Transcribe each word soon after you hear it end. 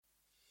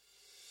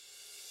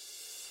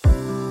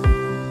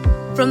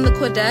From the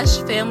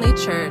Kodesh Family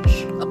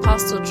Church,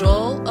 Apostle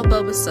Joel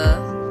Abobasa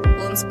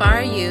will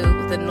inspire you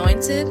with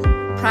anointed,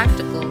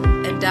 practical,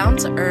 and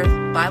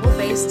down-to-earth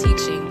Bible-based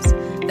teachings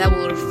that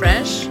will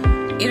refresh,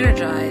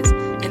 energize,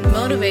 and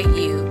motivate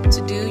you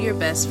to do your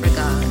best for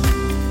God.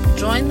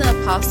 Join the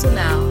Apostle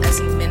now as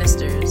he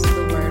ministers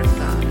the Word of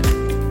God.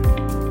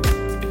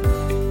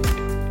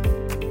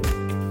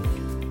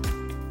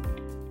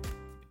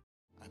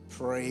 I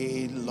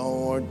pray,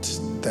 Lord,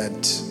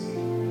 that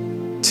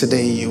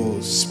today you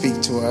will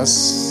speak to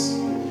us.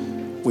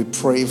 We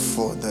pray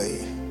for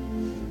the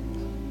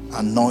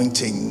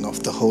anointing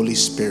of the Holy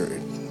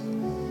Spirit.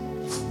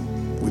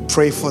 We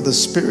pray for the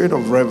spirit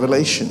of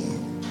revelation.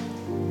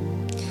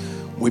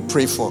 We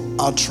pray for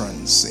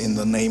utterance in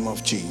the name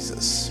of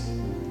Jesus.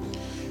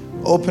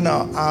 Open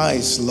our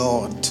eyes,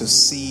 Lord, to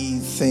see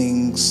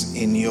things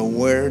in your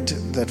word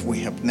that we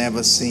have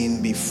never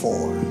seen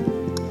before.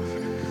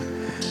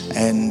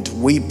 And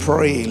we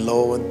pray,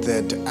 Lord,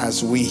 that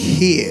as we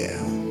hear,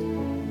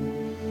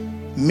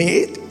 may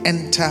it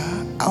enter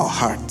our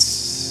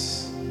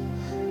hearts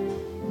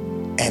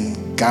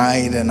and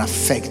guide and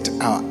affect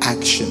our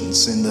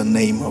actions in the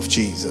name of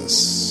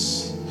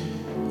Jesus.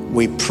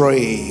 We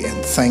pray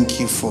and thank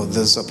you for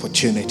this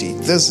opportunity.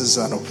 This is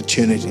an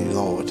opportunity,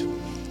 Lord,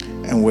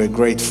 and we're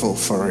grateful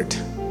for it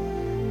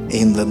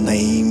in the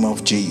name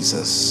of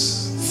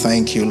Jesus.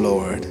 Thank you,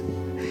 Lord.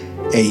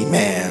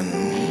 Amen.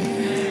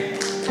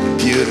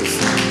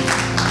 Beautiful.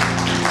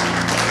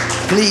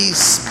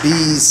 Please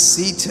be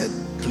seated.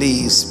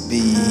 Please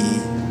be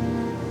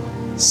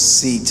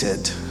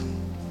seated.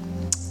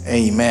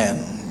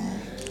 Amen.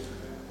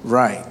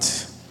 Right.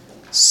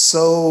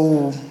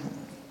 So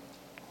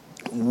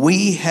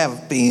we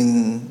have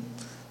been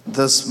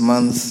this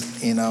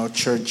month in our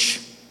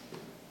church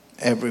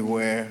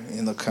everywhere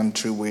in the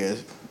country. We're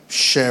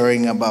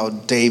sharing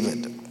about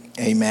David.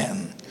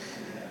 Amen.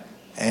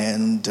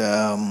 And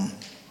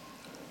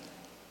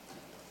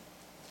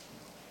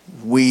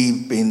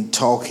we've been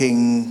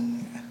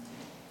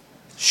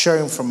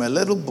sharing from a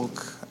little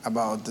book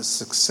about the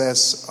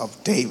success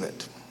of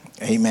David.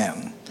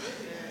 Amen.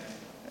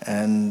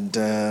 And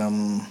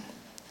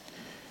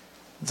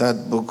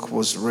that book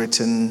was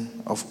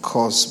written, of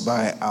course,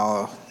 by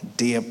our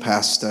dear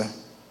pastor,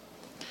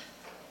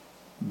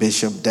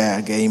 Bishop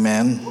Dag.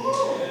 Amen.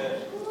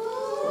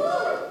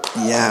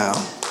 Yeah.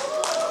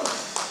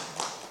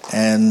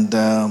 And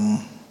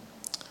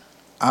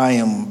I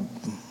am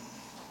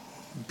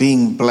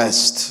being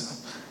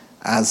blessed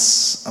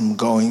as I'm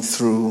going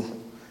through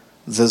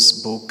this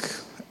book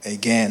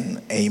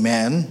again.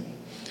 Amen.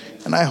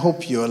 And I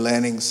hope you're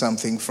learning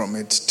something from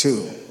it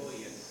too,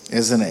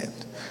 isn't it?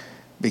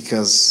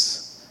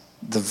 Because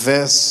the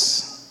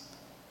verse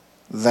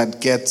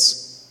that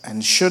gets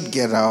and should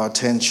get our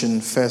attention,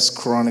 1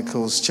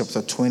 Chronicles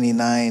chapter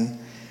 29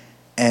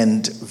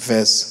 and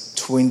verse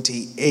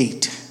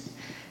 28.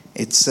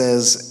 It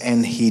says,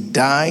 "And he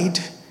died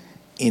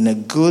in a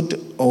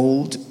good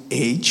old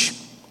age,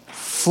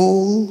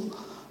 full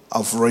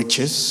of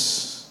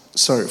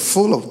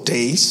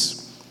days,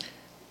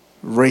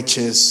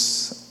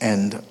 riches,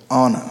 and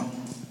honor."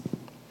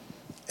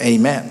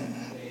 Amen.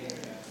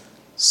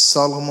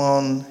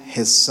 Solomon,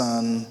 his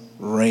son,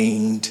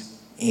 reigned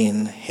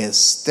in his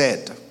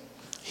stead.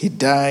 He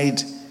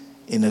died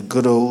in a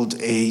good old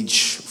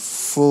age,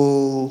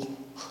 full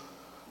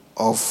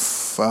of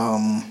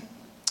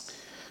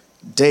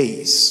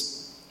days.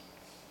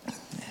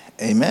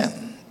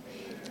 Amen.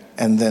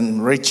 And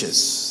then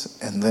riches,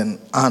 and then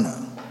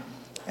honor.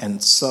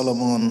 And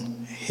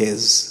Solomon,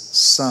 his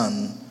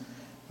son,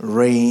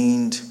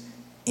 reigned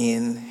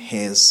in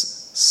his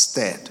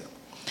stead.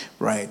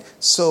 Right.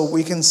 So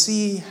we can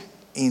see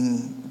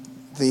in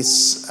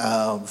this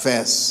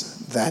verse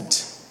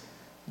that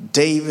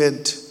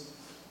David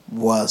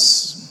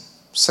was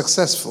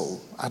successful,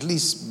 at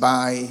least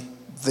by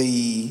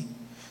the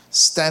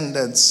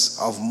standards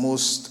of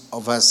most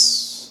of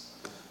us,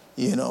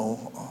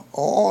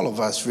 all of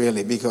us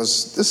really,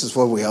 because this is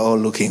what we are all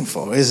looking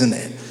for, isn't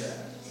it?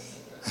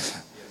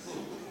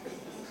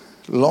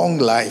 Long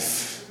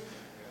life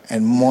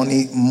and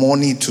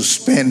money to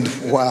spend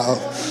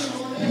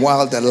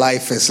while the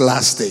life is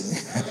lasting.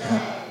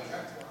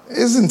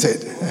 Isn't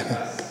it?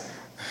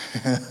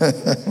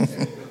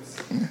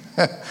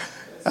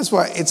 That's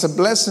why it's a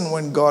blessing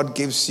when God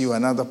gives you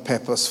another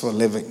purpose for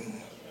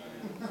living.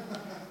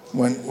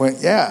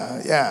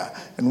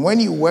 And when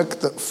you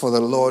work for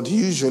the Lord,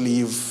 usually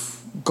you've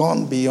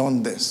gone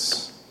beyond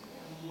this.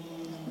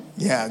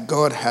 Yeah,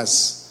 God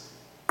has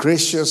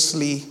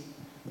graciously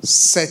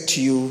set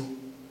you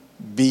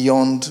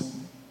beyond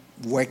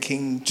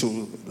working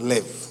to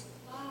live.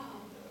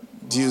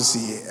 Do you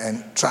see?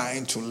 And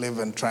trying to live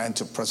and trying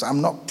to prosper.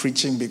 I'm not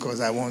preaching because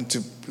I want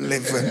to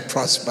live and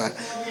prosper.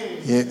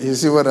 You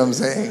see what I'm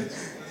saying?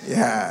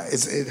 Yeah,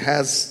 it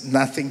has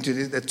nothing to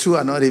do. The two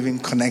are not even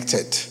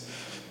connected.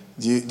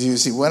 Do you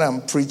see? When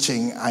I'm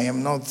preaching, I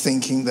am not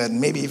thinking that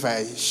maybe if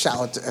I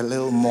shout a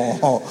little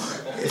more,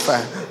 if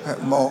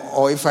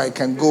I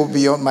can go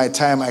beyond my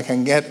time, I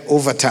can get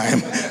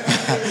overtime.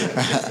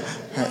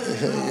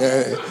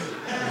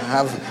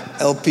 Have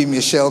LP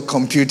Michelle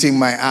computing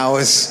my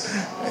hours,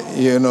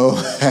 you know.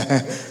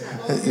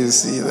 You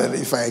see that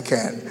if I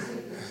can.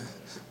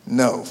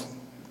 No.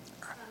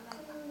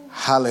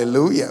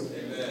 Hallelujah.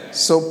 Amen.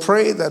 So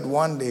pray that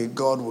one day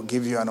God will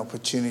give you an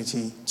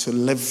opportunity to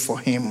live for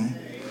him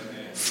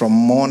from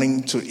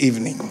morning to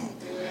evening.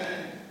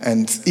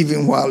 And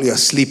even while you're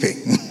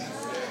sleeping.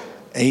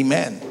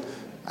 Amen.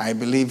 I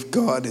believe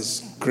God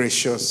is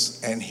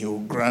gracious and he will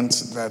grant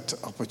that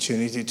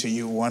opportunity to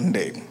you one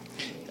day.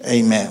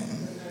 Amen.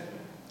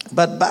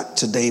 But back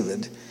to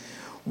David.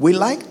 We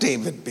like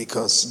David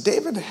because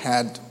David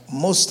had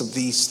most of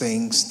these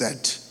things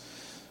that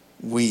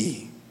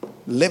we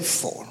live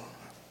for.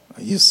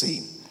 You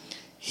see,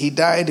 he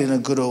died in a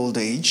good old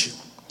age.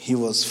 He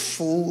was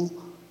full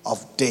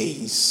of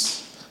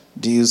days,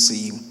 do you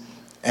see,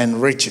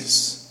 and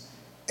riches.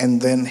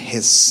 And then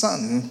his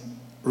son,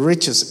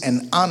 riches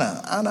and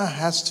honor. Honor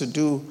has to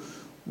do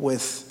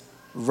with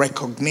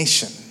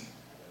recognition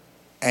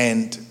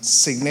and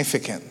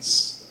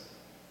significance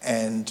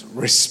and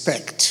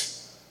respect.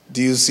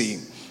 Do you see?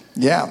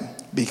 Yeah,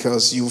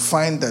 because you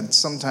find that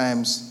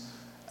sometimes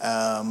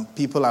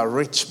people are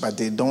rich, but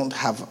they don't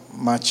have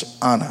much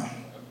honor.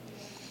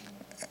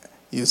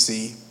 You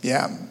see?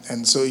 Yeah.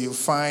 And so you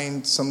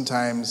find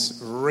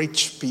sometimes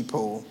rich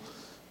people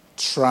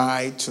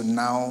try to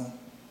now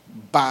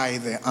buy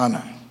their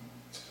honor.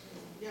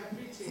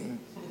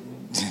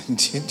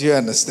 Do you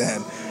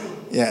understand?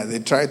 Yeah, they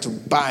try to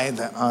buy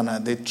the honor.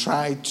 They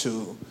try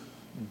to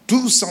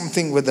do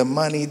something with the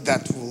money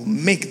that will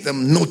make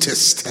them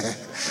noticed.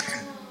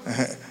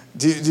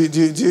 Do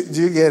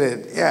you get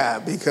it? Yeah,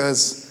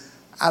 because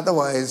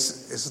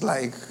otherwise it's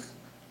like,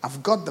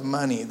 I've got the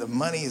money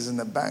is in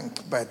the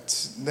bank,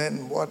 but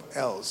then what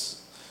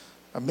else?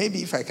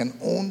 Maybe if I can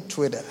own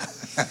Twitter.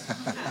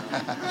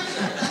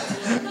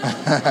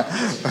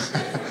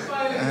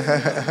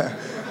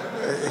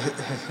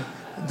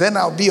 Then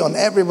I'll be on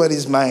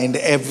everybody's mind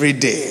every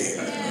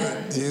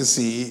day. Do you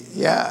see?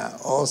 Yeah,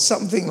 or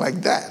something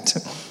like that.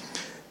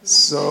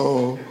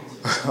 So,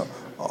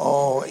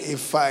 or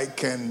if I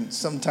can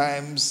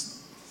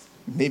sometimes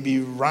maybe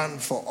run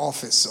for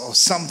office or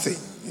something,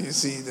 you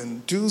see,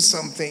 then do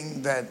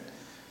something that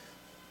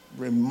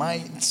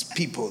reminds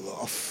people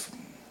of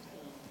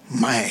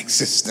my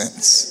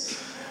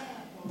existence,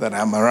 that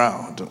I'm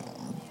around.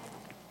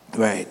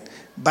 Right.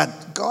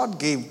 But God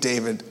gave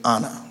David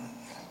honor.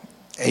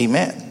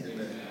 Amen.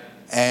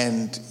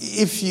 And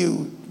if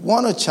you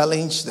want to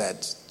challenge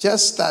that,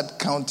 just start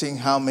counting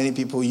how many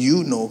people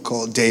you know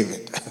called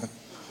David.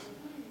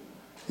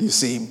 You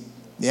see,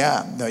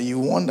 yeah. Now you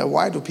wonder,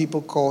 why do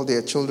people call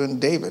their children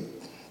David?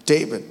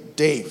 David,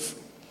 Dave.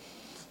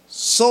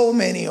 So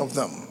many of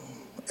them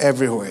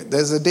everywhere.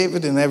 There's a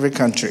David in every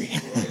country.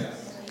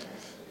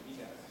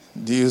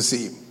 Do you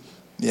see?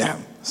 Yeah.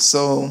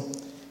 So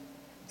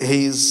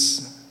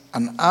he's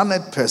an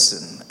honored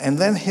person. And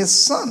then his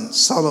son,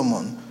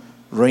 Solomon,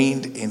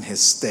 reigned in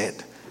his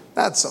stead.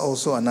 That's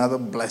also another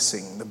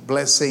blessing. The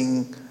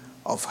blessing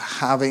of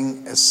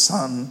having a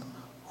son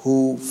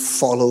who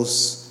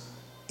follows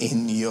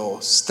in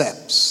your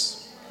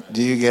steps.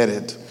 Do you get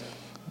it?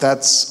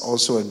 That's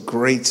also a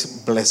great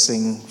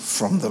blessing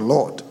from the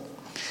Lord.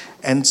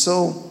 And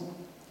so,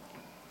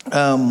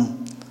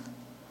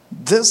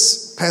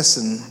 this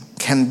person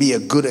can be a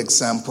good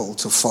example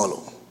to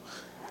follow.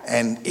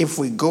 And if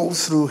we go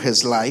through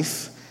his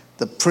life,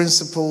 the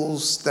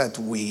principles that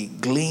we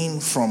glean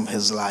from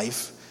his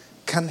life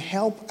can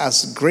help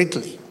us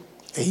greatly.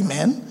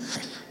 Amen.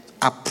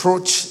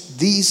 Approach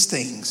these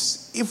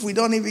things. If we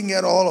don't even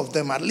get all of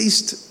them, at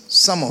least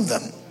some of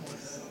them.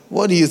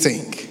 What do you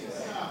think?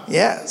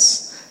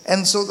 Yes.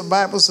 And so the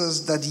Bible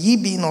says that ye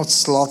be not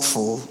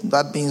slothful.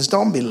 That means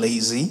don't be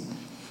lazy,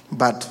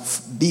 but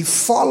be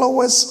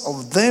followers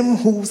of them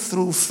who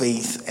through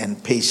faith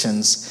and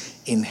patience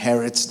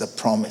inherit the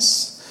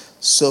promise.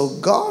 So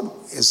God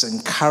is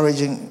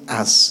encouraging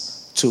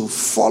us to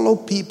follow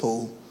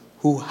people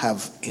who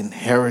have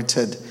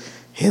inherited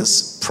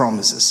his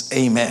promises.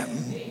 Amen.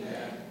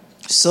 Amen.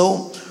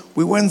 So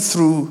we went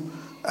through,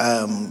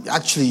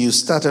 actually you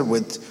started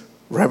with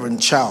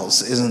Reverend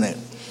Charles, isn't it?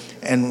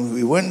 And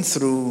we went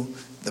through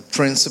the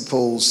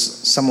principles,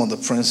 some of the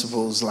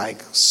principles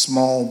like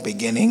small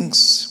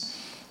beginnings,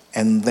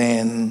 and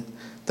then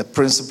the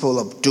principle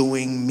of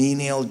doing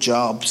menial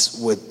jobs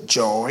with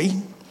joy,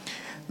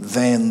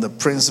 then the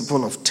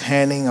principle of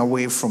turning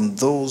away from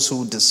those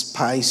who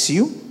despise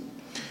you,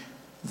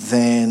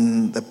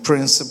 then the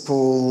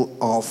principle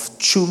of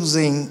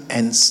choosing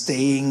and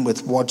staying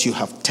with what you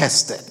have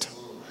tested,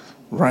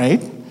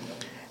 right?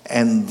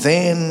 And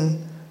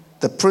then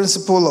the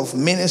principle of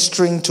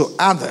ministering to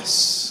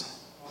others.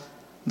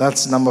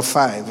 That's number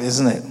 5,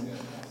 isn't it?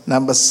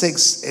 Number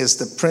 6 is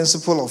the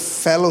principle of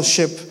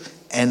fellowship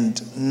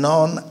and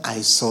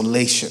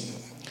non-isolation.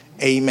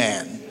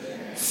 Amen.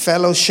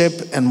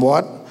 Fellowship and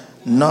what?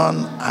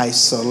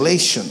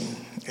 Non-isolation.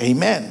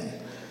 Amen.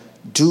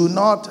 Do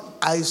not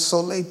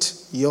isolate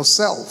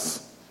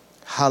yourself.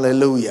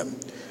 Hallelujah.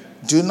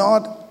 Do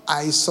not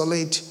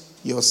isolate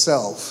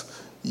yourself,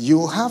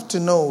 you have to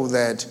know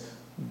that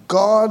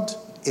God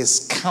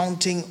is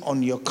counting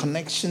on your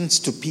connections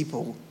to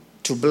people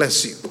to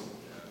bless you.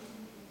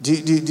 Do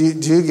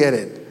you get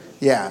it?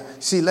 Yeah.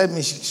 See, let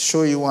me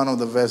show you one of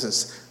the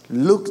verses.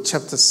 Luke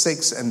chapter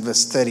 6 and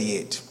verse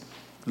 38.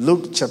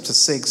 Luke chapter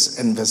 6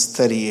 and verse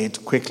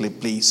 38. Quickly,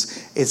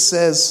 please. It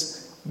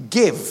says,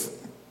 give,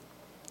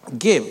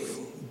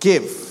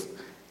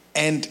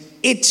 and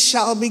it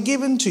shall be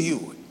given to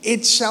you.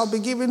 It shall be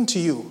given to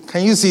you.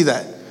 Can you see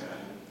that?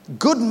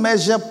 Good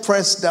measure,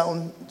 pressed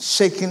down,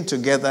 shaken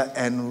together,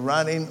 and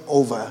running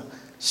over,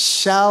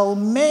 shall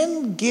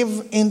men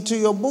give into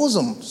your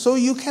bosom. So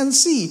you can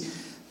see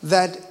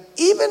that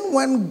even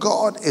when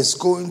God is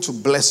going to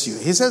bless you,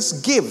 he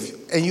says, give,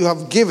 and you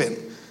have given,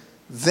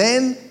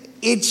 then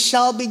it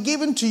shall be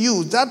given to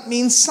you. That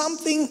means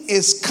something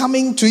is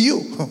coming to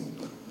you.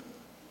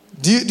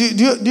 Do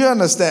you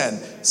understand?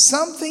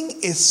 Something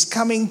is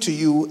coming to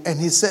you, and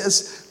he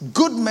says,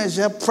 good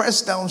measure,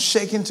 pressed down,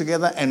 shaken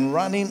together, and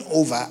running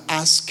over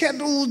are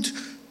scheduled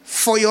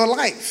for your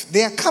life.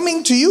 They are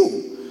coming to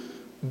you,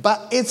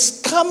 but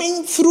it's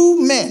coming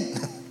through men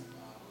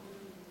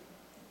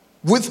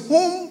with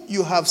whom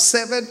you have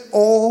severed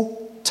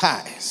all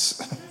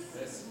ties.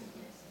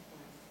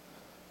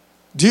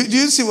 Do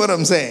you see what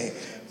I'm saying?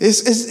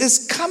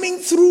 It's coming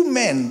through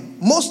men,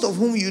 most of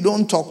whom you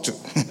don't talk to.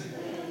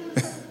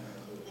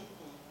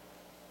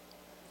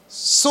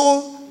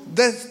 So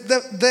the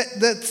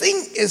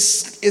thing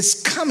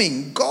is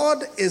coming.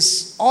 God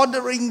is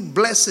ordering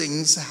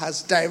blessings,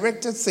 has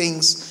directed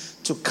things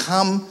to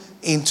come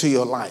into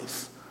your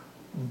life.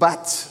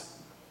 But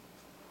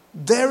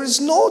there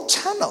is no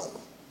channel.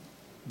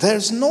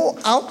 There's no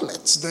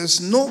outlets.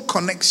 There's no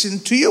connection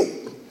to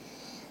you.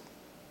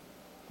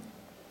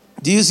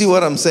 Do you see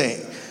what I'm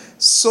saying?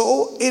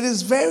 So it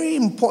is very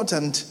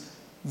important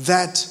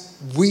that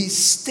we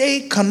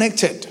stay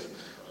connected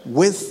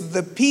with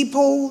the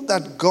people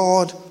that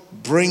God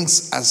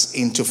brings us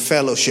into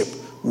fellowship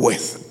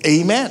with.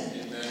 Amen.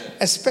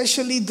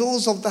 Especially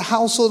those of the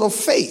household of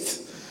faith.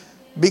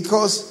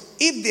 Because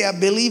if they are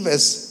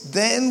believers,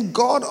 then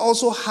God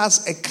also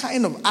has a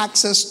kind of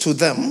access to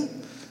them.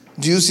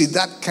 Do you see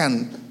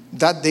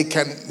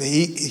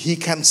he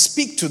can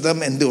speak to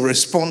them and they'll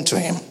respond to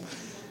him.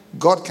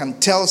 God can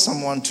tell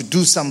someone to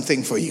do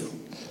something for you.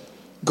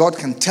 God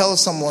can tell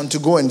someone to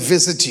go and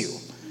visit you.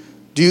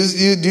 Do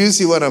you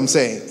see what I'm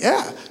saying?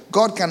 Yeah.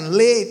 God can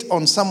lay it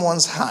on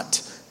someone's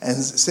heart and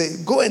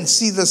say, go and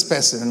see this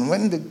person. And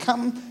when they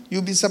come,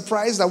 you'll be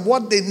surprised that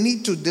what they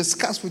need to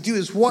discuss with you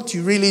is what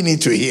you really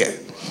need to hear.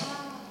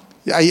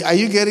 Are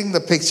you getting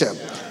the picture?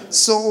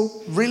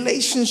 So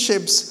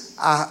relationships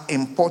are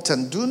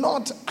important. Do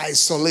not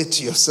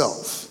isolate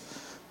yourself.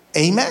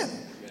 Amen.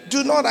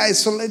 Do not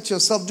isolate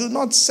yourself. Do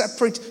not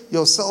separate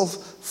yourself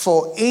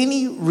for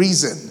any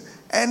reason.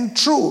 And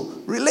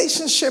true,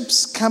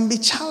 relationships can be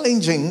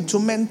challenging to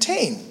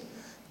maintain.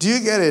 Do you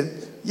get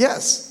it?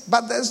 Yes.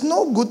 But there's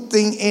no good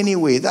thing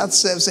anyway that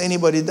serves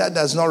anybody that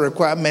does not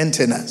require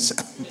maintenance.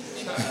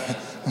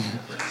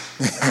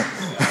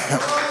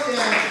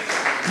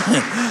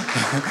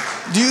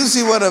 Do you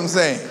see what I'm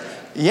saying?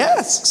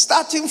 Yes.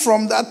 Starting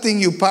from that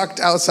thing you parked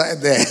outside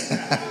there.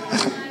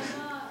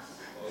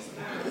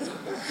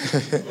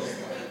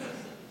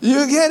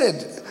 You get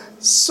it?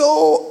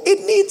 So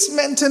it needs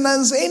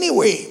maintenance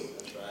anyway.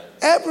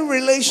 Every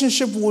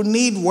relationship will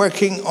need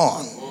working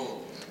on.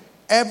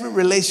 Every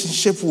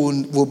relationship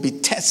will be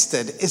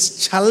tested.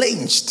 It's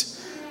challenged.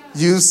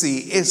 You see,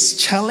 it's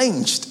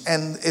challenged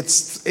and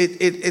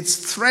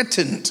it's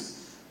threatened.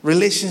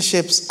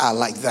 Relationships are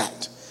like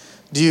that.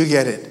 Do you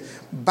get it?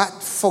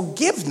 But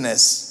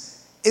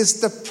forgiveness is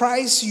the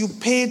price you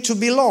pay to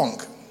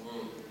belong.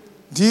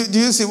 Do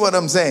you see what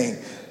I'm saying?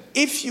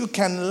 If you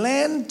can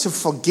learn to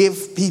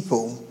forgive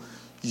people,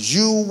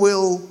 you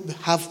will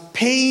have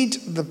paid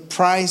the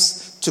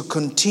price to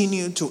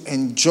continue to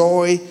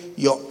enjoy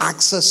your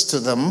access to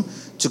them,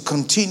 to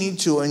continue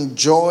to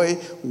enjoy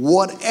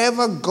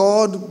whatever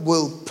God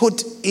will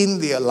put in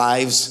their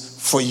lives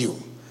for you.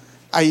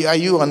 Are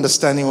you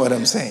understanding what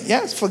I'm saying?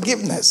 Yes,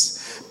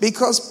 forgiveness.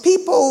 Because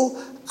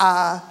people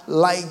are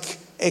like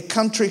a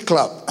country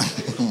club.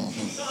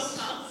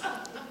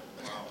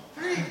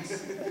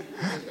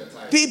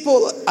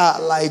 People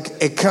are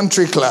like a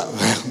country club.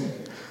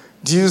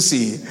 Do you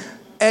see?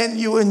 And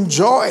you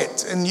enjoy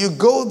it, and you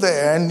go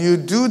there, and you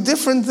do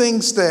different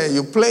things there.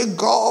 You play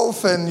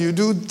golf, and you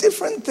do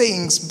different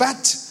things,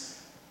 but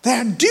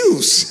there are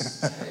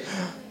dues.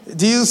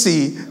 Do you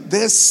see?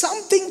 There's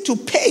something to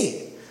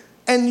pay.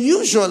 And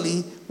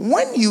usually,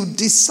 when you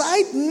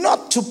decide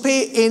not to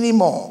pay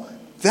anymore,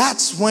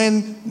 that's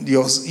when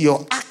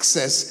your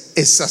access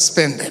is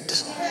suspended.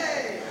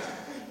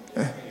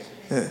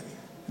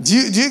 Do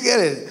you get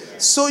it?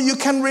 So you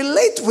can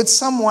relate with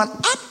someone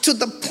up to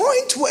the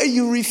point where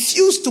you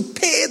refuse to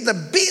pay the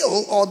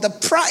bill or the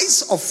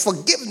price of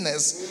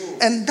forgiveness.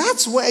 And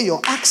that's where your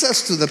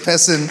access to the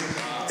person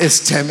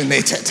is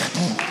terminated.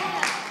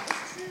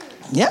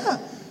 Yeah.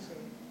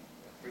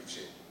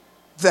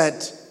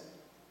 That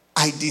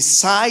I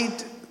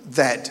decide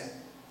that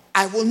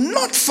I will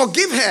not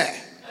forgive her.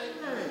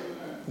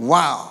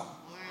 Wow.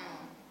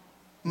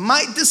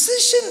 My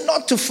decision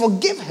not to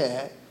forgive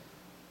her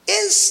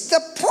is the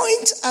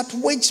point at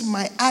which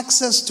my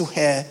access to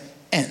her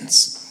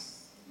ends.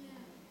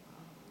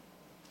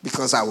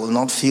 Because I will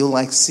not feel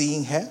like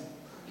seeing her.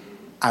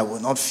 I will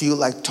not feel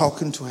like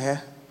talking to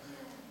her.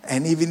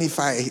 And even if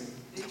I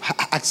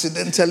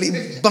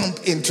accidentally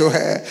bump into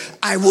her,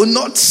 I will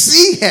not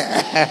see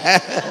her.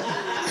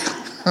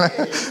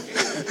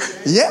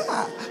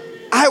 Yeah,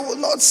 I will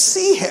not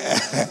see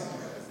her.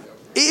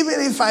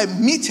 Even if I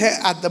meet her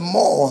at the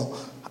mall,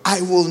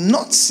 I will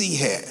not see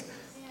her.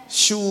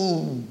 She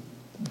will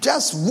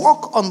just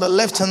walk on the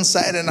left-hand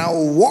side and I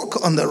will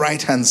walk on the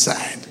right-hand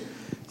side.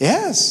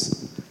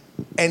 Yes.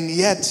 And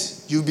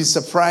yet, you'll be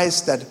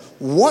surprised that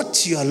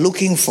what you are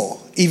looking for,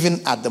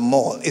 even at the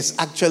mall, is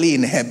actually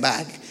in her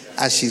bag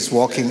as she's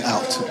walking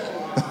out.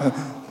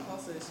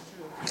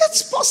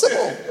 It's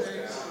possible.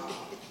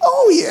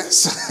 Oh,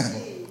 yes.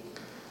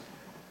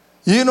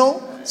 You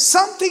know,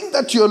 something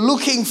that you're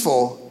looking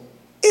for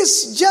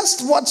is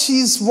just what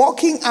she's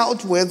walking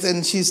out with,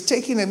 and she's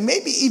taking it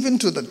maybe even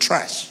to the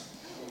trash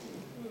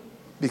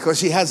because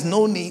she has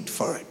no need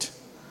for it.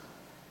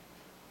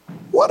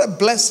 What a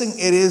blessing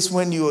it is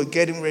when you are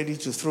getting ready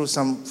to throw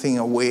something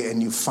away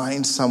and you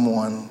find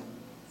someone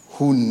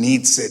who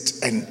needs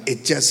it and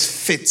it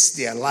just fits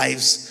their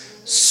lives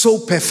so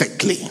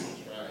perfectly.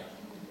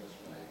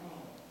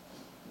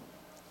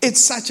 It's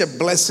such a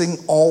blessing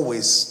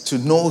always to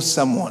know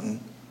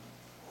someone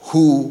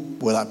who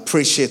will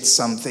appreciate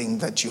something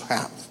that you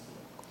have.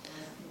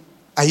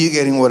 Are you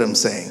getting what I'm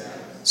saying?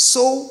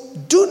 So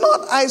do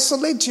not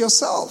isolate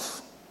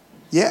yourself.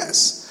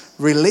 Yes,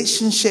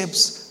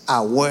 relationships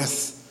are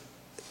worth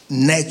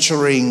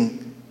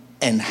nurturing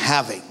and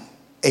having.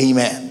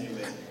 Amen.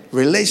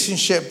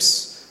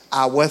 Relationships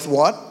are worth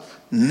what?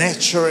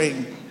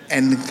 Nurturing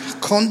and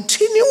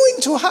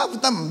continuing to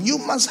have them. You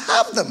must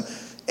have them.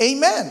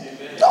 Amen.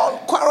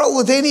 Don't quarrel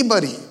with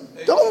anybody.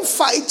 Don't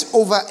fight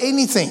over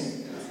anything.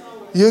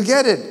 You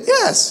get it?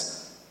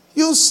 Yes.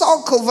 You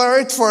sulk over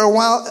it for a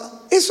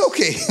while. It's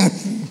okay.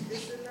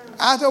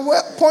 At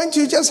a point,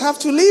 you just have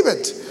to leave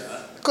it.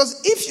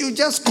 Because if you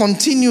just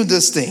continue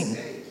this thing,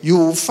 you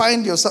will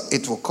find yourself,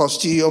 it will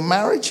cost you your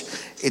marriage.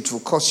 It will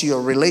cost you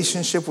your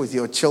relationship with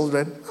your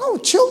children. Oh,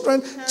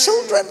 children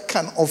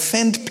can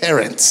offend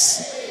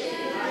parents.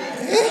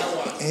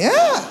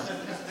 Yeah.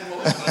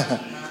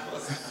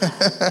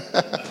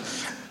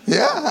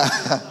 Yeah.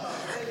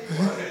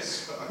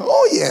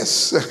 Oh,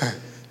 yes.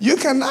 You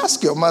can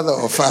ask your mother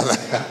or father.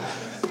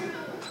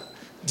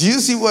 Do you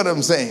see what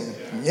I'm saying?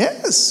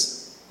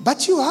 Yes.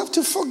 But you have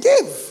to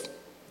forgive.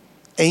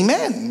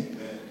 Amen.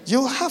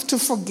 You have to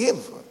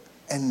forgive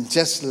and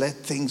just let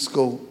things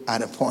go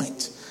at a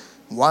point.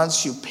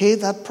 Once you pay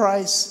that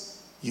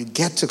price, you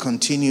get to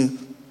continue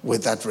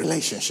with that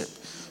relationship.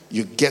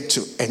 You get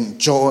to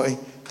enjoy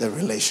the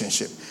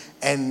relationship.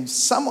 And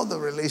some of the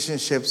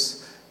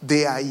relationships,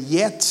 they are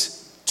yet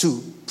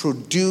to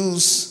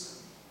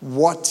produce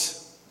what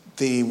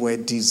they were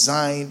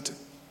designed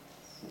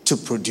to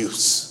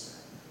produce.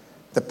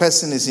 The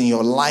person is in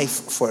your life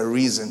for a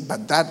reason,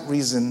 but that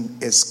reason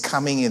is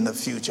coming in the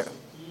future.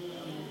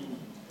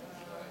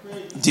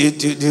 Do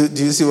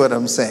you see what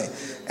I'm saying?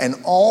 And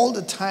all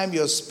the time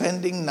you're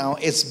spending now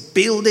is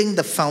building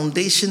the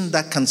foundation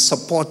that can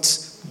support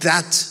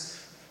that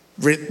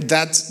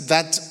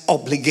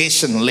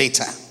obligation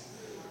later.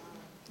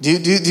 Do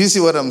you see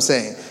what I'm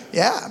saying?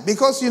 Yeah,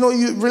 because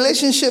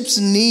relationships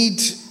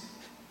need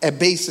a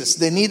basis.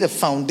 They need a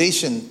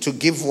foundation to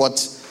give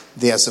what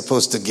they are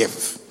supposed to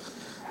give.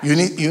 You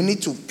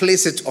need to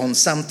place it on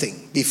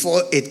something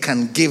before it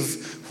can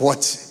give what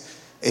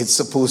it's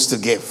supposed to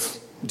give.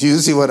 Do you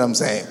see what I'm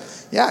saying?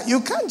 Yeah,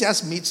 you can't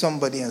just meet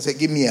somebody and say,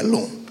 give me a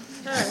loan.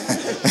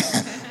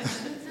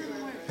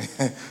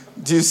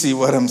 Do you see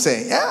what I'm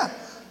saying? Yeah.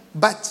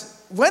 But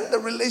when the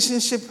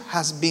relationship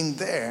has been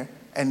there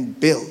and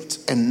built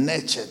and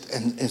nurtured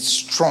and is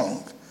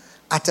strong,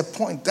 at a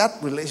point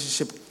that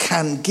relationship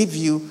can give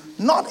you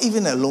not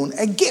even a loan,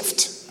 a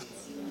gift.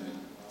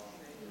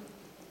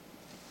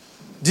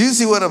 Do you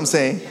see what I'm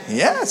saying?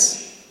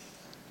 Yes.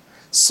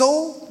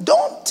 So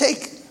don't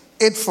take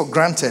it for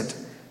granted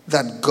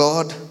that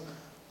God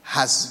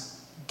has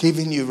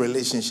given you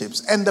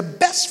relationships. And the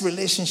best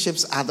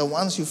relationships are the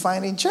ones you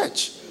find in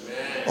church.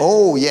 Amen.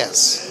 Oh,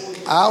 yes.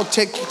 I will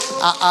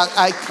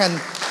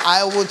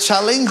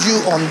challenge you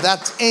on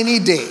that any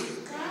day.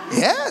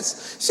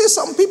 Yes. See,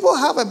 some people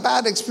have a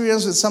bad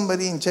experience with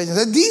somebody in church and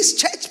say, these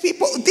church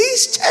people.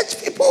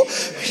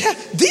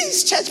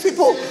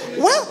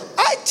 Well,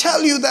 I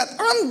tell you that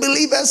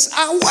unbelievers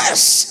are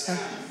worse.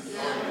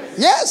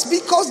 Yes,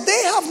 because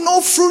they have no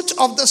fruit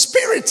of the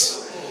Spirit.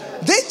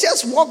 They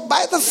just walk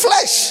by the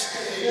flesh.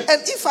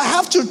 And if I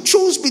have to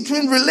choose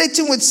between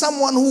relating with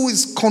someone who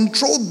is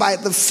controlled by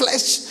the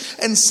flesh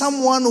and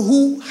someone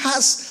who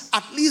has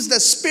at least the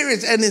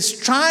Spirit and is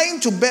trying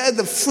to bear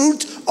the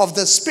fruit of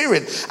the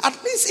Spirit,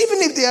 at least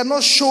even if they are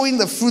not showing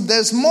the fruit,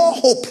 there's more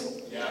hope.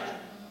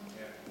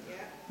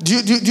 Do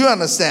you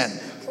understand?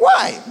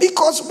 Why?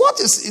 Because what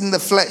is in the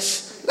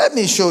flesh? Let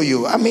me show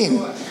you. I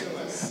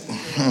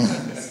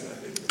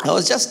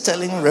was just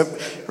telling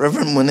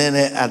Reverend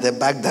Munene at the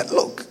back that,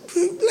 look,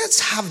 let's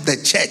have the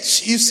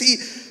church. You see,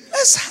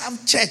 let's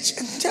have church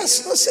and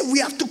just say we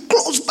have to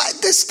close by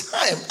this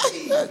time.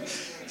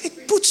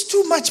 It puts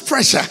too much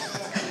pressure.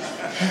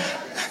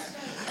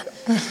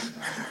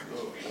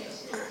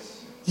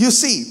 You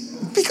see,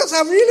 because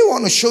I really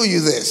want to show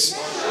you this.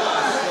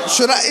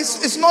 Should I?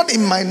 It's not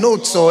in my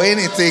notes or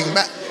anything,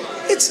 but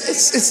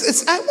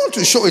it's. I want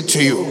to show it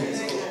to you.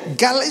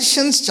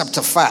 Galatians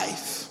chapter 5.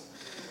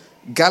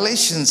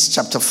 Galatians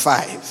chapter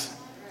 5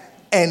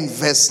 and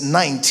verse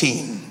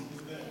 19.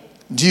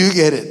 Do you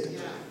get it?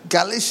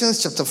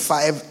 Galatians chapter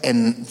 5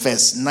 and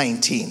verse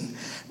 19.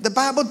 The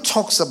Bible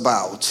talks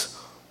about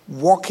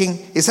walking.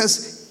 It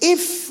says, you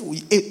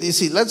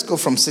see, let's go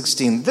from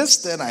 16. This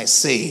then I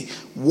say,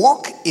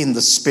 walk in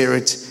the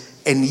Spirit,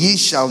 and ye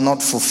shall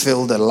not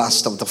fulfill the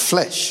lust of the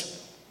flesh.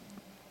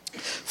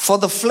 For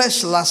the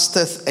flesh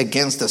lusteth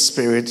against the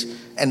Spirit,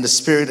 and the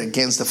Spirit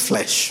against the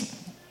flesh.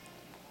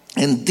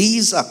 And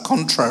these are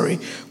contrary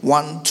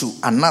one to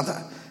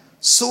another,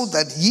 so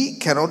that ye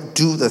cannot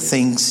do the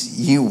things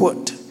ye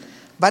would.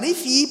 But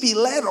if ye be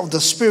led of the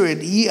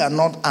Spirit, ye are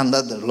not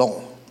under the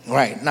law.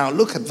 Right, now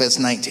look at verse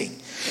 19.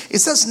 It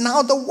says,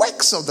 now the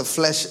works of the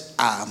flesh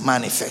are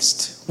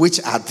manifest, which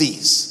are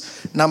these.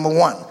 Number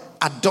 1,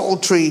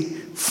 adultery,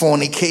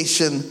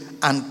 fornication,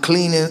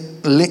 uncleanness,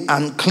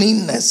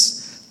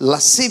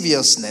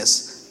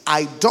 lasciviousness,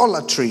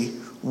 idolatry,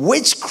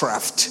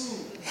 witchcraft,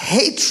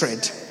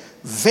 hatred,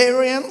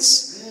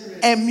 variance,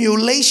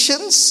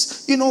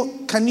 emulations.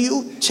 Can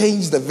you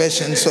change the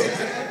version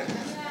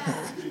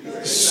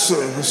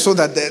so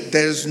that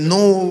there's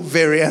no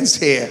variance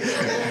here?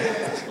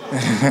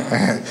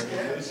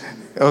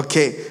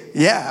 Okay,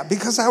 yeah,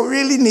 because I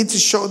really need to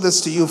show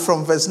this to you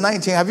from verse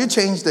 19. Have you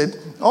changed it?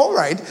 All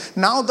right.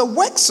 Now the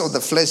works of the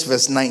flesh,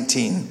 verse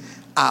 19,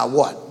 are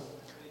what?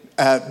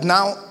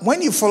 Now,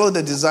 when you follow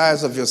the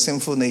desires of your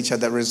sinful nature,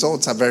 the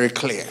results are very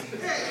clear.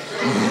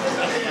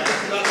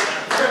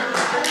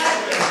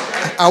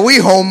 Are we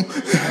home?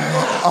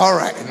 All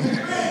right.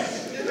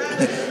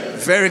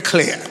 Very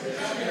clear.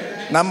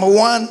 Number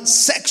 1,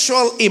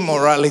 sexual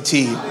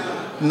immorality.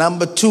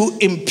 Number 2,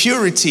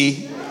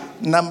 impurity.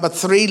 Number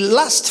 3,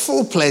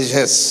 lustful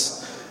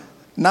pleasures.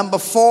 Number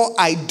 4,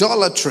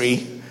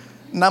 idolatry.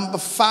 Number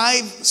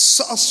 5,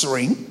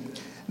 sorcery.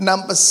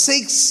 Number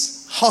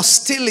 6,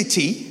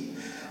 hostility.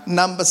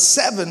 Number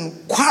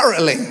 7,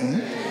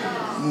 quarreling.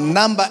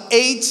 Number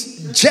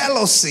 8,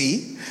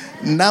 jealousy.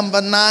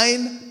 Number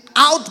 9,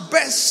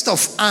 outburst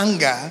of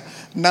anger.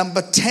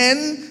 Number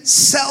 10,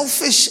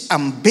 selfish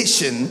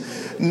ambition.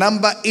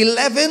 Number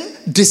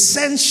 11,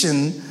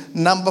 dissension.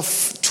 Number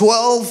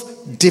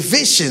 12,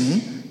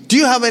 division. Do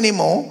you have any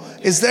more?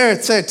 Is there a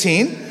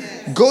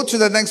 13? Go to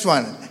the next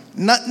one.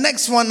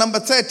 Next one, number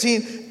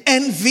 13,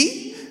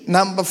 envy.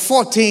 Number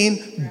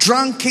 14,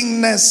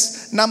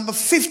 drunkenness. Number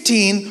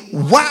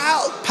 15,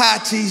 wild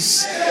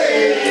parties.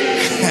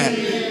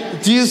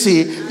 Do you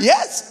see?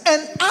 Yes,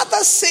 and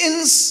other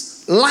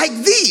sins like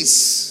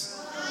these.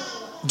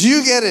 Do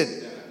you get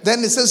it?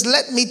 Then it says,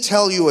 let me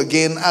tell you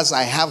again, as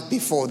I have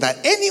before, that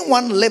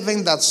anyone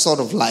living that sort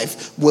of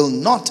life will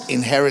not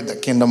inherit the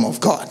kingdom of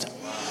God.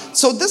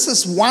 So this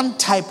is one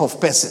type of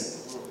person.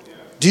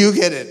 Do you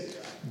get it?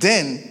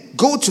 Then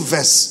go to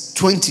verse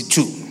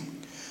 22.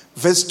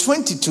 Verse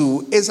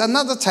 22 is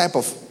another type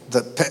of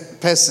the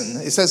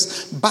person. It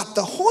says, but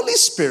the Holy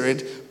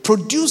Spirit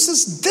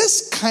produces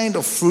this kind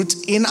of fruit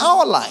in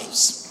our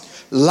lives: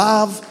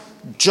 love,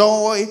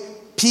 joy,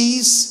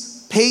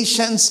 peace,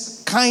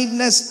 patience,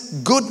 kindness,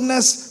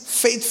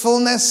 goodness,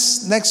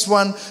 faithfulness. Next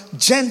one,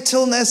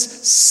 gentleness,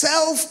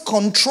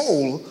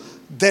 self-control.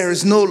 There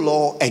is no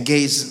law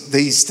against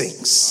these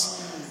things.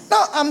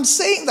 Now, I'm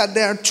saying that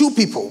there are two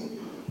people.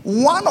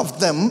 One of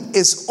them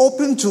is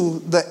open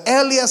to the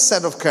earlier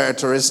set of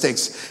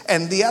characteristics,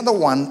 and the other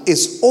one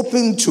is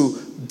open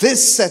to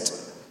this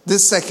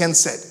second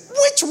set.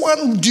 Which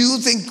one do you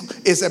think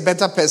is a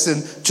better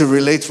person to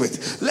relate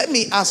with? Let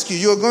me ask you,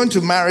 you're going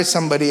to marry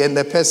somebody and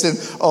the person,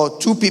 or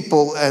two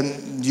people,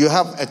 and you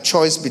have a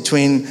choice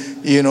between,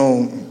 what's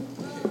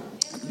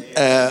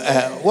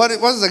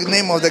the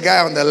name of the guy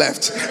on the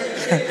left?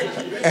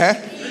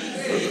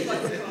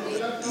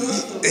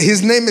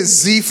 His name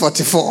is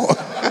Z44.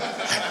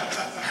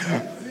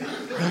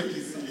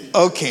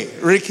 Okay,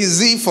 Ricky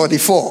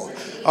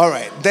Z44. All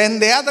right. Then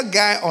the other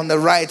guy on the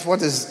right,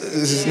 what is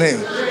his name?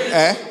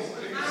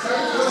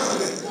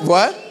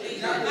 What?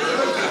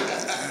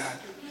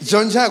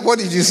 John Jack, what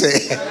did you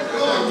say?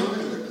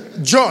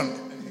 John.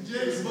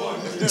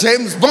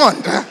 James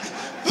Bond.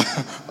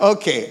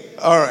 Okay,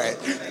 all right.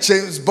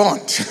 James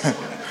Bond.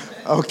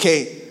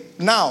 Okay.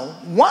 Now,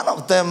 one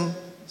of them,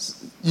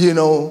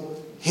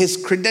 his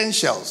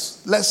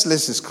credentials. Let's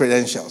list his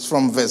credentials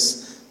from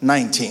verse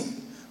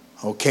 19.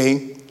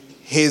 Okay?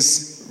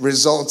 His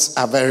results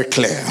are very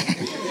clear.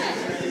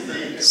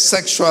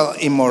 Sexual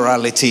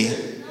immorality,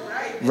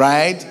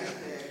 right?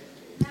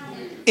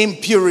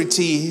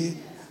 impurity,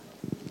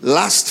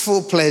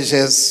 lustful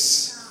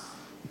pleasures,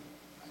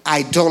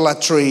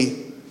 idolatry.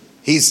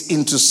 He's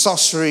into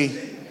sorcery.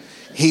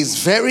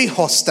 He's very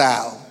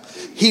hostile.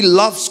 He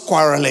loves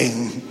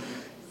quarreling.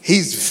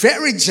 He's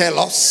very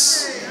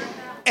jealous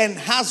and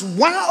has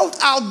wild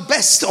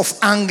outbursts of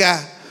anger.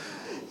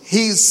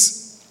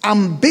 He's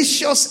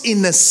ambitious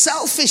in a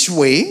selfish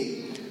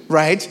way,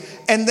 right?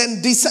 And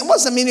then,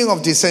 what's the meaning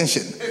of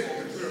dissension?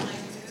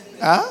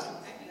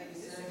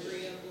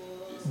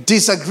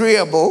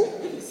 Disagreeable.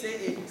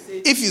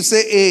 If you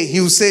say A,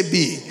 he'll say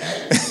B.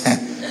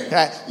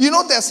 Right? You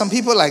know, there are some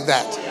people like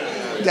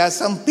that. There are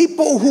some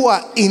people who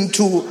are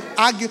into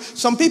argue.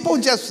 Some people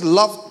just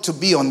love to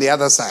be on the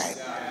other side.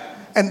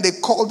 And they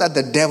call that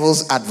the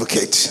devil's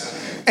advocate.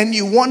 And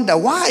you wonder,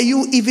 why are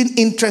you even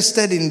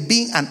interested in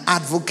being an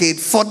advocate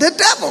for the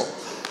devil?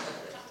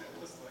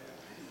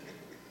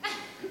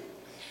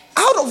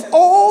 Out of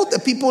all the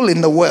people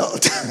in the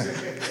world,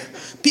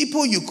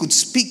 people you could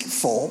speak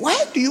for,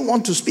 why do you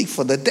want to speak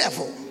for the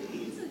devil?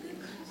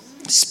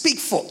 Speak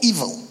for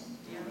evil.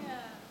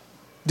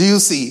 Do you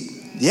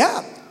see?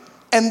 Yeah.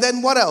 And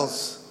then what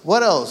else?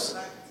 What else?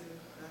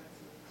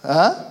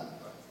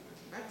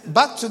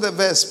 Back to the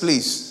verse,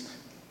 please.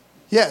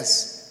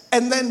 Yes.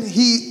 And then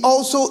he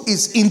also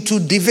is into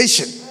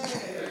division.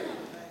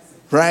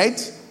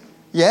 Right?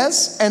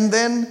 Yes. And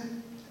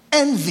then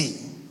envy,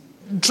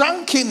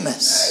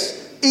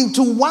 drunkenness,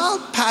 into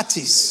wild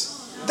parties.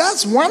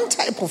 That's one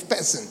type of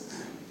person.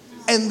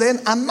 And then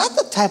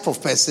another type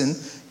of person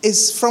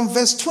is from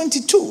verse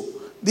 22.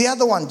 The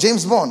other one,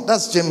 James Bond.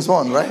 That's James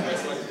Bond, right?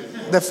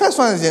 The first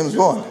one is James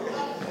Bond.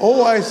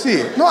 Oh, I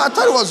see. No, I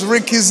thought it was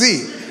Ricky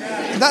Z.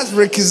 That's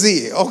Ricky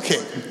Z.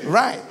 Okay,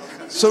 right.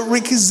 So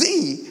Ricky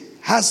Z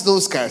has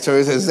those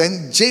characteristics.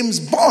 And James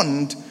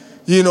Bond,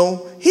 you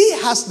know, he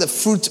has the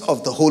fruit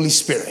of the Holy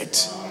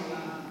Spirit.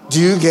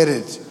 Do you get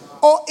it?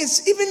 Or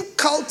it's even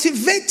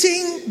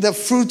cultivating the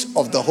fruit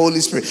of the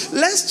Holy Spirit.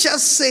 Let's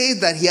just say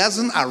that he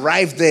hasn't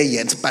arrived there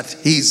yet, but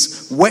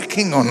he's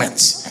working on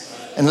it.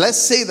 And let's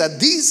say that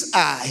these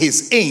are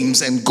his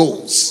aims and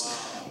goals.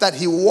 That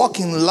he walk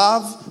in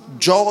love,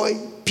 joy,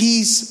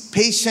 peace,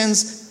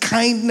 patience,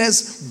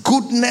 kindness,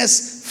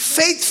 goodness,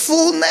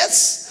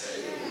 faithfulness,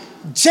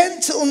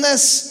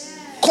 gentleness,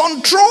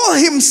 control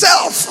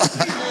himself.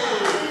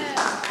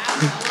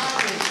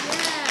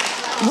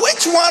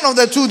 Which one of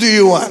the two do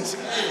you want?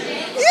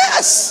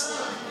 Yes.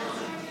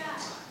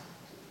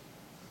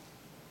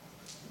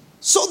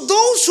 So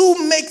those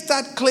who make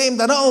that claim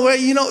that, oh, well,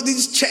 you know,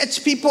 these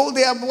church people,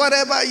 they are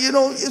whatever, you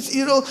know,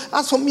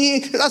 as for me,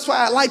 that's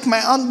why I like my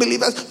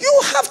unbelievers.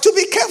 You have to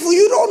be careful.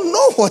 You don't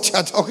know what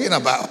you're talking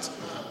about.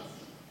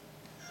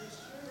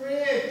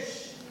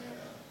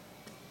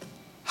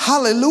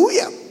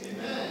 Hallelujah.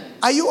 Amen.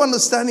 Are you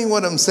understanding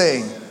what I'm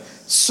saying?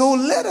 So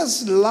let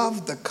us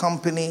love the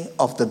company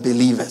of the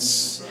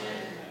believers.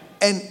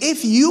 And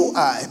if you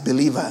are a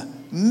believer,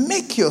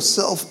 make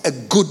yourself a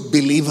good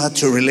believer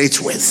to relate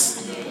with.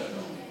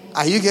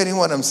 Are you getting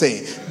what I'm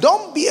saying?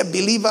 Don't be a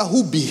believer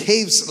who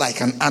behaves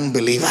like an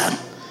unbeliever,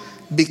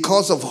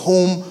 because of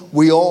whom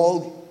we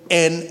all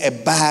earn a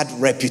bad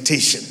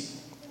reputation.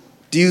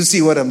 Do you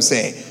see what I'm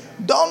saying?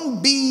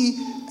 Don't be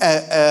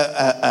a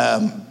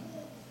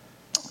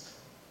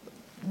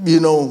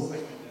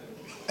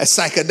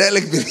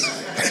psychedelic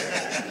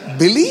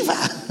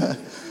believer.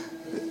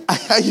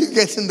 Are you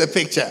getting the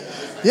picture?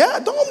 Yeah,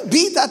 don't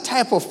be that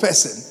type of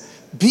person.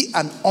 Be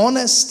an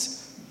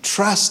honest,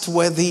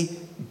 trustworthy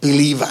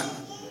believer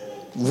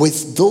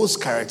with those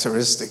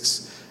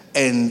characteristics,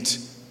 and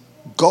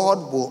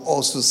God will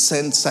also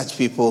send such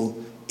people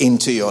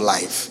into your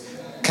life.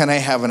 Can I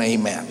have an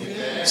amen?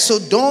 Amen. So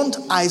don't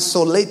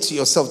isolate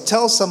yourself.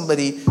 Tell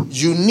somebody,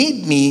 you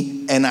need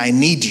me and I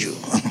need you.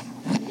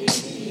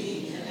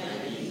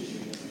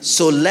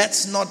 So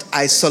let's not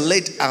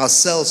isolate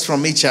ourselves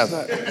from each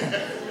other.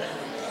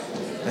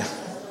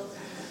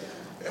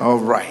 All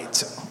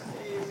right.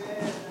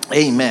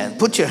 Amen.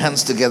 Put your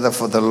hands together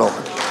for the Lord.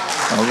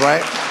 All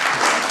right.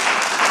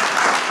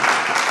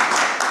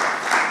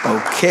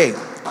 Okay.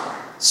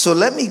 So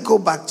let me go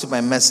back to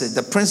my message.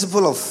 The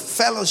principle of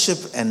fellowship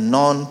and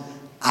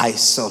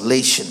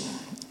non-isolation.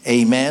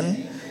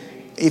 Amen.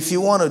 If you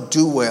want to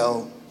do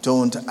well,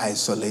 don't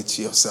isolate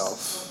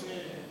yourself.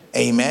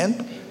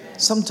 Amen.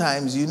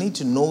 Sometimes you need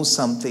to know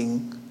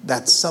something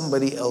that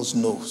somebody else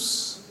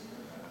knows.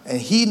 And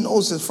he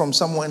knows it from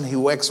someone he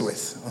works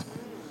with.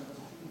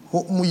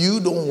 You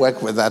don't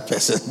work with that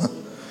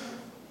person.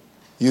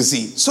 You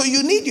see. So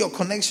you need your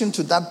connection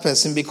to that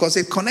person because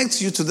it connects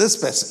you to this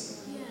person.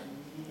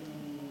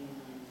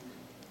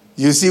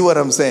 You see what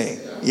I'm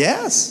saying?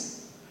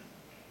 Yes.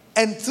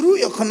 And through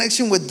your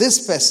connection with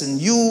this person,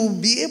 you'll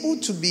be able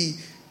to be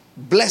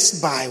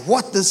blessed by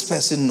what this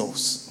person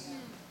knows.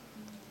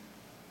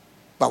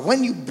 But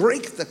when you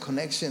break the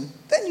connection,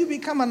 then you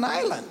become an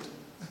island.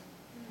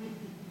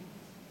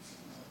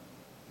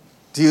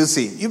 Do you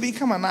see? You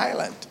become an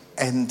island.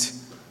 And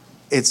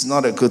it's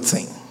not a good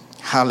thing.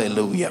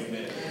 Hallelujah.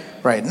 Amen.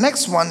 Right.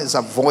 Next one is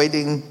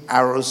avoiding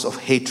arrows of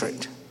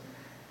hatred.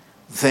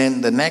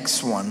 Then the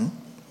next one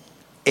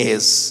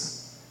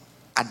is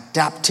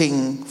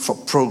adapting for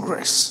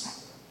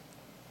progress.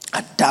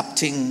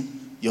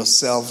 Adapting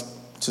yourself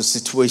to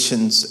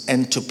situations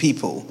and to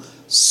people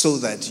so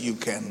that you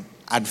can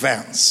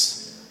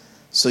advance,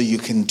 so you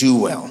can do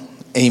well.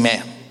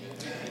 Amen.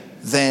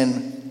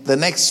 Then the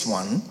next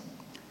one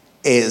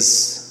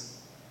is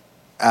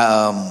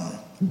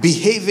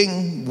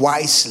behaving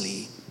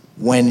wisely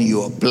when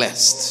you are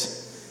blessed.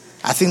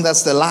 I think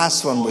that's the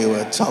last one we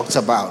were talked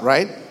about,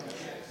 right?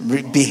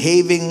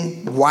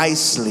 Behaving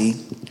wisely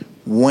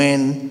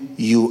when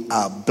you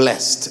are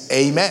blessed.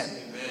 Amen.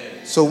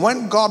 So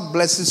when God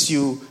blesses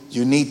you,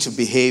 you need to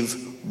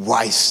behave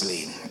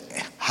wisely.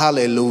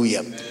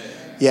 Hallelujah.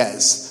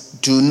 Yes.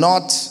 Do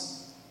not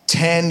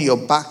turn your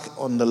back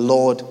on the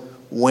Lord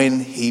when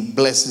he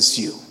blesses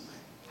you.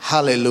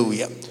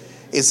 Hallelujah.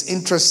 It's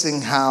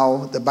interesting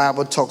how the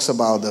Bible talks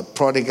about the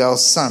prodigal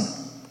son.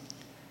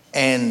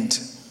 And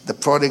the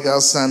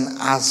prodigal son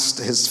asked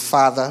his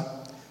father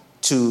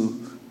to,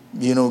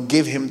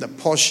 give him the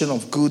portion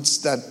of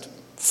goods that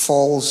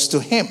falls to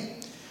him.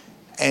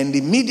 And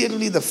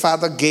immediately the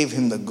father gave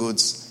him the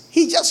goods.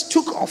 He just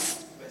took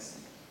off.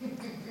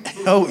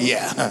 Oh,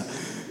 yeah.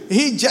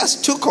 He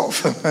just took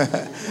off.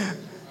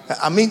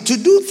 To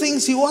do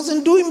things he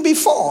wasn't doing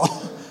before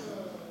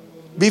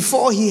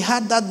he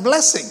had that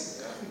blessing.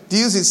 Do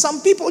you see?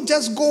 Some people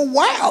just go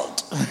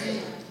wild.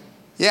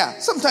 Yeah,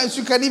 sometimes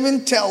you can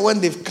even tell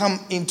when they've come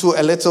into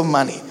a little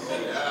money.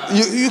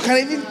 You can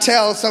even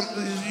tell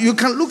you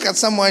can look at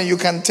someone, you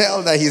can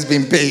tell that he's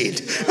been paid.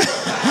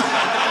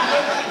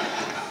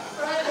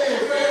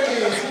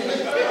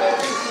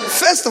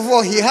 First of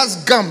all, he has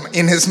gum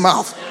in his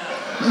mouth.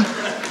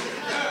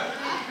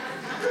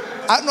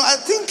 I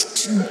think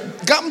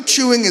gum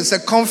chewing is a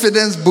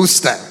confidence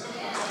booster.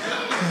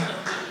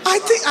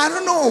 I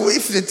don't know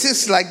if it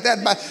is like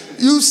that, but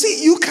you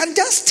see, you can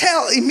just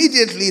tell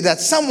immediately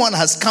that someone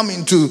has come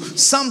into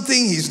something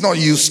he's not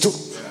used to.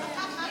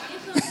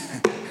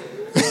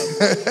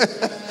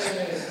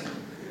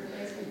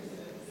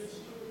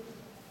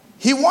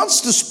 He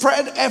wants to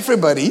spread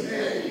everybody.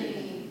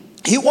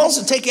 He wants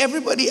to take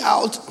everybody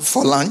out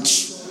for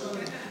lunch.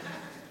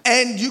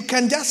 And you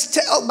can just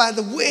tell by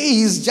the way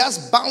he's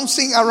just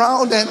bouncing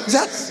around and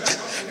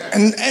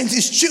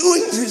he's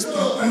chewing his...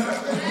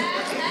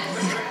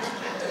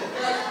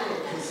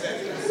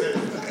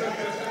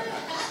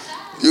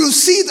 You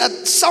see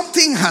that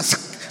something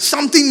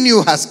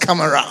new has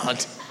come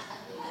around.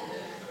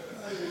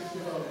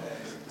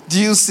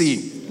 Do you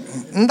see?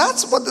 And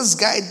that's what this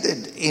guy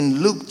did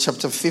in Luke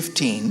chapter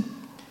 15.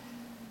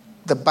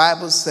 The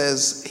Bible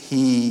says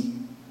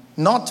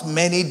not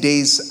many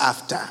days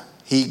after,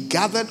 he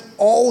gathered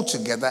all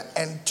together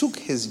and took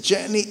his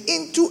journey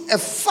into a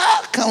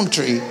far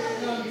country.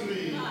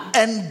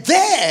 And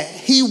there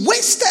he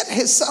wasted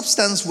his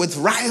substance with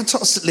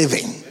riotous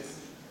living.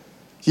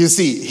 You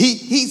see,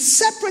 he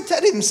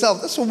separated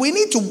himself. That's why we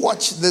need to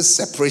watch this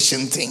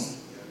separation thing.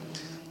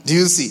 Do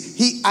you see?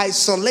 He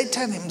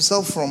isolated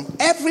himself from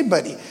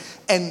everybody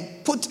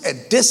and put a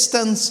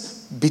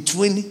distance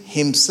between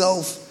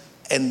himself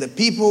and the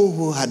people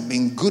who had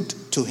been good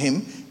to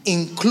him,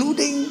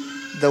 including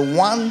the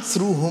one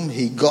through whom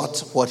he got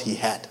what he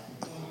had.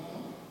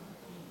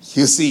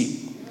 You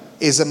see,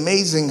 it's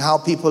amazing how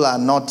people are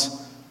not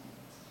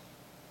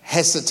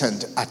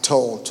hesitant at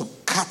all to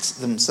cut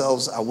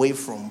themselves away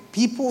from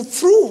people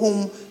through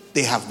whom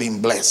they have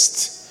been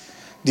blessed.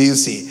 Do you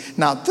see?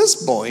 Now, this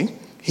boy,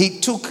 he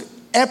took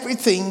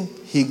everything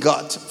he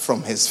got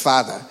from his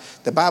father.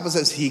 The Bible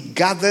says he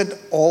gathered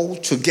all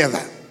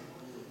together.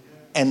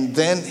 And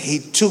then he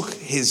took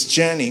his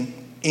journey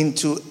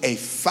into a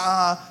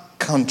far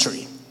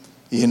country,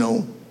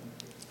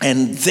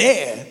 and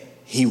there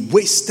he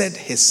wasted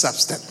his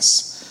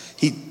substance.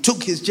 He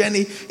took his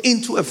journey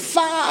into a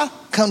far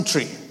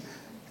country,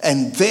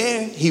 and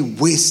there he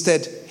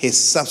wasted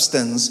his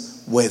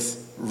substance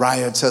with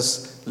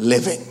riotous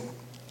living.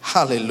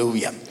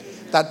 Hallelujah.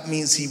 That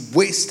means he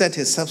wasted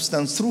his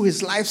substance through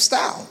his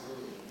lifestyle,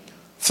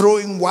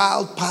 throwing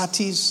wild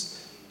parties,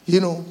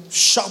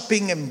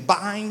 shopping and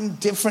buying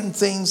different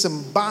things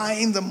and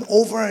buying them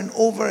over and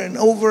over and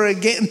over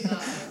again.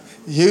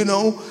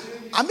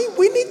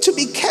 We need to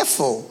be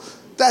careful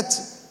that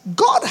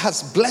God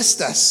has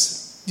blessed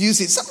us. You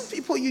see, some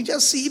people you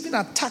just see even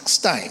at tax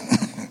time.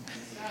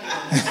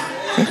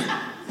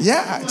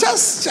 Yeah,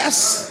 just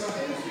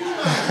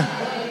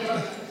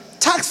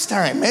tax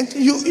time, and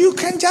you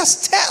can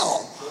just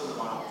tell.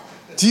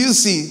 Do you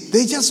see?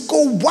 They just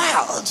go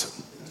wild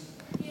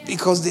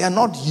because they are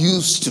not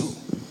used to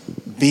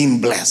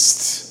being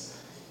blessed,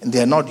 and they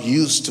are not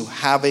used to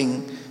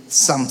having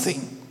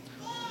something.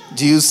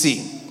 Do you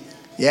see?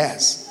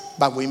 Yes,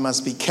 but we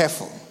must be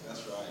careful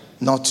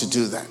not to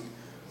do that.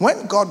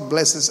 When God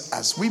blesses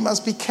us, we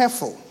must be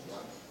careful.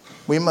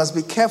 We must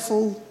be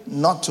careful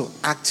not to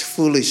act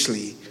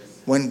foolishly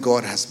when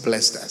God has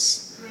blessed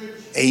us.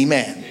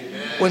 Amen.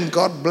 When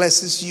God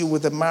blesses you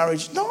with a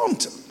marriage,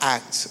 don't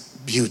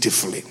act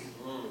beautifully.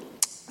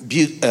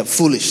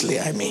 Foolishly,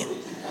 I mean.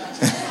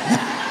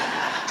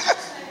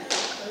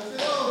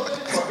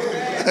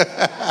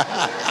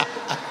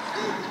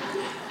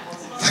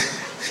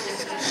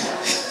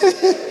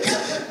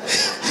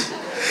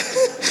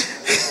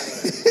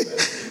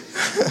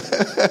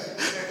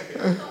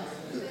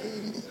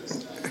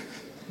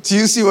 Do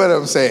you see what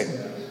I'm saying?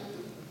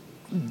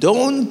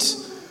 Don't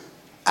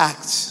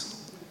act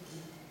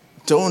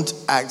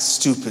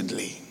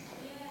stupidly.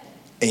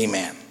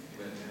 Amen.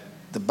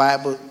 The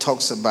Bible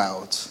talks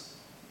about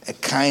a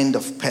kind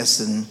of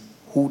person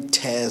who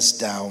tears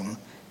down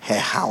her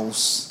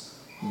house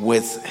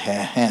with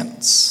her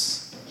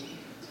hands.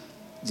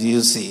 Do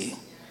you see?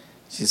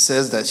 She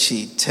says that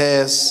she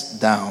tears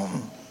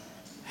down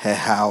her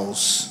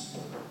house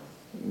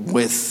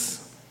with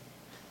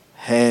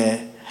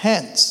her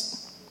hands.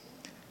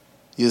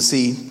 You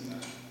see,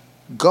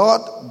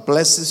 God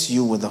blesses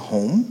you with a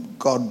home.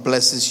 God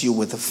blesses you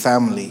with a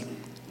family.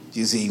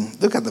 You see,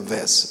 look at the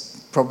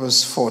verse.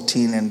 Proverbs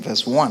 14 and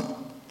verse 1.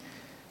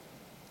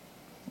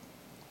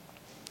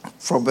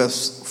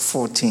 Proverbs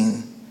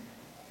 14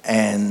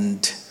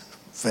 and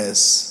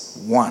verse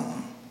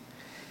 1.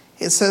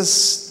 It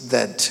says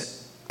that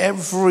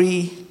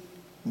every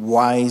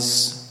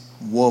wise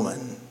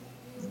woman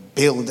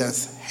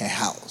buildeth her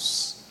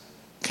house.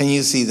 Can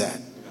you see that?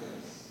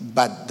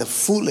 But the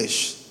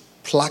foolish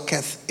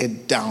plucketh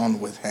it down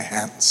with her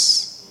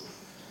hands.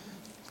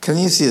 Can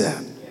you see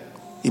that?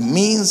 It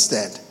means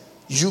that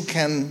you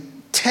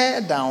can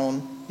tear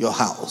down your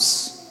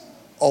house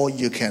or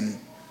you can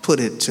put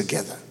it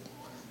together.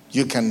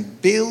 You can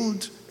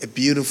build a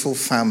beautiful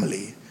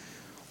family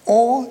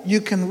or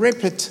you can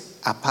rip it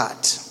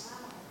apart.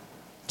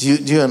 Do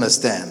you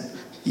understand?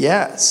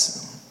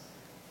 Yes.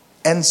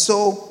 And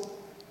so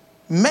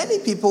many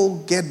people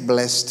get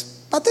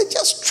blessed, but they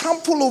just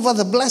trample over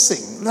the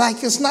blessing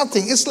like it's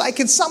nothing. It's like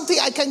it's something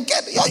I can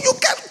get. You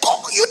can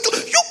go. You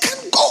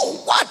can go.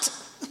 What?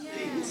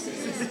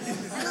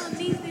 Yes. I don't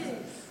need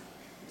this.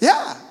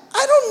 Yeah,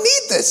 I don't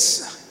need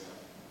this.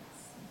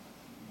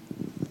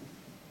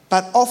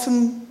 But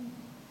often,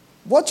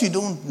 what you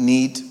don't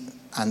need,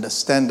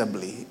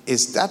 understandably,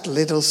 is that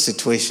little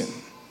situation.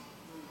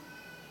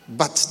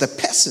 But the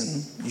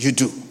person, you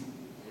do.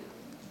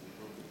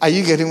 Are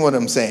you getting what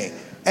I'm saying?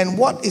 And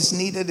what is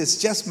needed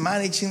is just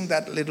managing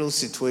that little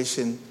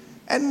situation.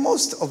 And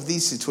most of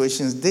these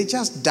situations, they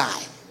just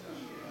die.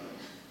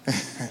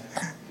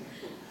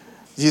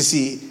 You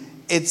see,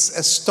 it's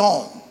a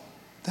storm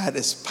that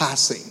is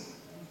passing.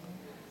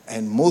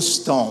 And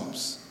most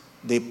storms,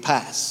 they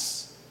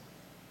pass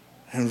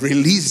and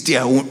release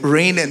their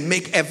rain and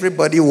make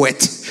everybody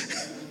wet.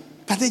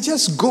 But they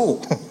just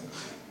go.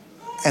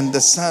 And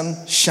the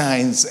sun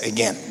shines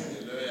again.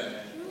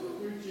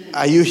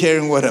 Are you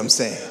hearing what I'm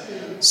saying?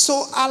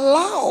 So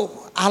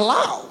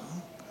allow.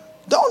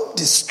 Don't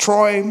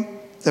destroy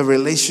the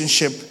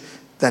relationship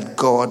that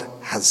God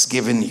has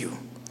given you.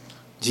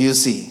 Do you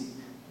see?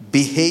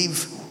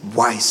 Behave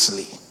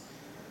wisely.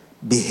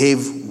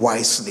 Behave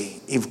wisely.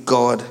 If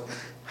God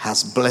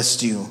has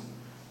blessed you,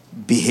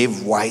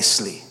 behave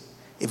wisely.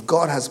 If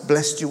God has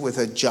blessed you with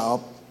a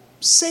job,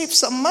 save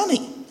some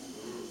money.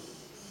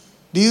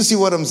 Do you see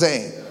what I'm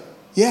saying?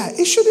 Yeah,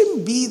 it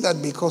shouldn't be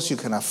that because you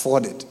can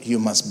afford it, you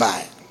must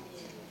buy it.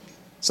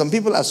 Some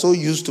people are so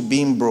used to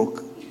being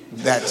broke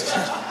that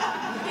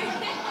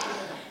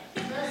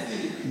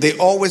they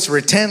always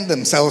return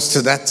themselves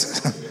to that.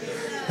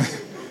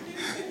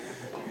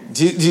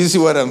 Do you see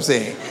what I'm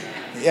saying?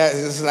 Yeah,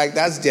 it's like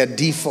that's their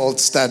default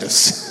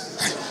status.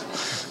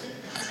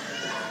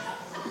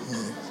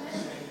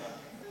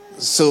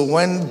 So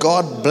when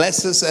God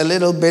blesses a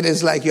little bit,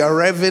 it's like you're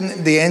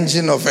revving the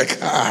engine of a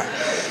car.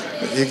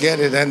 You get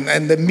it?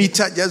 And the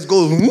meter just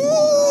goes, woo,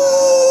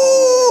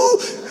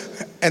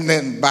 and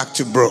then back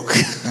to broke.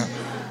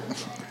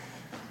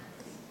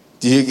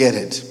 Do you get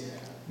it?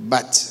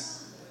 But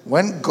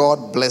when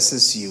God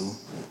blesses you,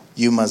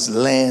 you must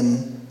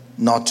learn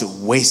not to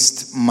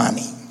waste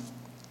money.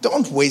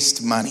 Don't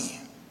waste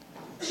money.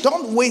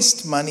 Don't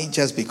waste money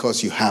just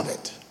because you have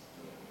it.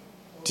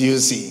 Do you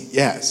see?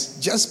 Yes.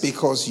 Just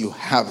because you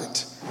have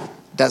it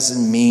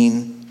doesn't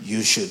mean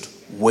you should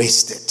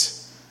waste it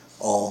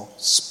or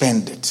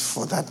spend it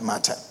for that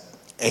matter.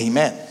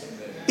 Amen.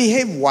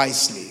 Behave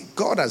wisely.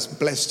 God has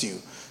blessed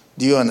you.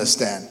 Do you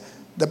understand?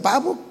 The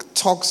Bible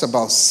talks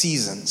about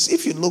seasons.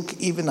 If you look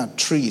even at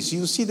trees,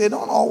 you see they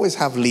don't always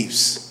have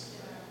leaves.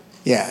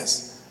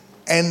 Yes.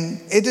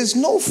 And it is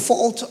no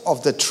fault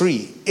of the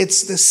tree.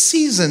 It's the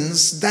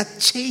seasons that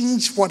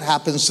change what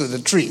happens to the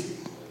tree.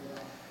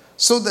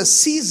 So the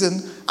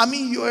season,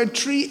 you're a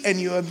tree and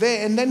you're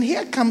there, and then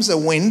here comes a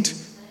wind,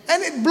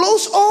 and it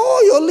blows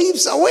all your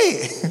leaves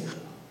away.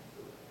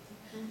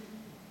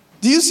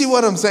 Do you see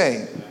what I'm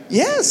saying?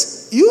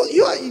 Yes,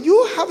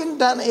 you haven't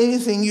done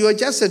anything. You are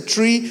just a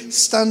tree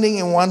standing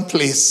in one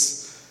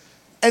place.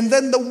 And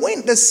then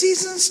the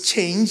seasons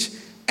change,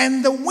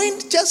 and the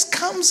wind just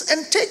comes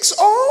and takes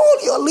all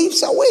your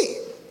leaves away.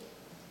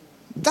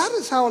 That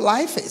is how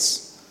life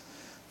is.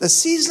 The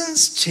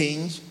seasons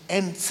change,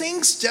 and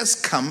things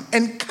just come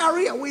and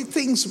carry away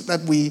things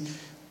that we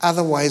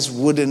otherwise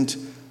wouldn't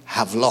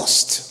have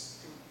lost.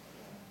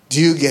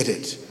 Do you get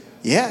it?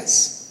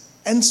 Yes.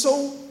 And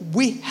so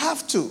we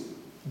have to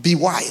be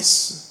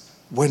wise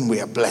when we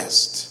are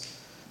blessed.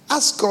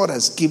 As God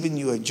has given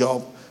you a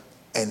job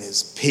and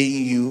is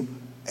paying you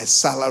a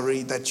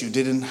salary that you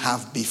didn't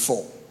have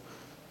before.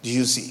 Do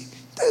you see?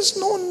 There's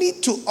no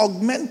need to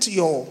augment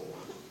your...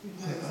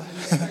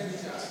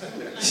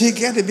 You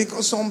get it?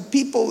 Because some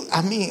people,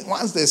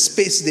 once there's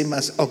space, they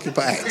must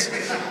occupy it.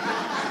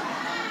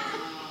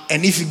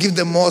 And if you give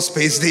them more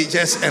space, they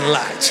just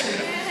enlarge.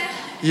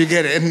 You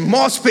get it? And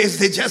more space,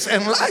 they just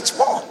enlarge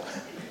more.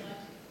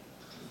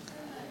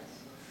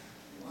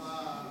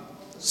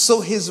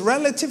 So his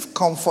relative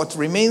comfort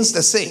remains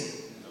the same.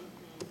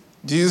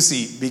 Do you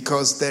see?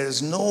 Because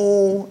there's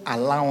no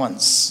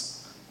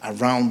allowance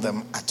around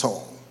them at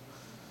all.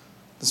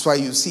 That's why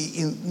you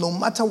see, no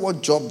matter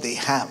what job they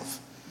have,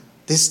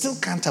 they still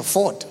can't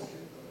afford.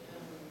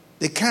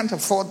 They can't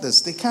afford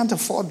this. They can't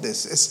afford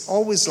this. It's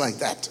always like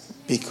that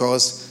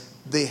because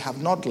they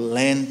have not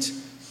learned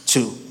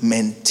to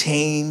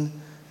maintain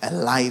a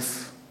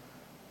life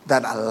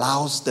that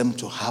allows them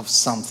to have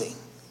something.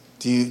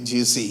 Do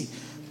you see?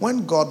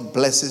 When God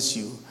blesses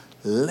you,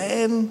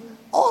 learn.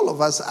 All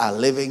of us are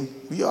living.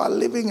 You are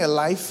living a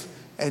life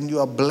and you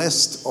are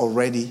blessed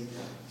already.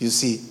 You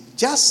see,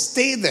 just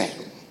stay there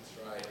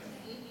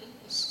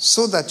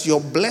so that your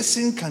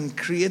blessing can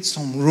create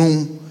some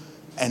room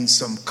and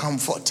some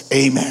comfort.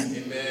 Amen.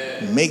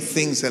 Amen. Make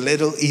things a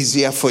little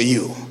easier for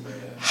you.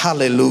 Amen.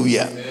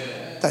 Hallelujah.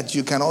 Amen. That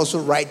you can also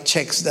write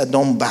checks that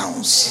don't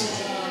bounce.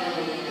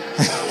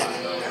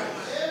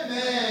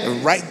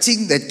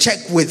 Writing the check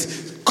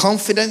with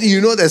confidence,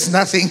 there's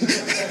nothing,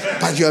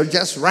 but you're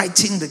just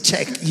writing the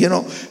check,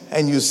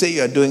 and you say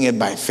you're doing it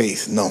by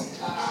faith. No.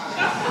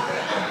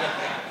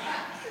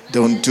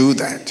 Don't do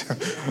that.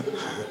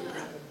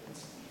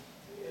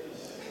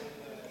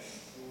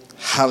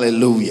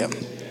 Hallelujah.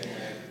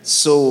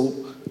 So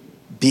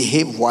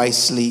behave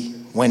wisely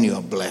when you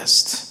are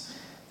blessed.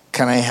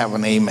 Can I have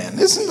an amen?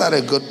 Isn't that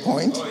a good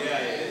point?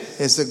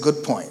 It's a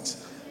good point.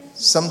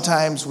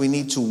 Sometimes we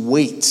need to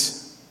wait.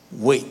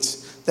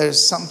 There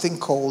is something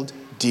called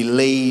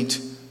delayed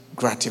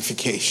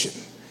gratification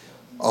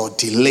or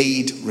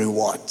delayed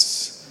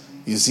rewards.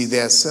 You see,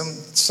 there are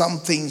some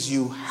things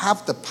you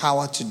have the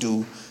power to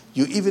do,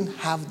 you even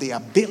have the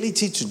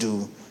ability to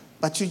do,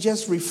 but you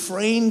just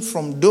refrain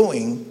from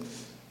doing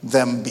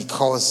them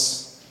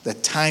because the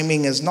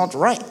timing is not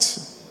right.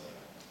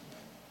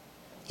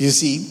 You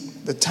see,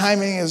 the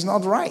timing is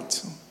not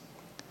right.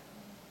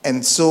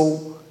 And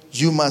so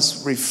you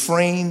must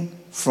refrain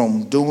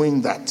from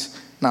doing that.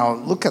 Now,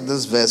 look at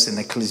this verse in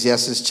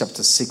Ecclesiastes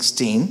chapter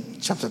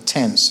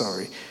 10,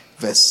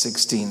 verse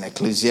 16.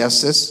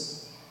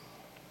 Ecclesiastes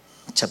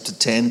chapter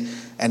 10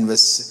 and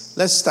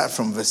let's start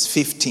from verse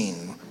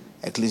 15.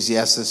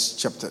 Ecclesiastes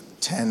chapter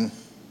 10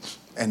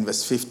 and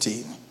verse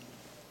 15.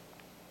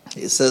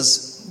 It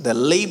says, the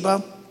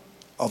labor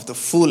of the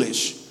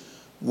foolish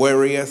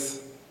wearieth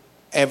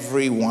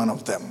every one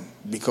of them,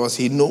 because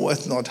he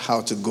knoweth not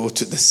how to go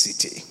to the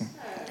city.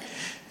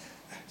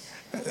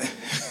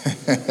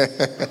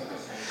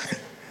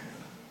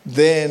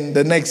 Then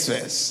the next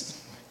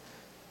verse.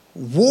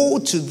 Woe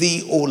to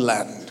thee, O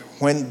land,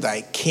 when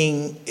thy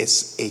king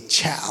is a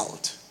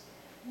child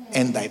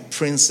and thy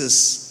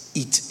princes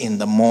eat in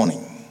the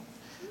morning.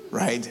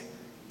 Right?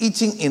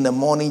 Eating in the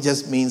morning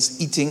just means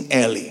eating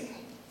early.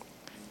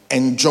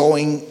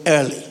 Enjoying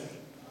early.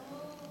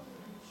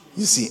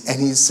 You see, and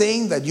he's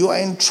saying that you are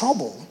in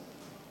trouble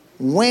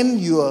when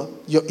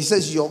he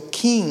says your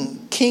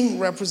king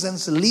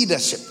represents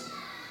leadership.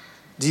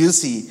 Do you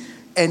see?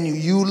 And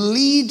you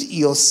lead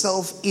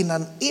yourself in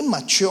an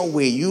immature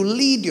way. You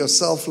lead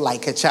yourself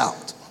like a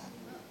child.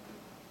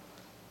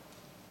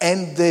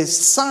 And the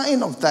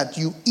sign of that,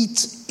 you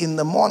eat in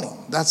the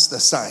morning. That's the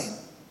sign.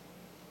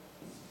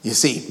 You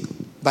see?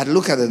 But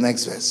look at the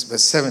next verse,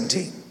 verse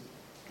 17.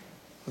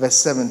 Verse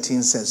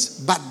 17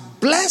 says, but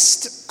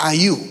blessed are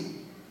you,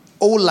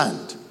 O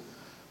land,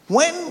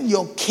 when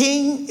your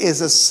king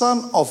is a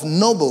son of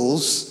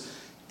nobles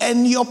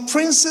and your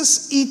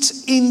princes eat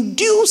in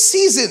due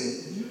season.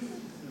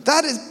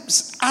 That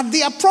is at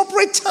the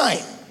appropriate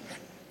time.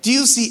 Do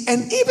you see?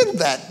 And even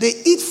that, they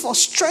eat for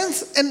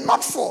strength and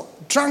not for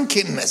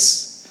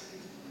drunkenness.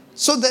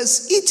 So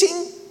there's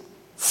eating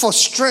for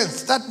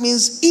strength. That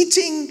means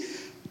eating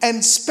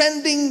and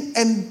spending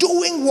and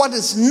doing what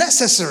is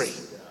necessary.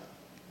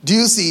 Do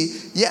you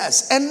see?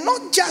 Yes. And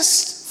not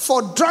just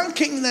for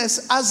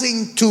drunkenness, as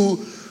in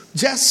to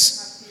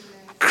just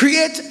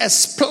create a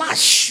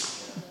splash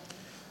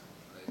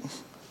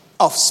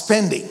of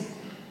spending.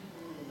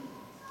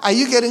 Are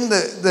you getting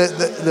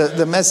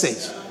the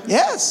message?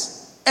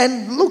 Yes.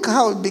 And look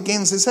how it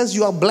begins. It says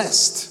you are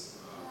blessed.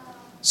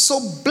 So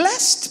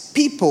blessed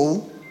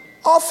people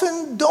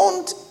often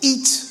don't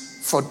eat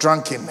for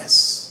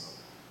drunkenness.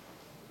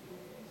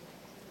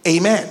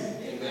 Amen.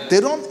 Amen. They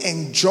don't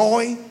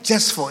enjoy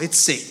just for its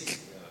sake.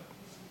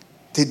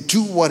 They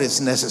do what is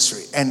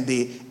necessary and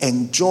they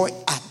enjoy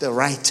at the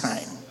right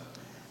time.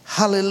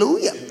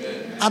 Hallelujah.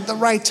 Amen. At the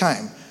right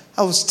time.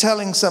 I was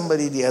telling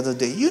somebody the other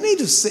day, you need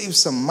to save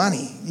some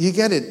money. You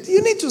get it?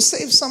 You need to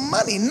save some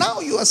money. Now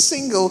you are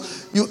single,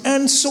 you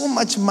earn so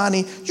much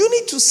money. You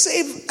need to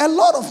save a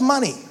lot of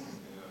money.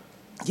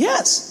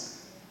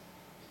 Yes.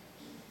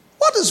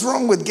 What is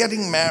wrong with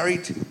getting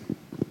married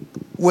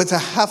with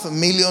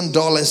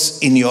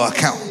 $500,000 in your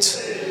account?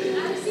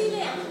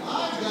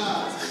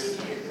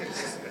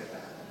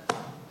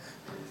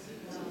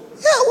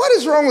 Yeah, what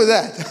is wrong with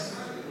that?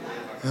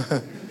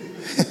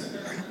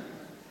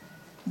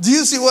 Do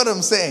you see what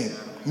I'm saying?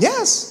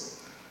 Yes.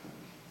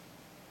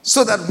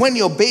 So that when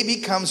your baby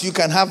comes, you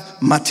can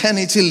have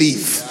maternity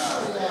leave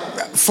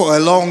for a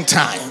long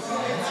time.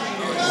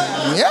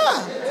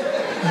 Yeah.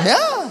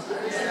 Yeah.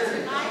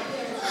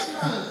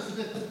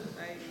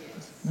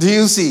 Do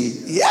you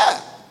see?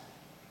 Yeah.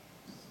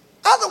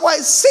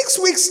 Otherwise, 6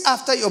 weeks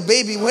after your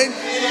baby, when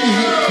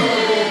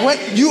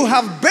you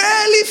have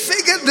barely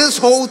figured this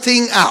whole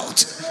thing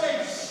out.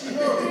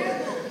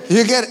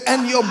 You get it?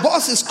 And your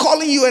boss is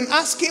calling you and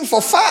asking for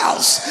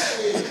files.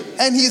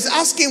 And he's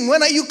asking,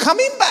 when are you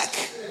coming back?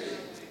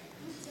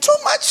 Too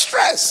much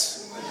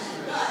stress.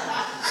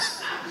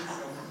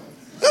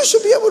 You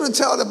should be able to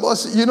tell the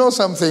boss, you know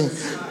something,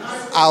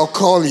 I'll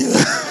call you.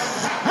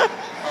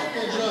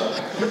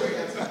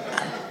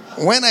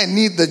 When I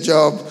need the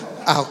job,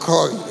 I'll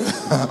call you.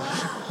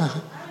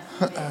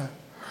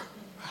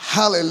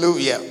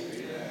 Hallelujah.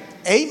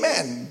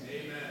 Amen.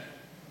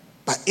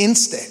 But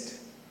instead,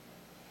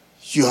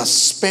 you are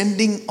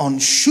spending on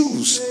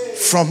shoes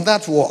from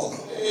that wall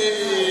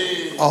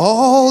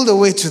all the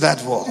way to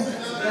that wall.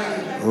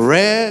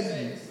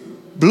 Red,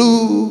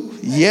 blue,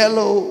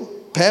 yellow,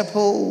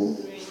 purple,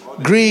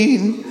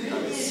 green,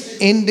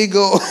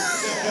 indigo,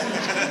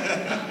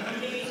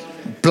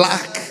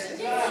 black,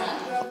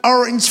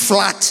 orange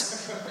flat,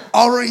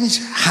 orange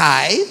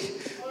high,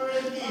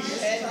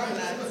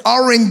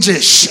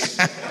 orangish.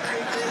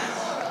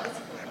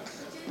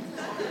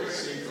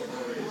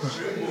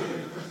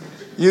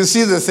 You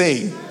see the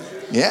thing?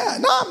 Yeah.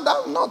 No,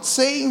 I'm not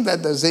saying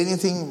that there's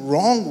anything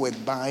wrong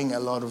with buying a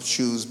lot of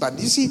shoes. But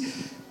you see,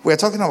 we're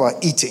talking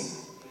about eating.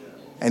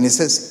 And it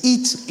says,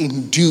 eat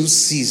in due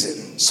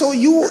season. So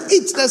you will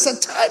eat. There's a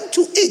time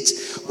to eat.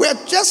 We're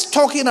just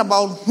talking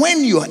about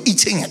when you are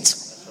eating it.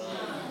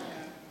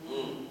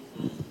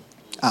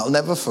 I'll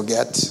never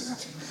forget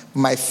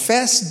my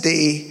first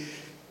day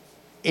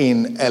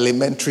in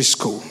elementary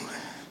school.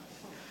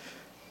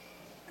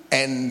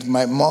 And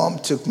my mom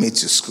took me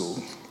to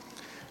school.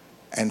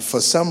 And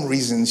for some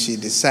reason, she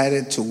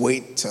decided to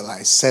wait till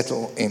I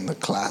settle in the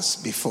class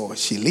before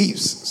she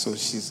leaves. So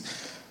she's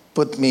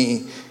put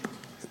me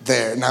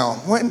there. Now,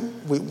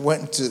 when we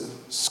went to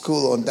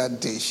school on that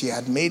day, she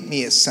had made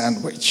me a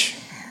sandwich.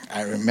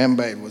 I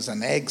remember it was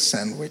an egg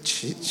sandwich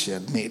she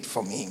had made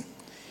for me.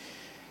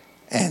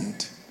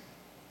 And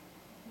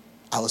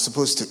I was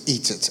supposed to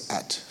eat it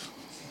at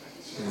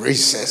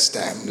recess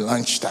time,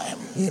 lunchtime,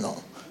 you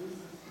know.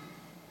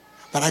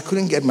 But I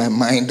couldn't get my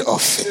mind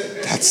off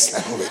it, that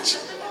sandwich.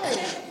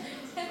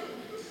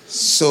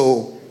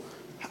 So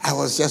I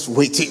was just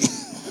waiting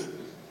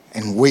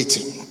and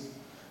waiting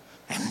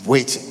and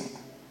waiting.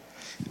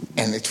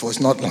 And it was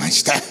not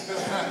lunchtime.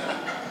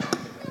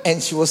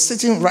 And she was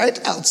sitting right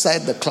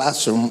outside the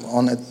classroom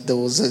on it. There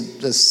was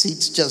a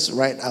seat just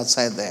right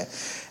outside there.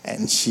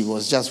 And she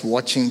was just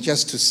watching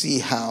just to see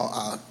how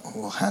I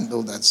will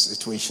handle that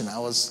situation. I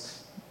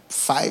was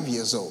 5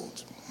 years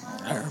old,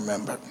 I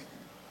remember.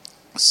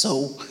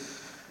 So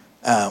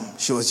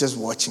she was just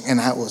watching, and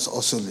I was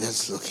also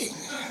just looking.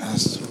 I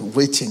was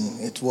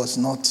waiting. It was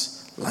not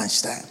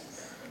lunchtime.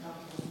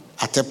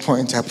 At a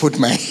point, I put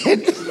my head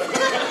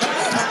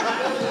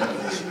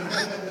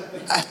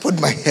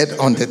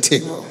on the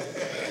table.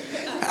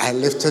 I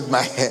lifted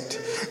my head.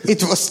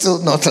 It was still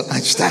not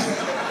lunchtime.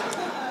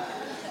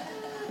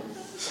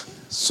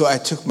 So I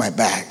took my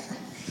bag.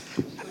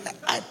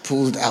 I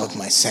pulled out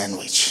my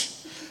sandwich.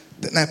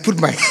 Then I put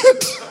my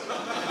head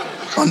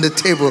on the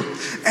table,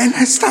 and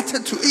I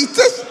started to eat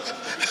it.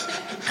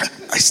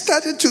 I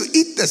started to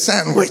eat the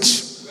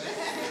sandwich.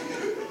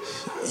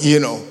 You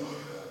know.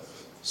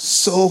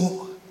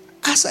 So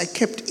as I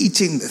kept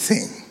eating the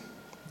thing,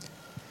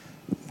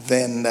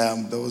 then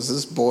there was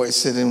this boy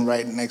sitting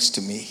right next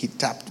to me. He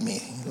tapped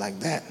me like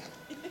that.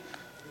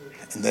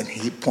 And then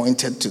he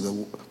pointed to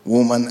the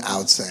woman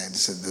outside. He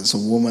said, there's a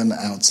woman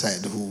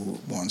outside who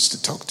wants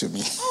to talk to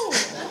me.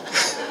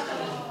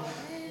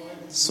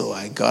 So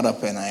I got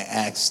up and I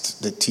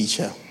asked the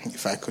teacher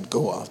if I could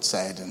go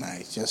outside, and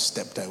I just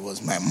stepped out. It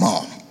was my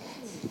mom.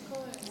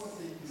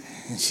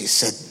 And she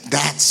said,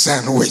 that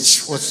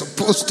sandwich was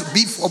supposed to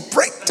be for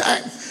break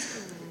time,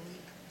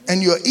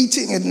 and you're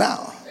eating it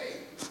now.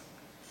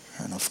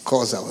 And of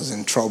course I was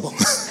in trouble.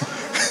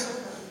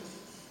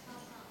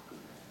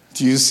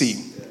 Do you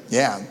see?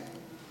 Yeah.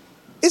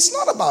 It's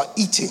not about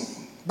eating,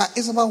 but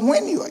it's about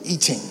when you are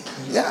eating.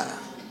 Yeah.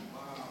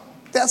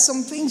 There are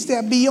some things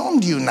that are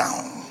beyond you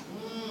now.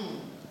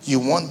 You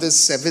want this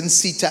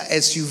 7-seater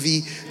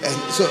SUV.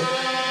 And so,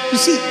 you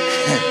see,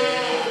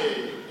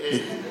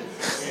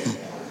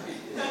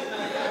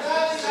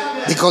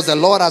 Because the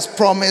Lord has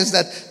promised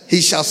that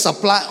he shall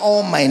supply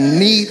all my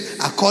need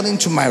according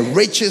to my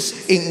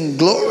riches in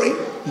glory.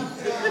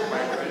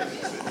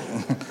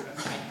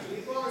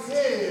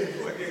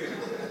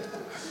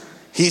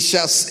 He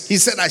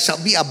said, I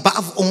shall be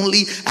above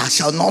only, I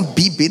shall not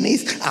be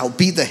beneath. I'll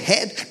be the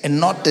head and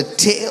not the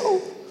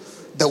tail.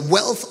 The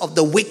wealth of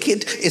the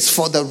wicked is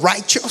for the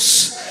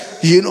righteous,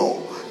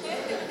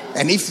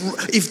 And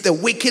if the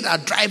wicked are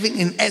driving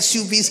in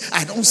SUVs,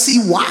 I don't see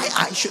why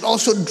I should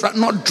also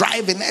not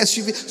drive in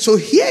SUV. So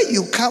here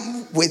you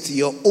come with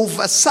your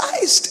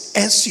oversized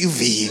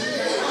SUV.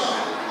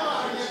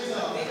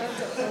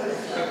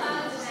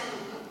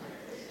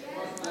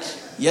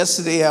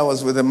 Yesterday I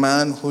was with a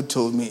man who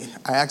told me,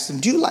 I asked him,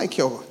 do you like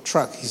your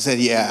truck? He said,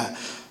 yeah,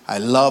 I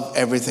love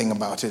everything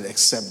about it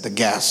except the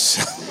gas.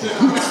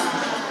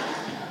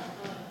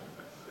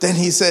 Then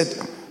he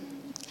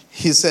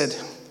said,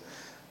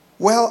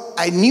 well,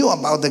 I knew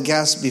about the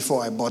gas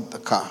before I bought the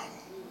car.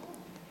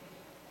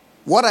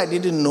 What I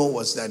didn't know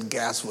was that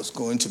gas was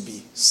going to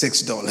be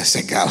 $6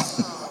 a gallon.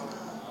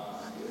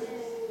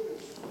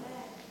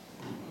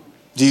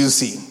 Do you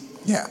see?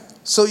 Yeah.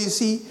 So you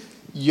see,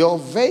 your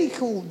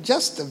vehicle,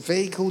 just the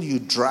vehicle you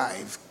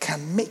drive,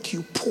 can make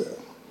you poor.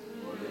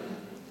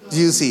 Do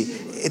you see?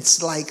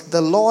 It's like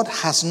the Lord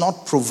has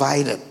not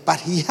provided, but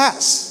he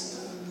has.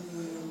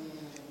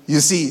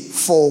 You see,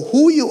 for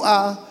who you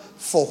are,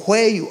 for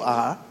where you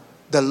are,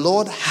 the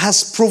Lord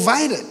has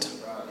provided.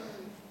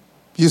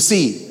 You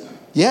see,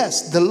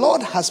 yes, the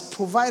Lord has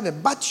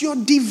provided, but you're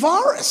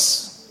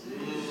devourers.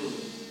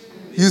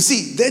 You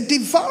see, they're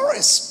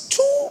devourers.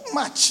 Too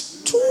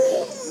much,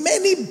 too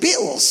many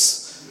bills.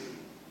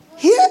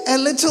 Here a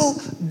little,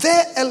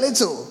 there a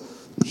little.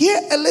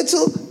 Here a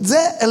little,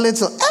 there a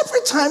little.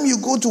 Every time you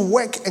go to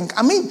work,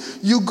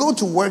 you go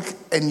to work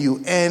and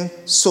you earn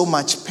so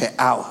much per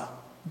hour.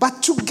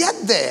 But to get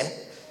there,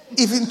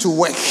 even to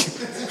work,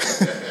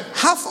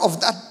 half of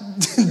that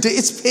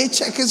day's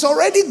paycheck is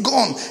already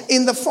gone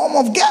in the form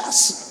of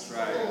gas.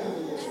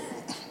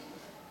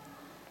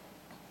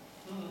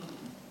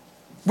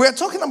 We're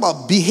talking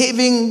about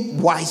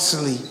behaving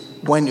wisely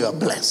when you are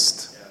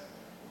blessed.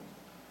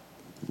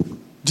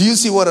 Do you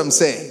see what I'm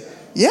saying?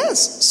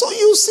 Yes. So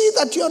you see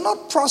that you are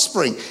not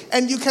prospering.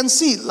 And you can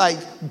see,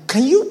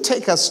 can you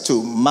take us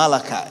to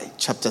Malachi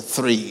chapter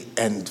 3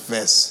 and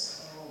verse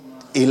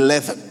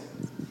 11.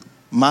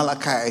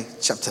 Malachi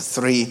chapter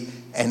 3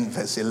 and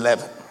verse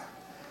 11.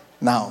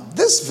 Now,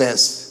 this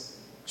verse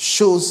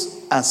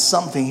shows us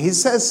something. He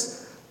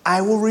says,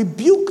 I will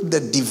rebuke the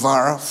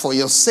devourer for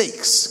your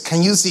sakes.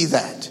 Can you see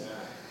that?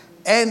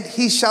 And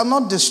he shall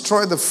not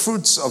destroy the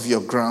fruits of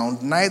your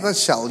ground, neither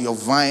shall your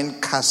vine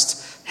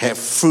cast her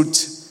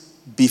fruit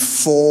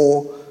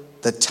before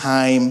the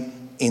time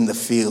in the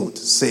field,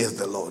 saith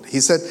the Lord.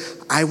 He said,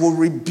 I will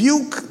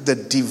rebuke the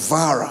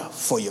devourer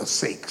for your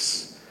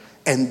sakes.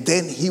 And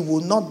then he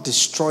will not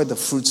destroy the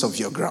fruits of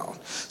your ground.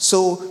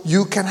 So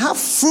you can have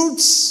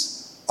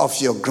fruits of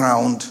your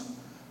ground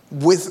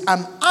with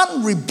an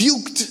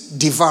unrebuked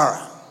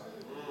devourer.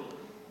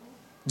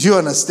 Do you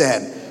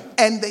understand?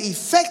 And the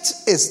effect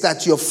is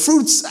that your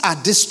fruits are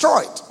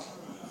destroyed.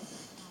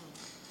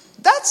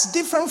 That's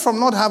different from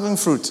not having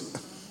fruit.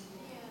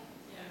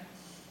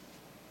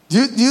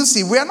 Do you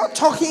see? We are not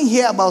talking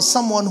here about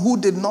someone who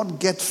did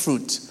not get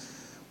fruit.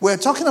 We're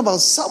talking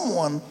about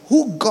someone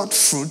who got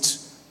fruit,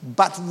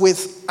 but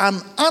with an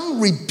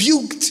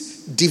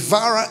unrebuked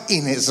devourer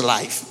in his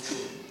life.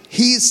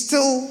 He is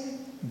still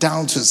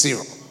down to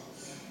zero.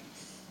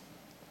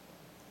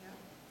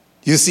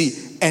 You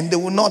see, and they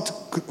will not.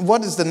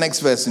 What is the next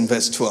verse in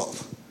verse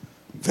 12?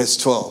 Verse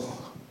 12.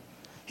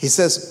 He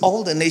says,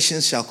 all the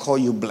nations shall call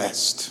you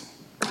blessed,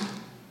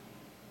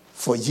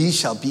 for ye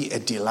shall be a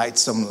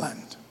delightsome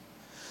land.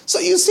 So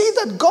you see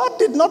that God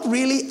did not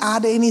really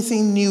add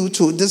anything new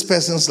to this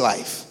person's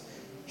life.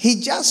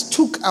 He just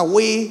took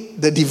away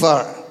the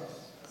devourer.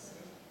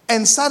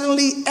 And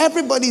suddenly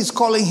everybody is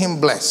calling him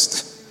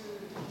blessed.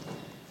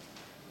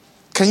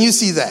 Can you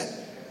see that?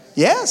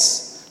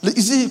 Yes. You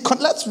see,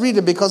 let's read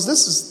it because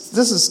this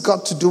has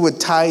got to do with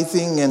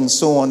tithing and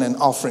so on and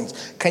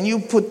offerings. Can you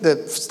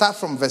start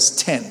from verse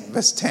 10?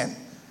 Verse 10.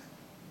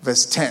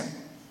 Verse 10.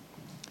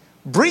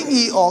 Bring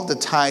ye all the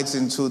tithes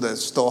into the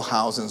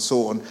storehouse and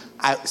so on.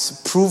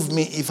 Prove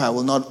me if I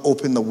will not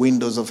open the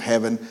windows of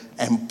heaven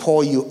and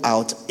pour you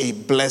out a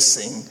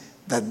blessing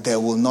that there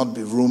will not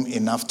be room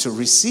enough to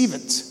receive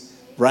it.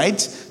 Right?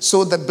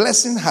 So the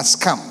blessing has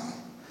come.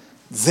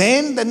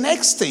 Then the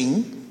next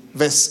thing,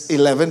 verse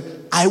 11,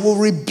 I will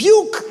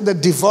rebuke the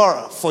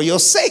devourer for your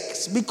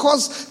sakes,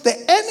 because the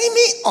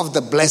enemy of the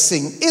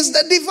blessing is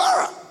the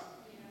devourer.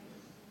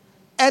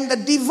 And the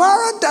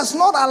devourer does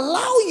not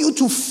allow you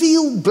to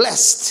feel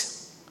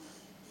blessed.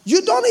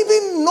 You don't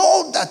even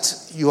know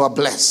that you are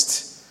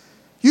blessed.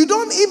 You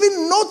don't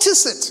even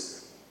notice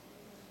it,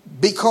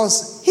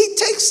 because he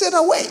takes it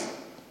away.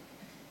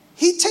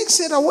 He takes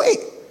it away.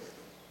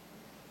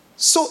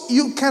 So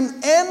you can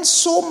earn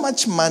so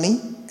much money,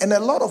 and a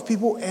lot of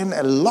people earn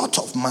a lot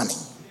of money.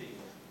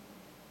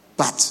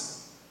 But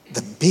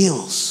the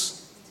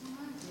bills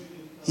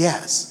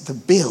Yes, the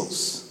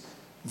bills.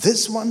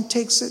 This one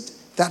takes it,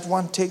 that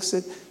one takes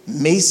it.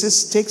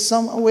 Macy's takes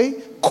some away.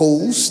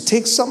 Kohl's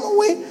takes some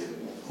away.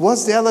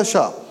 What's the other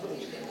shop?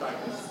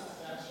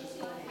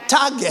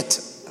 Target.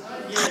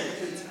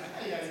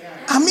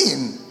 I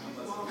mean,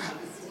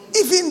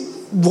 even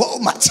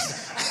Walmart.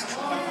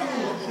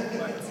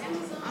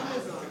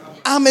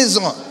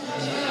 Amazon.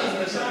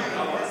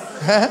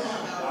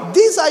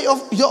 These are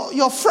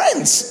your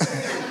friends.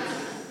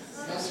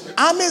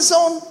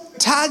 Amazon,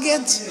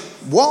 Target,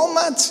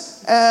 Walmart,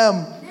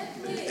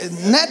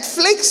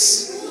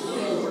 Netflix,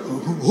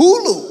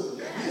 Hulu,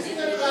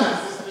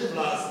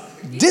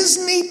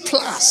 Disney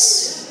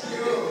Plus,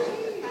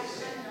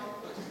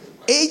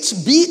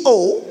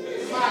 HBO,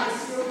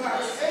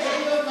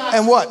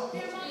 and what?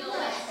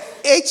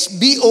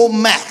 HBO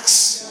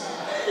Max.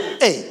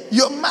 Hey,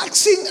 you're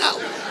maxing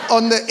out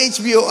on the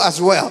HBO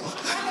as well.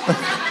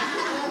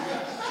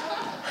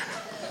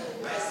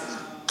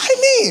 I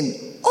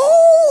mean,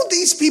 all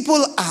these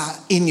people are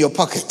in your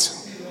pocket.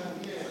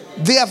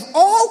 They have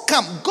all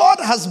come. God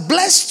has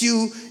blessed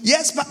you,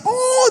 yes, but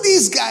all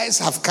these guys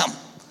have come.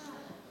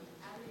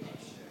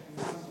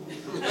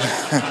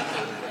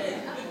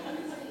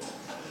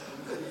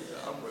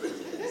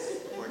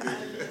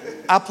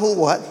 Apple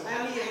what?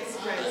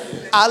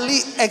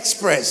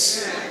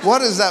 AliExpress.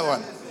 What is that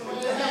one?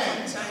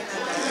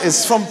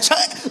 It's from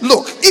China.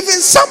 Look, even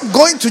some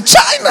going to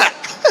China.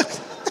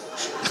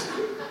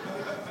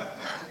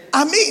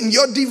 I mean,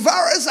 your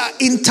devourers are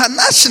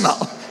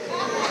international.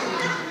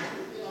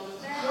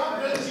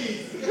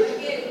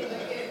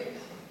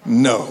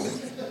 No.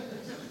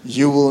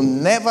 You will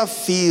never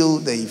feel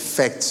the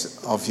effect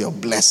of your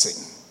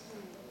blessing.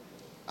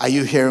 Are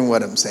you hearing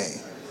what I'm saying?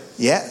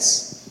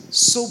 Yes.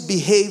 So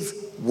behave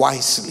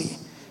wisely.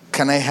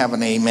 Can I have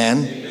an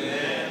amen?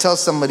 Amen. Tell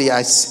somebody,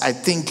 I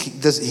think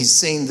he's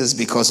saying this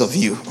because of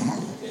you.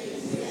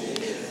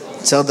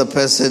 Tell the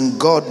person,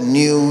 God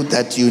knew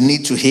that you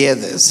need to hear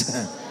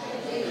this.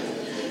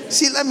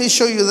 See, let me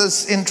show you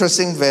this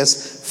interesting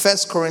verse. 1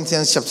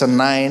 Corinthians chapter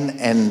 9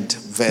 and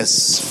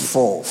verse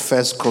 4.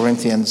 1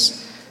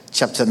 Corinthians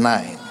chapter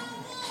 9.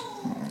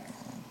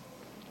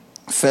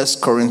 1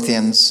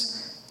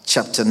 Corinthians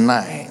chapter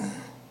 9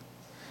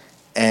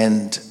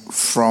 and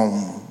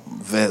from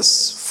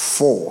verse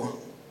 4.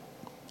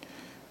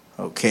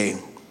 Okay,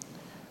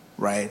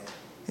 right?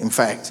 In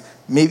fact,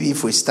 maybe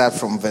if we start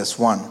from verse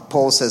 1,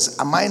 Paul says,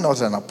 am I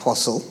not an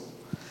apostle?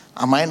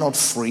 Am I not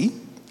free?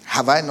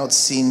 Have I not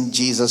seen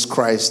Jesus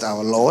Christ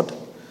our Lord?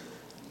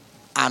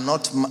 Are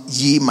not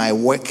ye my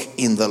work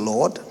in the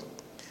Lord?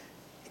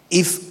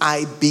 If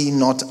I be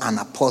not an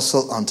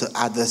apostle unto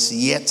others,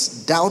 yet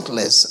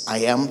doubtless I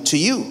am to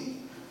you.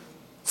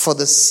 For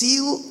the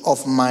seal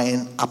of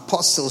mine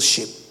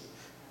apostleship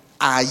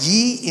are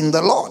ye in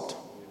the Lord.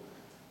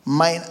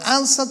 Mine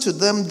answer to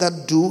them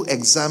that do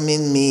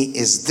examine me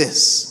is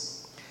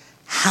this: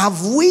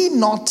 have we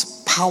not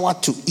power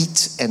to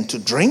eat and to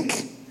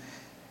drink?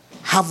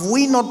 Have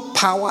we not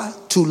power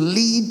to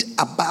lead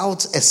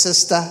about a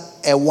sister,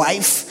 a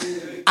wife,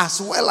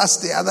 as well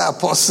as the other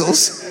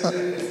apostles?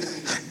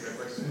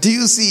 Do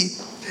you see?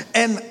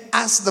 And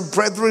as the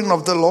brethren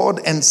of the Lord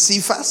and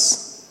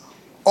Cephas,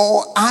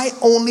 or I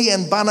only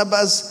and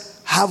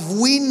Barnabas, have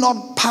we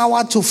not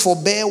power to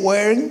forbear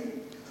wearing?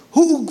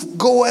 Who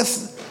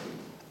goeth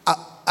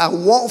a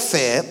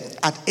warfare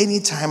at any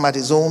time at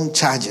his own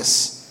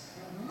charges?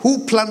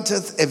 Who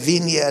planteth a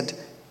vineyard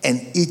and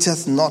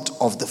eateth not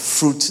of the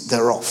fruit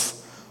thereof?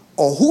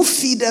 Or who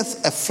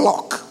feedeth a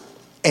flock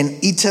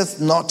and eateth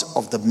not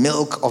of the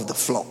milk of the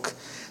flock?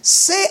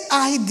 Say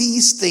I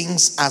these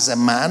things as a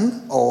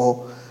man,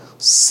 or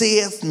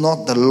saith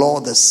not the law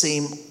the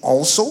same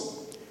also?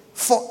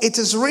 For it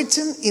is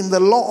written in the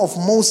law of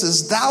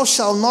Moses, thou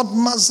shalt not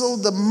muzzle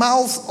the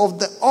mouth of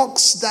the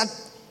ox that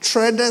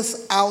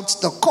treadeth out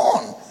the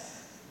corn.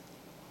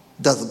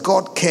 Doth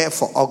God care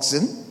for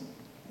oxen?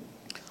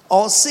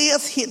 Or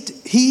saith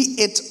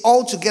he it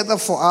altogether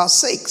for our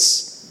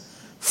sakes?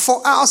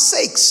 For our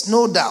sakes,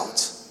 no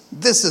doubt,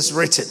 this is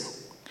written,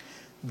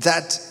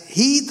 that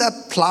he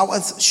that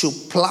ploweth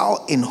should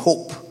plow in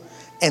hope,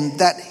 and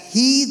that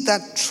he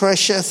that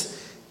thresheth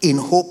in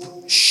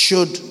hope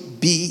should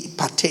be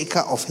partaker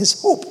of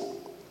his hope.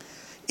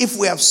 If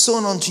we have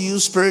sown unto you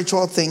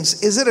spiritual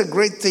things, is it a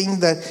great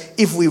thing that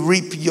if we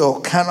reap your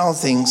carnal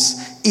things,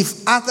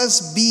 if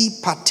others be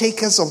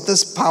partakers of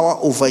this power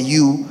over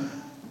you,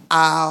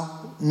 are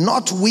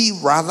not we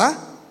rather?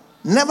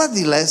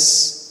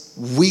 Nevertheless,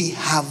 we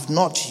have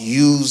not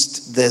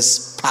used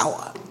this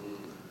power.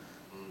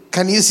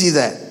 Can you see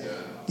that?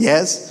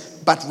 Yes?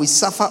 But we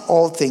suffer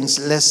all things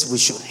lest we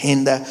should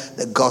hinder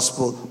the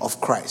gospel of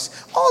Christ.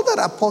 All that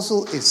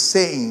apostle is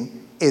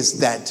saying is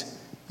that,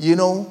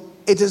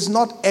 it is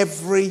not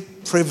every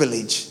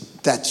privilege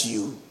that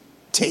you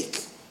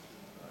take.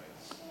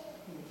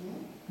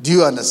 Do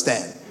you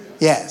understand?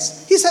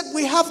 Yes. He said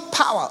we have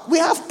power. We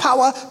have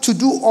power to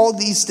do all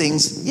these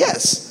things.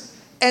 Yes.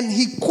 And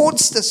he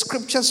quotes the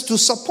scriptures to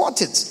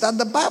support it. That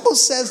the Bible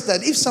says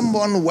that if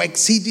someone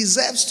works, he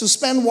deserves to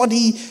spend what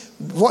he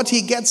what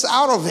he gets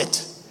out of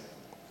it.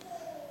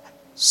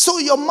 So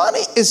your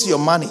money is your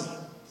money.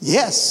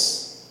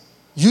 Yes,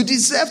 you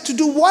deserve to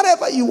do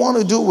whatever you want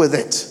to do with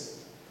it.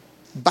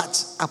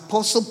 But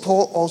Apostle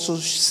Paul also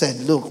said,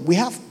 look, we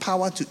have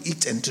power to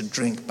eat and to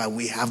drink, but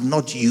we have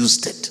not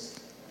used it.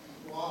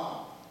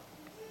 Wow.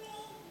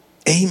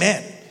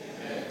 Amen.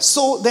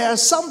 So there are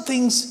some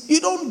things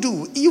you don't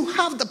do. You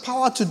have the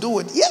power to do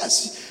it.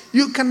 Yes,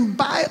 you can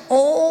buy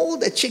all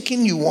the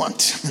chicken you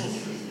want.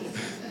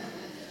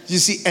 You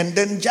see, and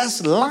then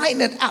just line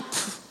it up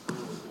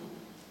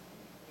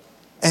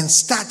and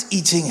start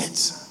eating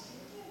it.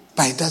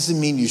 But it doesn't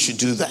mean you should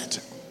do that.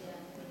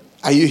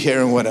 Are you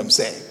hearing what I'm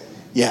saying?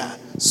 Yeah.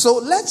 So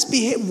let's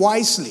behave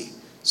wisely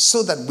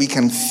so that we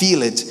can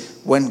feel it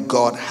when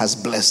God has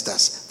blessed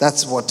us.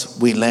 That's what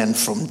we learn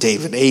from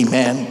David.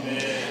 Amen.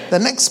 Amen. The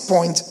next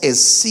point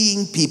is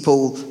seeing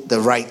people the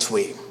right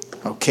way.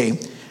 Okay?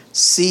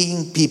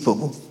 Seeing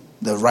people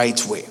the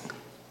right way.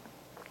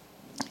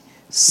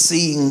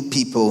 Seeing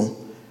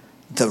people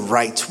the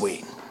right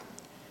way.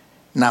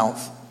 Now,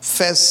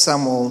 1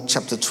 Samuel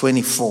chapter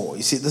 24.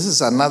 You see, this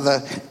is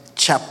another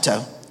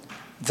chapter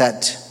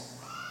that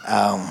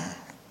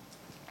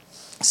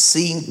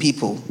seeing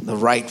people the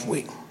right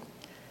way.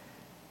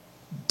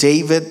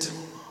 David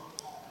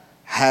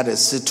had a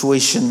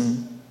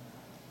situation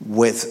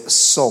with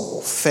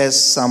Saul. 1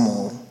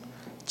 Samuel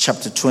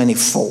chapter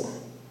 24.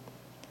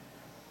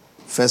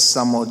 1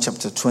 Samuel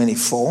chapter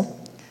 24.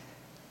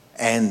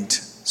 And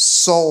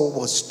Saul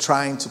was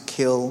trying to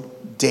kill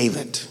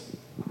David.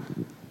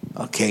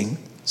 Okay.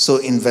 So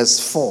in verse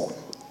 4,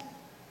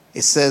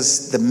 it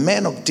says, the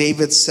men of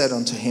David said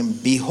unto him,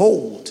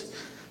 behold,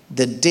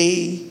 the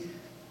day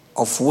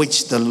of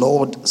which the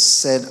Lord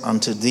said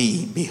unto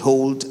thee,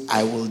 behold,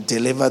 I will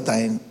deliver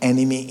thine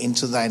enemy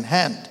into thine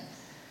hand,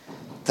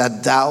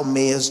 that thou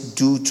mayest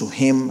do to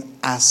him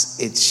as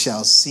it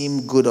shall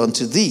seem good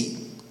unto thee.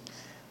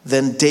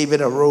 Then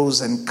David arose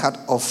and cut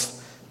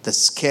off the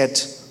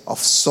skirt of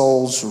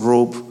Saul's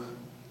robe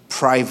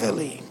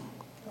privately.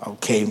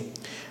 Okay.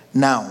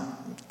 Now,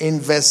 in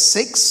verse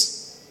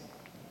 6,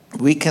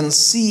 we can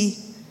see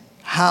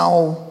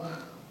how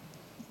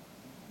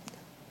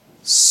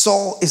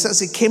Saul, it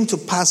says it came to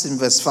pass in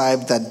verse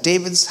 5 that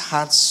David's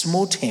heart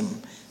smote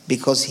him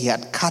because he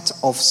had cut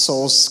off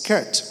Saul's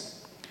skirt.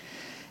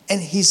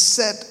 And he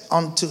said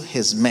unto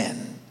his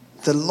men,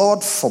 the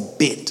Lord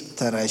forbid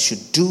that I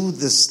should do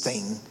this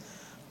thing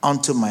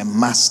unto my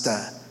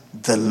master,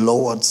 the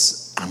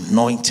Lord's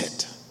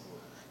anointed.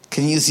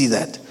 Can you see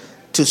that?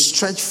 To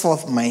stretch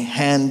forth my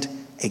hand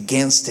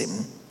against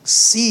him,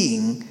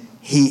 seeing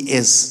he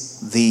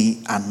is the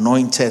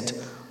anointed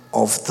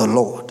of the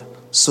Lord.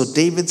 So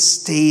David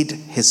stayed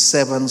his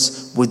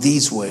servants with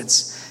these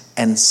words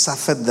and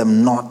suffered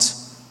them not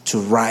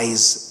to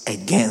rise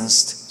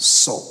against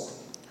Saul.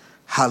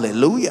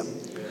 Hallelujah.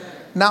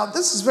 Now,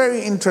 this is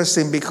very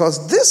interesting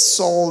because this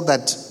Saul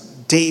that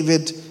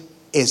David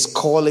is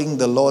calling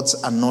the Lord's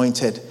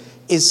anointed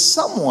is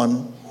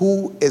someone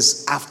who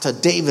is after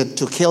David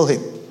to kill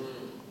him.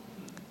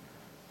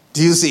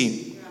 Do you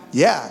see?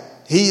 Yeah,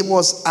 he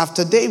was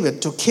after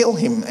David to kill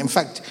him. In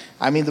fact,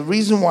 the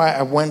reason why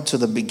I went to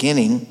the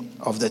beginning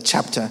of the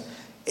chapter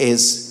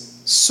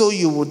is so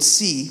you would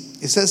see,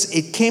 it says,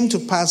 it came to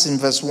pass in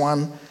verse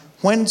 1,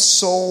 when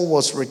Saul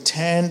was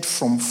returned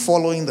from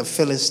following the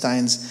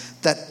Philistines,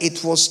 that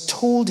it was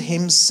told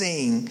him,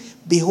 saying,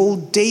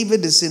 behold,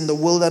 David is in the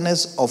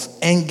wilderness of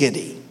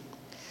En-gedi.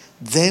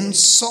 Then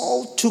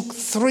Saul took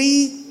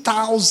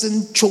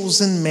 3,000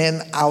 chosen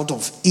men out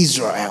of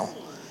Israel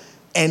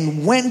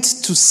and went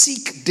to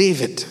seek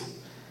David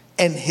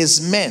and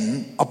his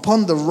men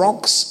upon the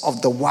rocks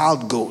of the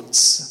wild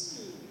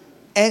goats.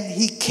 And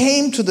he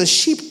came to the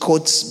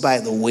sheepcotes by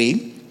the way,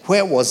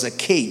 where was a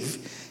cave,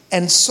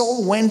 and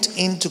Saul went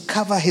in to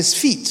cover his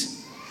feet.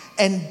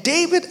 And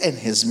David and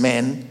his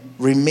men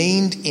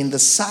remained in the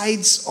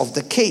sides of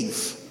the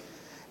cave.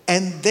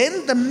 And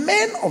then the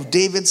men of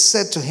David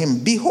said to him,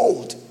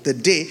 behold, the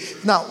day.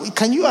 Now,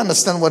 can you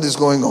understand what is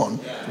going on?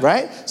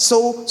 Right?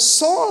 So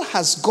Saul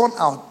has gone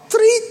out.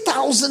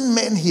 3,000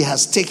 men he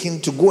has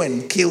taken to go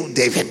and kill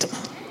David.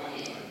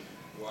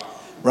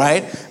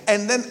 Right?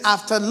 And then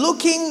after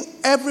looking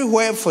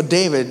everywhere for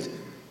David,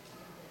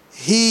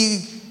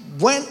 he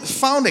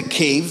found a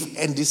cave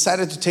and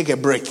decided to take a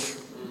break.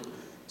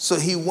 So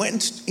he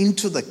went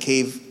into the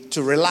cave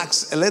to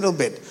relax a little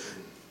bit.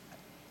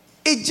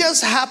 It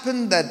just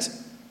happened that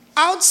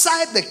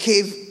outside the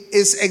cave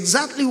is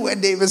exactly where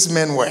David's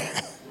men were.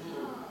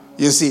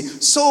 You see,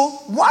 so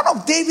one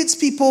of David's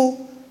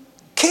people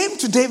came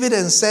to David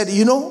and said,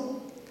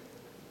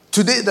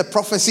 today the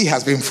prophecy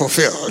has been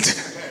fulfilled.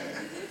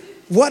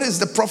 What is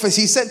the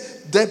prophecy? He said,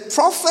 the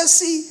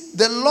prophecy,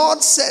 the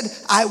Lord said,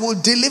 I will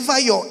deliver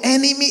your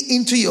enemy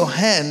into your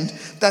hand,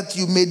 that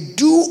you may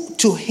do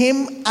to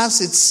him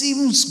as it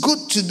seems good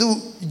to do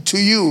to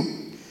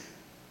you.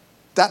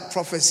 That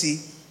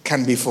prophecy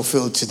can be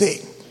fulfilled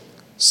today.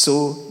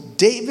 So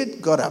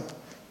David got up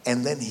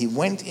and then he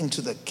went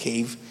into the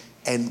cave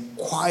and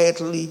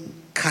quietly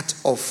cut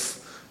off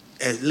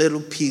a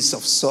little piece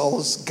of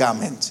Saul's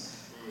garment,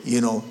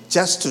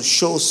 just to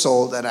show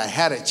Saul that I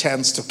had a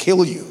chance to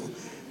kill you,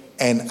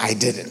 and I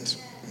didn't.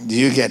 Do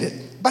you get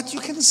it? But you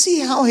can see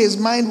how his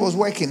mind was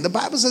working. The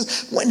Bible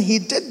says when he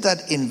did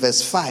that in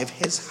verse 5,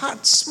 his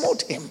heart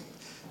smote him.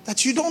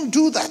 That you don't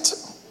do that.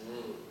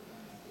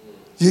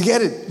 You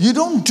get it? You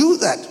don't do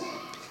that.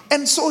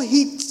 And so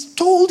he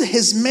told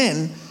his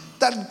men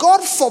that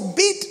God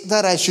forbid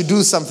that I should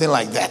do something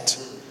like that.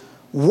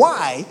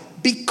 Why?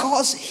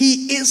 Because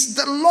he is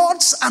the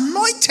Lord's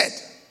anointed.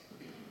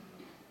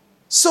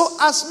 So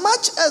as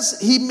much as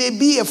he may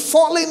be a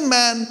fallen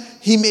man,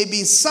 he may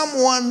be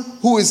someone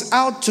who is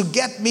out to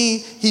get me,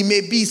 he may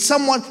be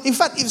someone, in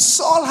fact, if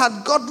Saul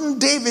had gotten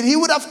David, he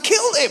would have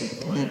killed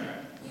him.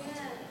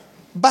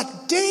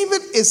 But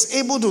David is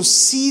able to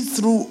see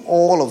through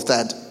all of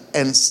that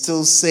and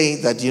still say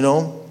that,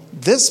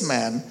 this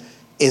man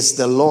is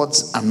the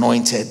Lord's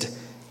anointed,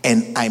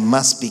 and I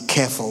must be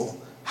careful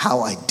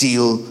how I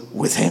deal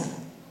with him.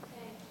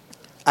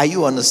 Are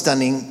you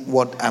understanding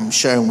what I'm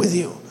sharing with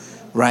you?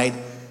 Right?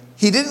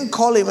 He didn't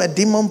call him a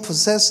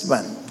demon-possessed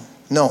man.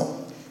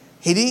 No.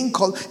 He didn't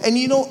call... And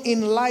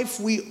in life,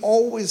 we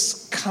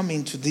always come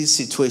into these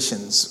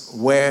situations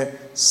where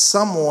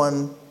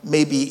someone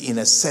may be in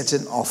a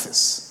certain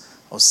office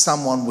or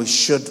someone we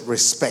should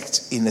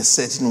respect in a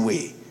certain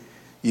way,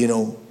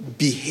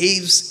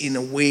 behaves in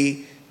a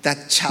way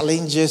that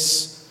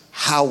challenges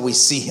how we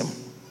see him.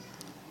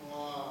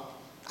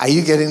 Are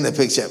you getting the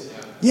picture?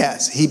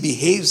 Yes, he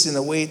behaves in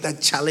a way that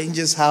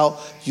challenges how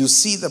you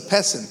see the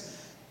person.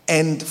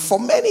 And for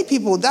many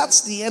people,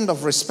 that's the end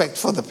of respect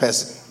for the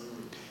person.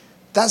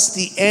 That's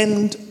the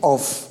end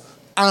of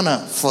honor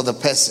for the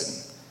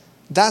person.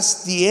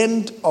 That's the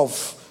end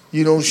of,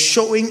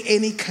 showing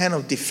any kind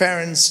of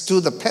deference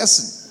to the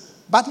person.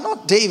 But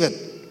not David.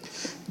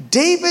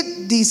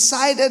 David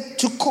decided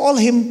to call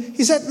him.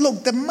 He said,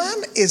 look, the man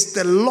is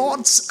the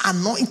Lord's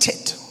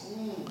anointed.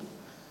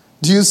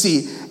 Do you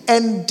see?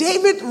 And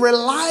David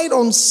relied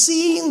on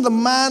seeing the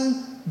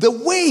man the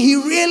way he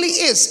really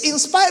is, in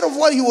spite of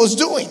what he was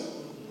doing.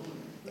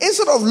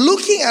 Instead of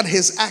looking at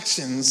his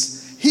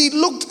actions, he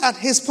looked at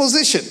his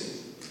position.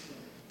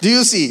 Do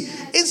you see?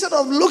 Instead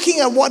of looking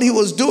at what he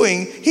was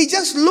doing, he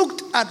just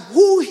looked at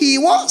who he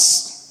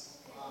was.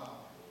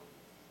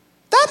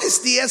 That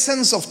is the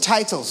essence of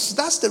titles.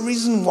 That's the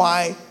reason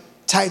why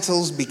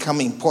titles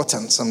become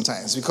important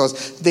sometimes,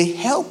 because they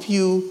help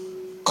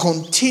you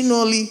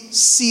continually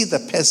see the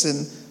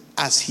person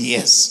as he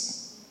is.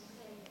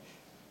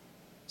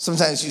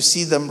 Sometimes you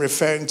see them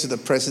referring to the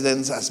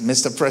president as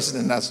Mr.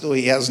 President as though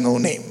he has no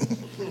name.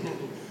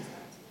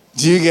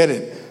 Do you get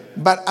it?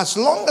 But as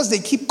long as they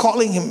keep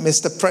calling him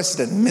Mr.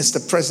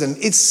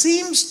 President, it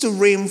seems to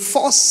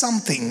reinforce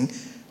something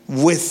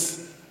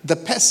with the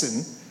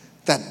person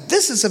that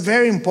this is a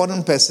very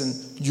important person.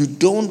 You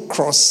don't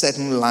cross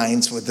certain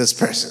lines with this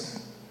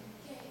person.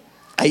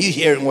 Are you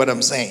hearing what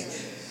I'm saying?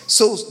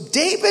 So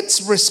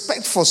David's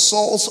respect for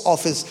Saul's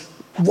office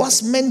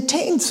was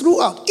maintained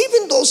throughout,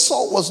 even though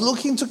Saul was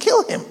looking to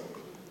kill him.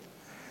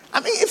 I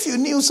mean, if you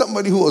knew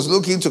somebody who was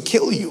looking to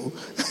kill you,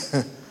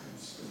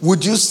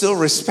 would you still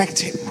respect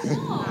him?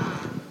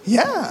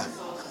 Yeah.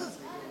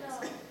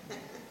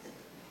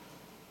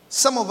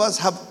 Some of us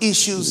have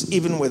issues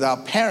even with our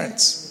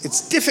parents.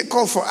 It's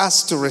difficult for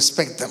us to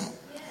respect them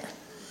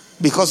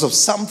because of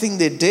something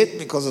they did,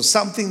 because of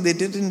something they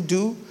didn't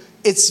do.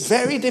 It's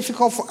very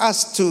difficult for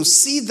us to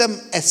see them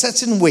a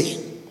certain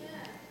way.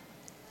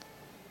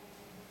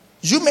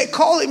 You may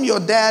call him your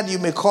dad, you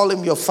may call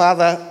him your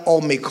father,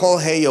 or may call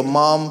her your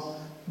mom.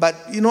 But,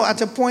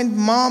 at a point,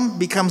 mom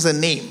becomes a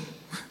name,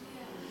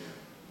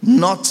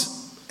 not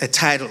a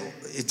title.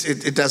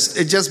 It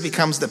just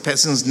becomes the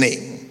person's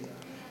name.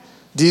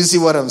 Do you see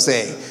what I'm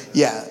saying?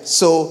 Yeah.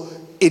 So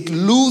it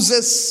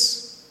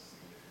loses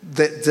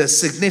the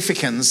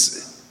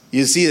significance.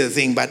 You see the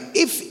thing. But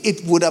if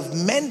it would have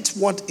meant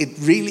what it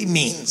really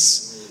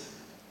means,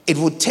 it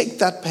would take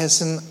that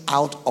person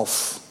out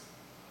of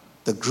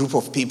the group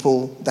of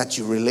people that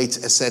you relate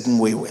a certain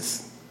way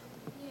with.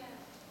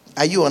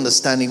 Are you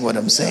understanding what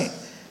I'm saying?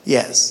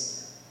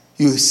 Yes.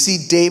 You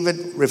see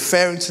David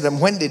referring to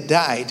them when they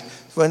died.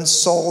 When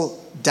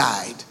Saul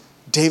died,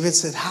 David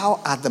said,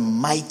 how are the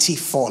mighty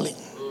falling?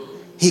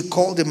 He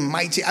called him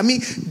mighty. I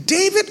mean,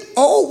 David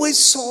always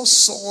saw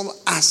Saul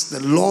as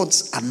the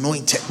Lord's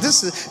anointed.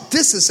 This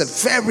is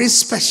a very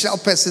special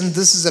person.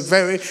 This is a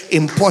very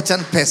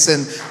important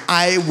person.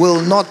 I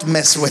will not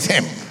mess with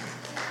him.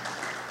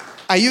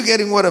 Are you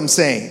getting what I'm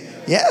saying?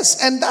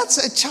 Yes, and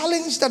that's a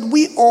challenge that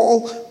we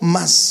all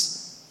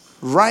must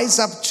rise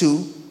up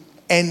to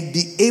and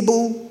be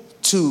able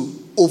to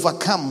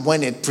overcome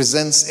when it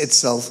presents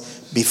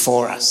itself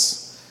before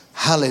us.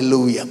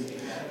 Hallelujah.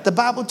 The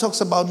Bible talks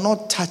about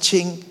not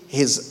touching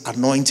his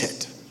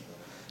anointed.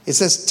 It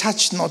says,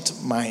 touch not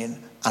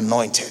mine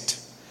anointed.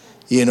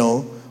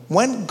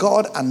 When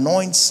God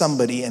anoints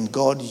somebody and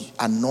God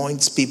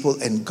anoints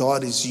people and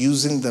God is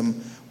using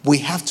them, we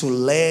have to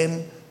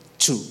learn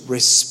to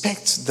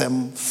respect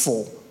them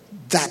for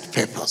that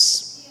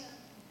purpose.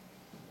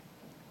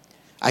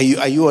 Are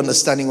you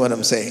understanding what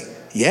I'm saying?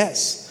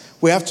 Yes.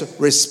 We have to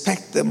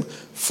respect them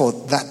for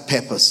that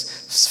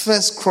purpose.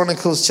 First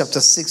Chronicles chapter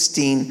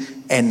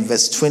 16 and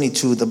verse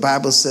 22, the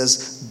Bible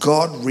says,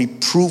 God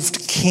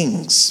reproved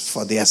kings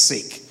for their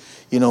sake.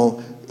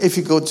 If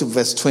you go to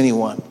verse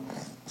 21,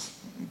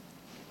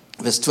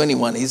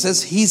 he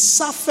says, he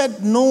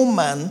suffered no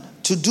man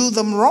to do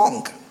them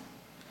wrong.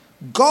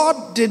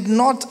 God did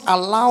not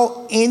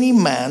allow any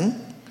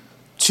man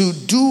to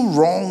do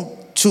wrong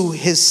to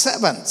his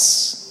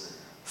servants.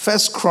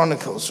 First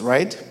Chronicles,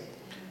 right?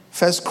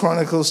 First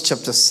Chronicles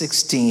chapter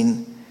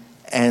 16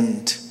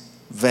 and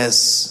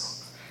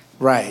verse,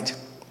 right?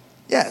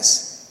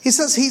 Yes. He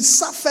says he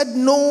suffered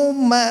no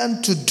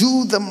man to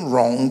do them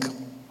wrong.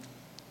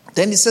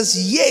 Then he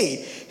says,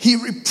 yea, he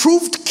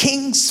reproved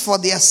kings for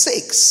their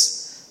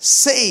sakes,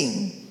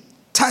 saying,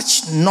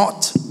 touch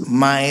not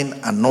mine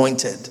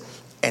anointed,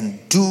 and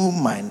do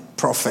mine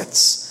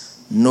prophets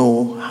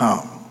no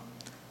harm.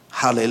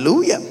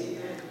 Hallelujah.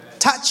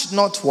 Touch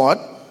not what?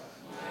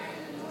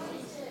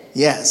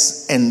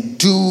 Yes, and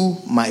do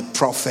my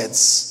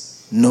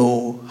prophets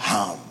no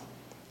harm.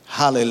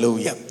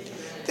 Hallelujah.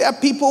 There are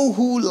people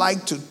who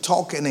like to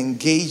talk and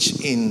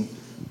engage in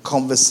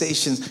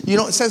conversations.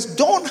 It says,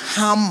 don't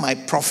harm my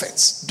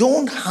prophets.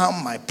 Don't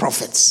harm my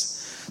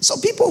prophets. So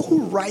people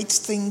who write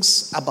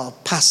things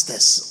about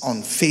pastors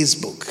on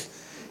Facebook,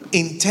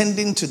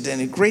 intending to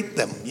denigrate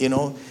them.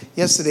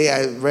 Yesterday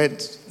I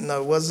read,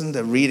 it wasn't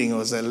a reading, it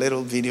was a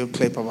little video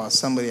clip about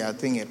somebody, I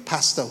think a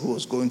pastor who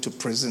was going to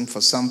prison for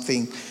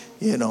something,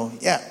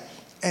 yeah.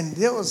 And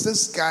there was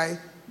this guy,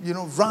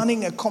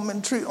 running a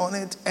commentary on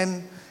it,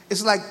 and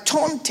it's like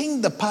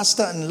taunting the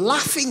pastor and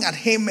laughing at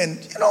him,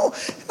 and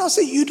I'll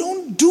say, you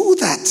don't do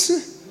that.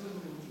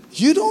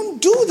 You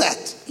don't do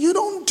that. You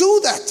don't do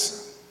that.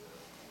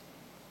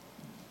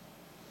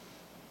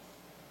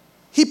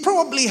 He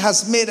probably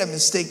has made a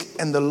mistake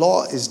and the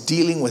Lord is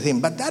dealing with him.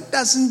 But that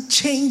doesn't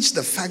change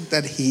the fact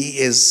that he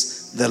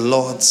is the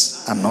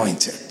Lord's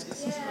anointed.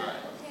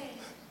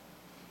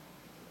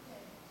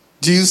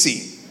 Do you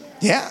see?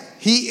 Yeah.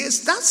 He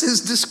is, that's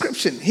his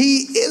description.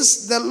 He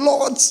is the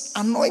Lord's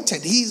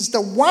anointed. He's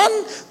the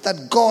one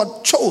that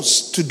God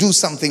chose to do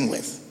something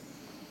with.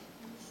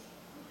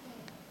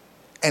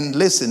 And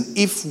listen,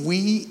 if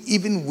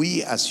even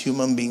we as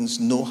human beings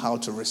know how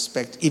to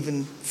respect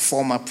even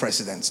former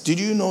presidents. Did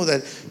you know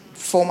that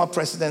former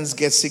presidents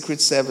get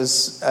Secret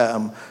Service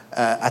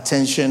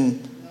attention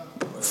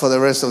for the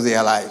rest of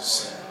their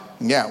lives?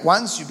 Yeah,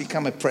 once you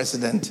become a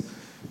president,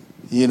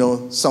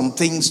 some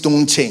things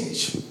don't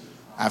change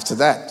after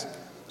that.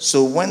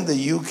 So when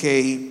the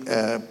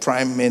UK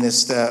Prime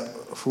Minister,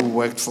 who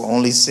worked for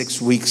only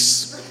 6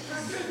 weeks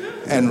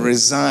and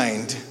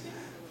resigned,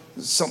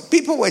 some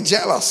people were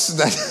jealous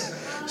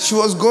that she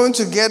was going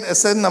to get a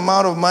certain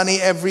amount of money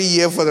every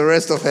year for the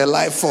rest of her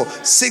life for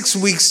 6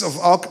 weeks of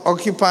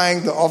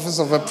occupying the office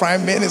of a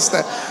prime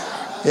minister.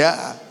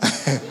 Yeah.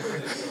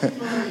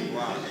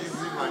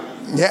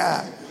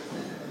 Yeah.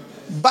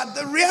 But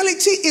the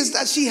reality is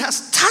that she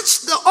has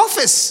touched the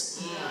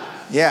office.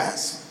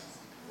 Yes.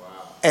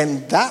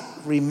 And that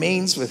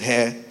remains with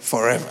her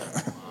forever.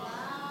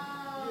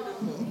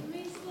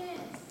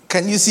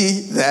 Can you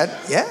see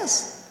that?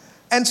 Yes.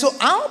 And so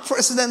our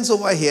presidents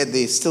over here,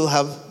 they still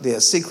have their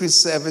Secret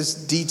Service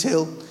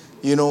detail.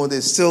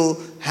 They still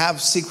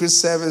have Secret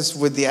Service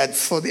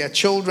for their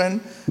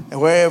children. And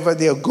wherever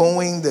they're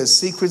going, the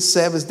Secret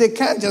Service. They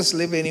can't just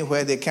live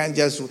anywhere. They can't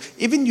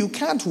even you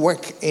can't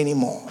work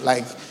anymore.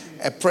 Like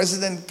a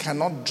president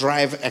cannot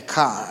drive a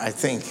car, I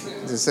think.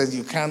 They said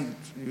you can't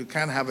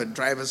have a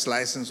driver's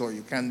license, or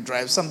you can't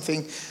drive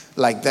something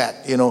like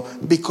that,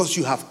 because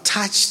you have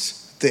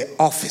touched the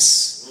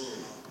office.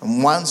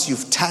 And once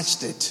you've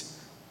touched it,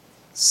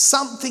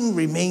 something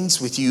remains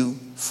with you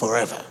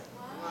forever.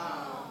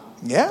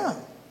 Yeah.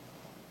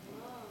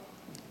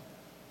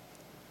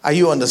 Are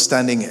you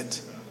understanding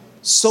it?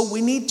 So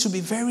we need to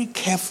be very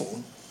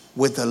careful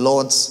with the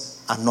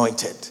Lord's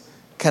anointed.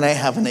 Can I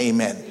have an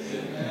amen?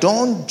 Amen.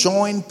 Don't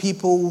join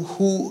people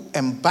who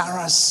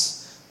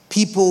embarrass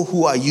people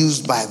who are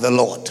used by the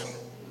Lord.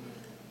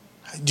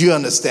 Do you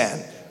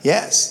understand?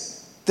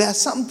 Yes. There are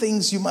some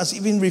things you must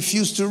even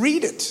refuse to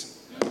read it.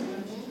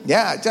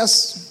 Yeah,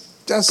 just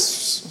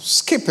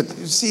skip it.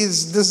 You see,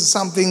 this is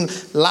something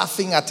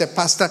laughing at a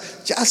pastor.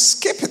 Just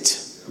skip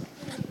it.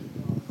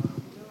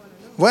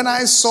 When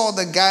I saw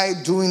the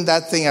guy doing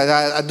that thing,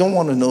 I don't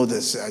want to know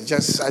this. I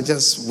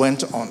just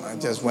went on. I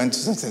just went to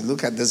something.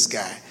 Look at this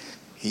guy.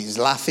 He's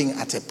laughing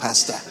at a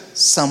pastor,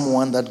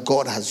 someone that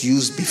God has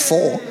used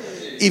before,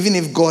 even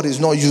if God is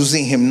not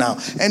using him now.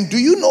 And do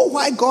you know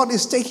why God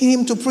is taking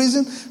him to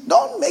prison?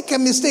 Don't make a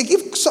mistake.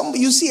 If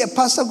you see a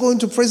pastor going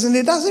to prison,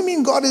 it doesn't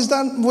mean God is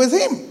done with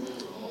him.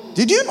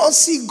 Did you not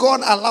see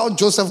God allow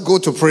Joseph go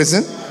to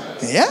prison?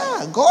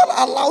 Yeah, God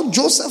allowed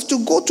Joseph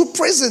to go to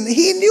prison.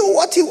 He knew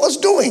what he was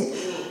doing.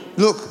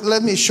 Look,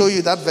 let me show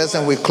you that verse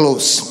and we'll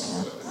close.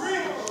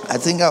 I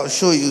think I'll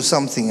show you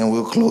something and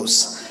we'll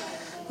close.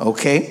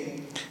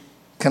 Okay?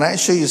 Can I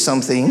show you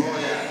something?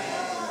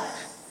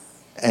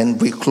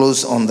 And we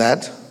close on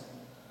that.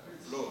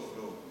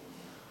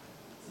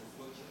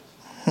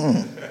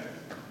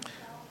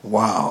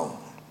 Wow.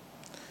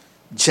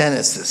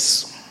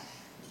 Genesis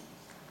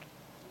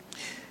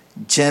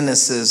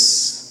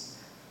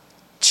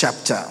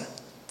chapter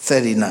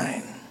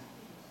 39.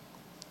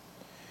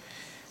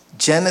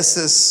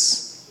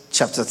 Genesis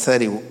chapter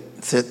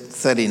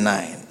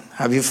 39.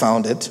 Have you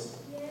found it?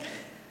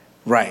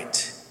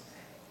 Right.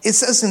 It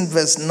says in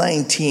verse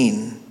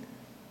 19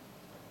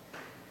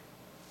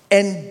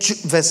 and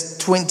verse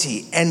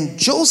 20, and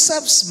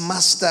Joseph's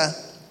master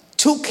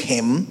took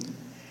him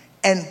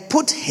and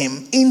put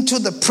him into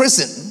the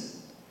prison,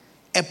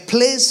 a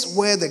place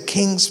where the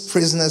king's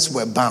prisoners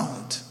were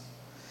bound.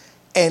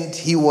 And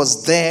he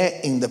was there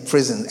in the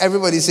prison.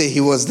 Everybody say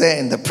he was there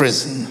in the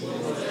prison.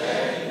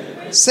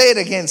 Say it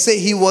again. Say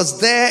he was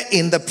there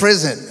in the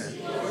prison.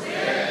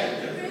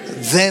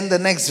 Then the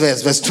next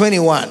verse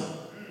 21.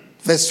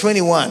 Verse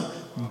 21.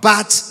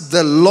 But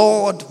the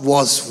Lord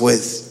was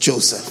with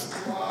Joseph.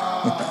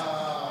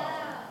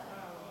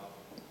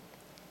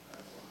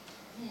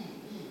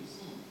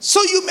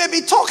 So you may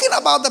be talking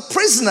about the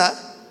prisoner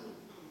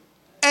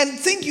and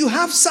think you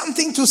have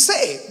something to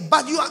say.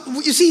 But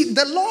you see,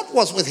 the Lord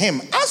was with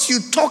him. As you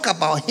talk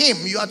about him,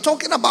 you are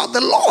talking about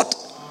the Lord.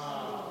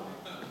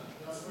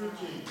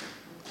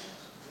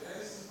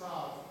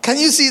 Can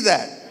you see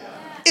that?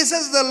 It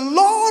says the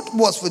Lord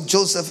was with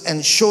Joseph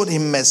and showed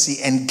him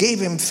mercy and gave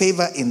him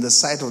favor in the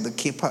sight of the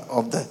keeper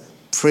of the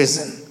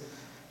prison.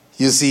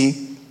 You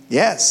see?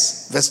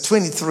 Yes. Verse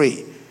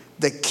 23.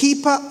 The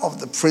keeper of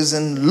the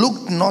prison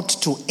looked not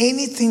to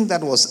anything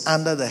that was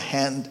under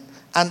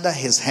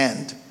his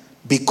hand,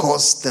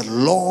 because the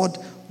Lord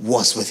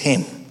was with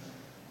him.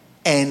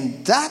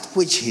 And that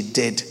which he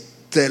did,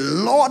 the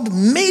Lord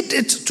made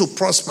it to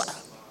prosper.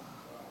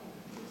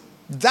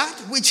 That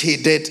which he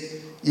did,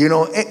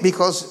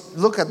 because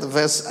look at the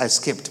verse I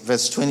skipped,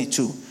 verse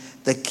 22.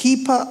 The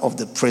keeper of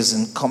the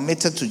prison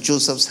committed to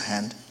Joseph's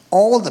hand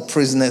all the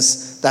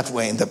prisoners that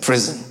were in the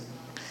prison.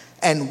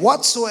 And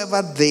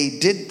whatsoever they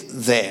did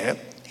there,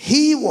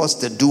 he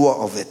was the doer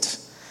of it.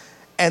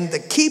 And the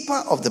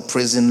keeper of the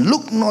prison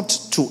looked not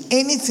to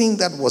anything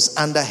that was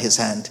under his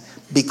hand,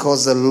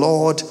 because the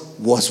Lord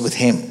was with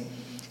him.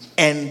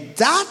 And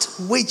that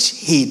which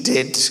he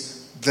did,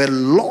 the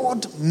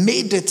Lord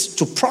made it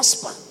to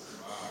prosper.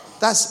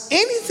 That's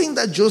anything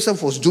that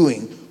Joseph was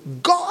doing,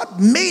 God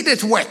made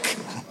it work.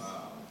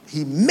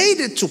 He made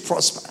it to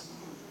prosper.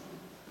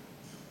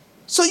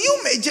 So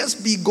you may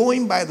just be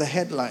going by the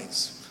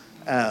headlines.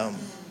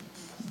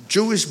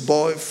 Jewish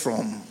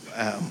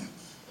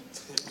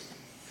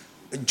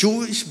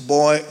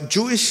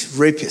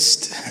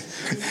rapist,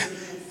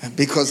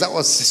 because that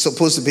was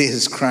supposed to be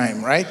his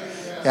crime, right?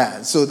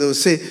 Yeah, so they'll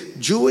say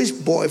Jewish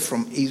boy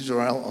from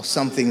Israel or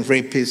something,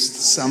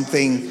 rapist,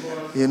 something,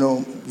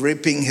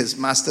 raping his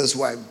master's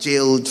wife,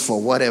 jailed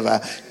for whatever,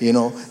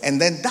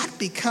 and then that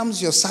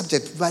becomes your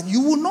subject, but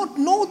you will not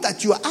know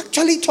that you are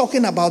actually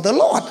talking about the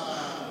Lord.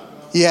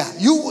 Yeah,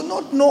 you will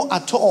not know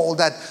at all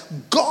that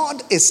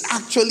God is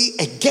actually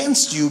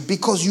against you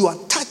because you are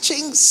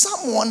touching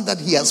someone that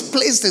he has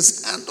placed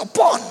his hand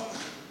upon.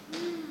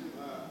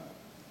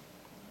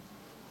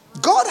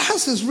 God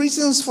has his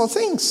reasons for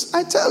things,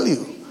 I tell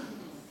you.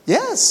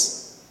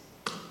 Yes.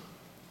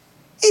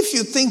 If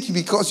you think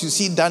because you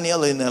see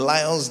Daniel in the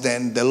lions,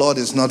 then the Lord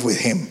is not with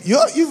him,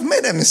 you've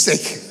made a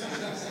mistake.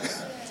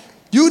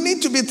 You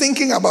need to be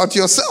thinking about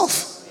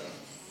yourself.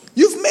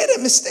 You've made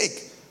a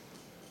mistake.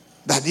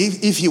 That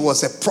if he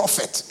was a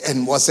prophet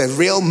and was a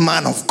real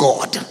man of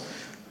God,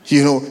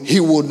 he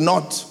would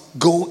not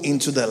go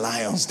into the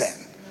lion's den.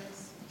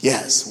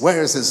 Yes,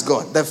 where is his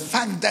God? The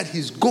fact that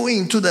he's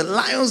going to the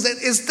lion's den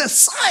is the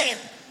sign.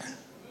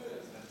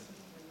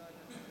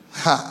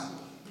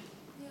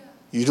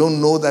 You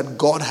don't know that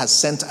God has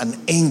sent an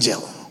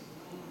angel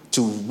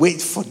to wait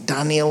for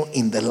Daniel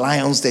in the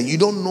lion's den. You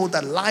don't know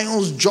that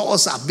lions'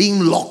 jaws are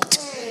being locked.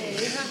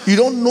 You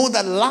don't know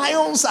that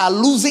lions are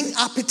losing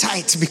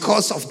appetite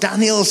because of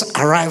Daniel's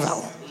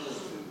arrival.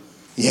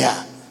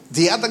 Yeah.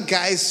 The other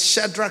guys,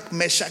 Shadrach,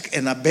 Meshach,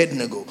 and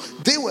Abednego,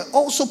 they were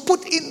also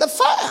put in the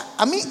fire.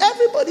 I mean,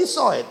 everybody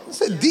saw it. They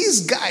said,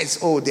 these guys,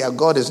 their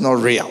God is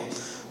not real.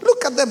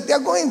 Look at them.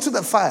 They're going to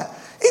the fire.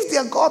 If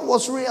their God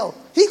was real,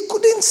 he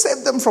couldn't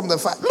save them from the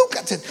fire. Look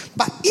at it.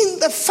 But in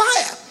the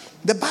fire,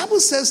 the Bible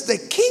says the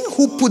king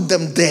who put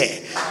them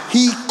there,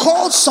 he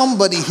called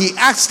somebody, he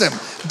asked them,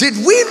 did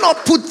we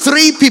not put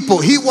 3 people?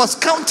 He was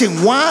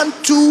counting 1,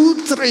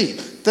 2, 3.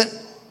 Then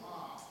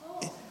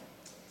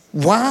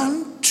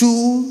 1,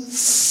 2,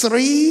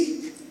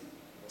 3.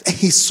 And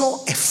he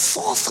saw a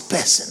 4th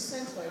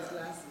person.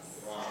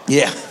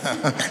 Yeah.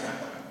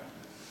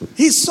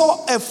 He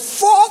saw a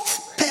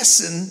 4th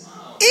person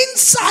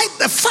inside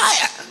the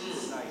fire.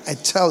 I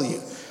tell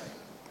you.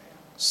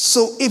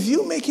 So if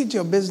you make it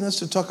your business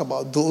to talk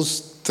about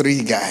those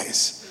 3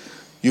 guys,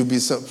 you'll be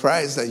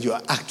surprised that you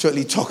are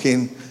actually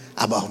talking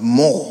about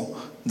more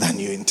than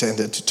you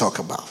intended to talk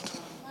about.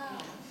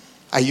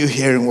 Are you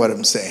hearing what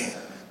I'm saying?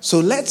 So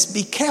let's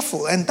be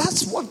careful. And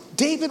that's what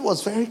David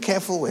was very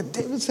careful with.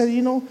 David said,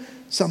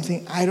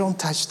 something, I don't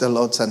touch the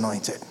Lord's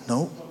anointed.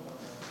 No.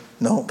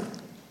 no,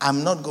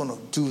 I'm not going to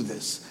do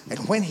this. And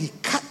when he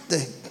cut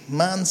the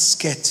man's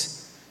skirt,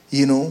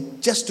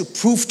 just to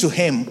prove to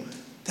him,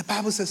 the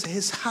Bible says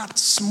his heart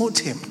smote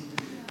him.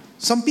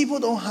 Some people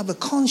don't have a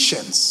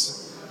conscience.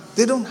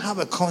 They don't have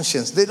a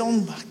conscience. They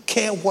don't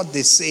care what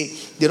they say.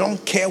 They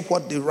don't care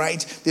what they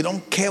write. They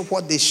don't care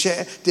what they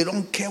share. They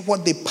don't care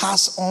what they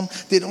pass on.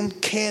 They don't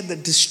care the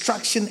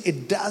destruction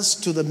it does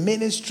to the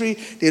ministry.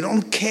 They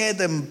don't care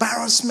the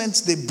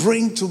embarrassments they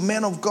bring to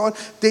men of God.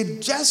 They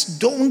just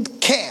don't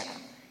care.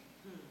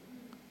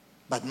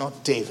 But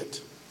not David.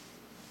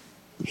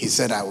 He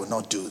said, I will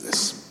not do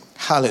this.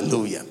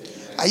 Hallelujah.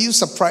 Are you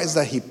surprised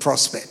that he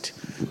prospered?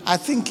 I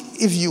think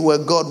if you were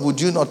God,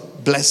 would you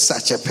not bless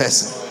such a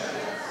person?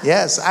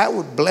 Yes, I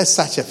would bless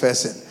such a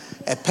person.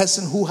 A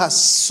person who has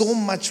so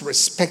much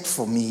respect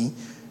for me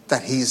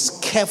that he is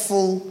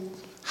careful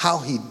how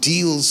he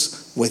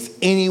deals with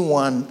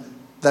anyone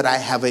that I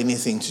have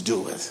anything to do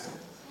with.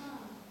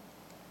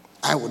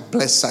 I would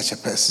bless such a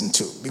person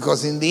too.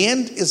 Because in the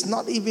end, it's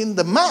not even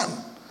the man.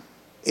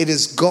 It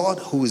is God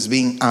who is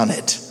being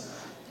honored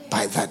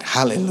by that.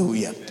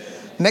 Hallelujah.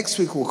 Next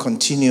week we'll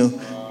continue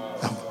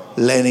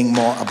learning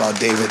more about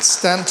David.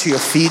 Stand to your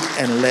feet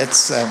and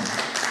let's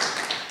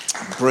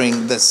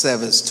bring the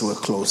service to a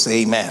close.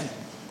 Amen.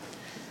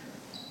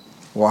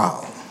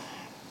 Wow.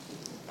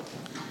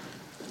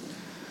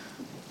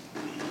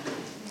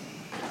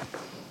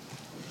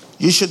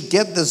 You should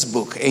get this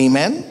book.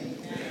 Amen.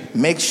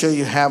 Make sure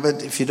you have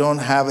it. If you don't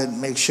have it,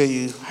 make sure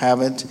you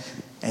have it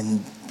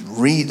and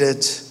read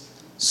it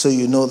so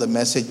you know the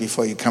message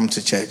before you come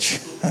to church.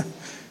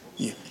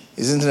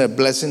 Isn't it a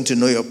blessing to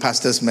know your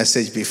pastor's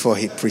message before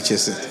he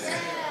preaches it?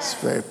 It's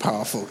very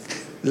powerful.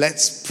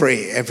 Let's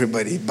pray,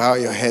 everybody. Bow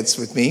your heads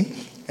with me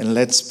and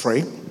let's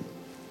pray.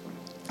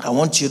 I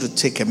want you to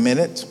take a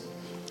minute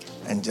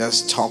and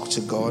just talk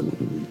to God.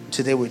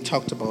 Today we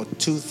talked about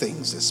two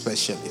things,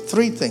 especially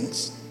three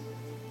things.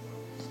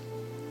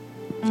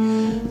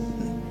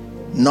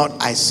 Not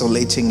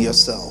isolating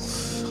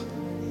yourself.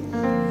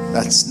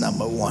 That's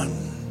number one.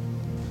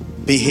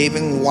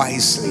 Behaving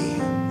wisely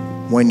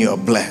when you're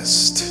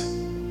blessed.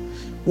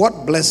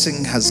 What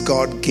blessing has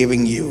God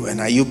given you,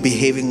 and are you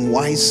behaving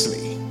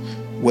wisely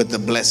with the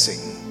blessing?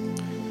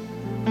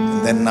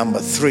 And then number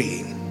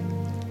three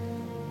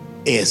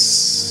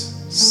is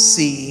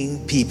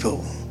seeing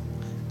people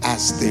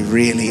as they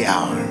really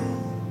are.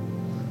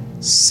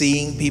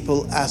 Seeing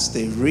people as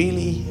they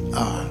really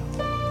are.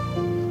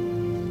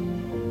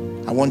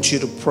 I want you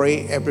to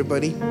pray,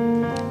 everybody.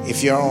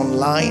 If you're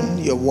online,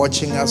 you're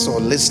watching us or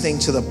listening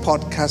to the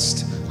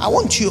podcast, I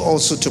want you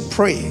also to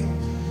pray,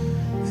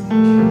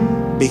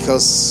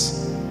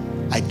 because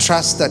I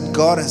trust that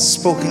God has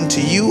spoken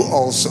to you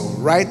also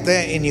right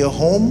there in your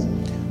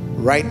home,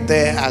 right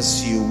there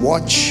as you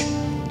watch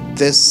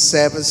this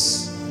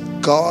service.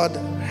 God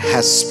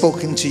has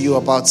spoken to you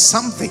about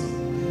something,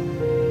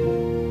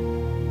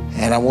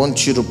 and I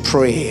want you to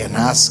pray and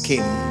ask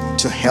Him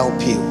to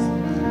help you.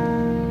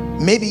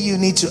 Maybe you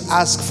need to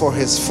ask for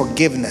His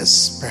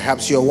forgiveness.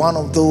 Perhaps you're one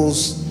of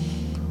those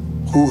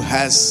who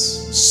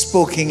has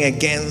spoken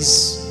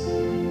against,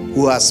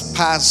 who has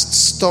passed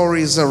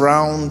stories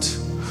around,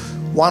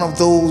 one of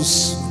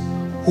those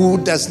who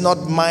does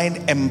not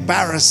mind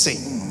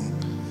embarrassing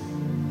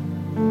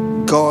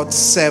God's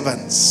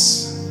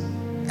servants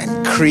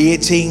and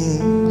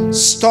creating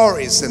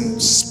stories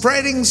and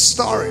spreading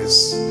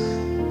stories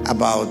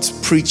about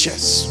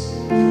preachers.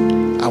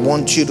 I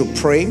want you to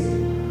pray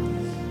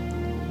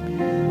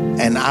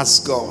and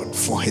ask God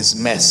for His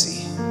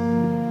mercy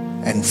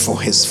and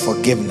for His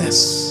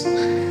forgiveness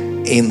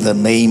in the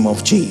name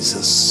of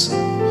Jesus.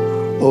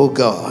 Oh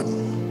God,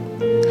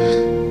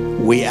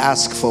 we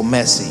ask for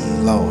mercy,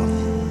 Lord.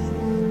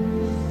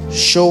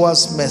 Show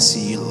us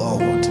mercy,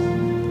 Lord,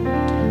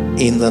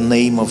 in the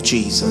name of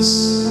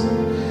Jesus.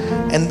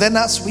 And then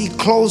as we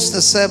close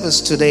the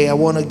service today, I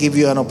want to give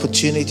you an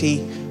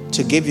opportunity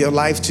to give your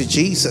life to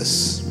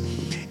Jesus.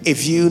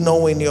 If you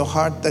know in your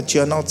heart that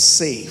you're not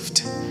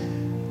saved,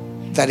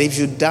 that if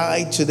you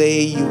die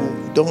today,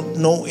 you don't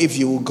know if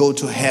you will go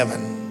to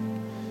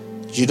heaven.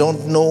 You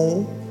don't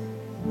know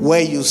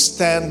where you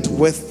stand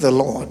with the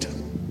Lord.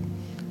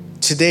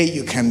 Today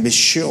you can be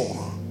sure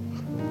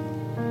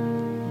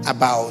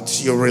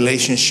about your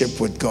relationship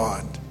with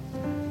God.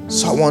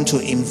 So I want to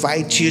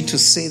invite you to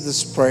say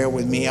this prayer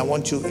with me. I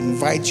want to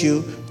invite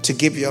you to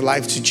give your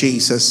life to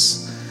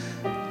Jesus.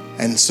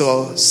 And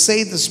so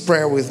say this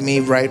prayer with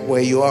me right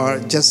where you are.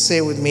 Just say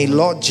with me,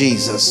 Lord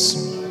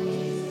Jesus.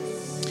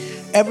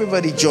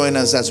 Everybody join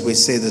us as we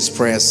say this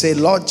prayer. Say,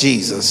 Lord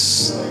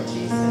Jesus,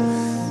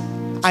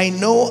 I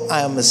know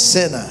I am a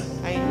sinner.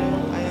 I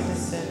know I am a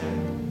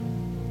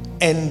sinner.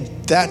 And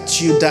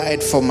that you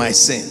died for my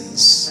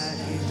sins. That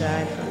you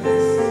died for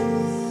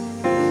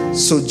my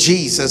sins. So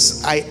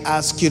Jesus, I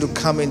ask you to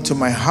come into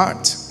my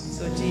heart.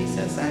 So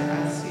Jesus, I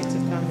ask you to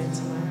come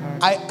into my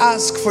heart. I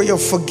ask for your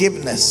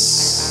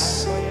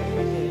forgiveness.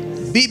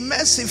 Be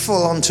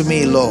merciful unto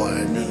me,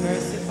 Lord. Be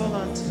merciful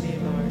unto me,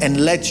 Lord.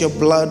 And let your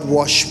blood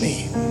wash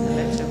me.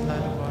 Let your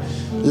blood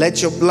wash me.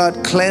 Let your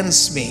blood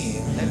cleanse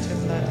me. Let your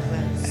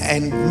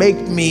and make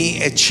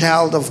me a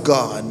child of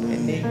God.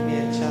 and make me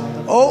a child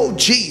of God. Oh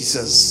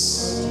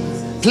Jesus,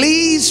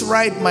 please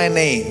write my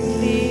name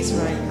Please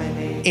write my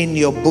name in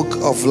your book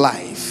of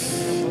life.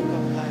 in the book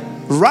of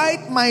life.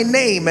 Write my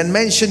name and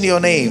mention your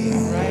name.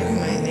 Write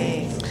my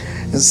name.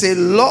 And say,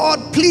 Lord,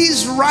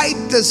 please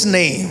write this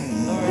name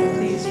Lord,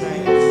 please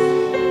write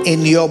this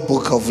in your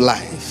book of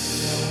life.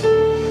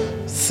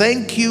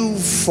 Thank you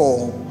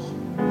for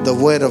the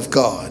word of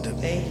God.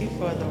 Thank you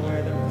for the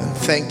word of God. And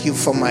thank you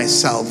for my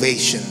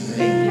salvation.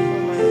 Thank you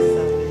for my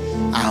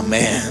salvation.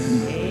 Amen.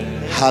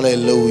 Amen.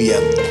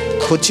 Hallelujah.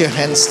 Put your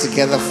hands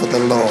together for the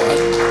Lord.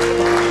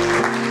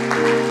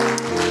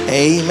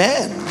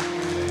 Amen.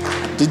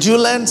 Did you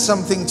learn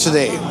something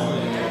today?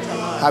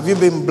 Have you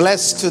been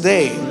blessed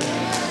today?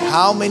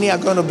 How many are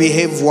going to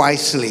behave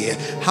wisely?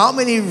 How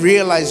many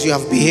realize you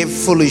have behaved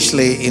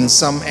foolishly in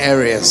some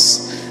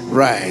areas?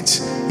 Right.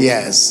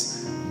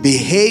 Yes.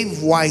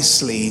 Behave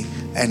wisely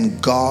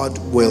and God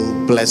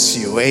will bless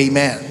you.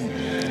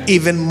 Amen.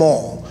 Even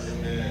more.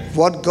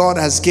 What God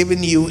has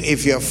given you,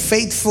 if you're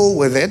faithful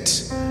with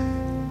it,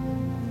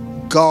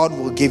 God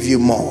will give you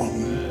more.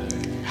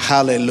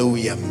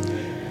 Hallelujah.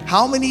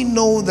 How many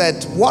know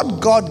that what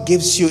God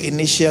gives you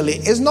initially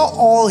is not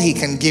all He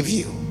can give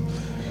you?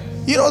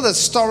 You know the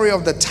story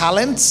of the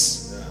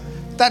talents?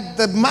 That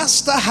the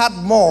master had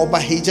more,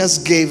 but he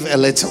just gave a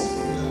little.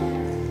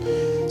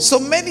 So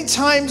many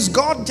times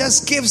God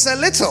just gives a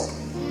little.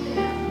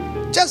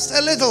 Just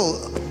a little.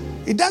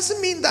 It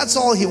doesn't mean that's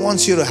all He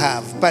wants you to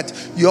have, but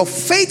your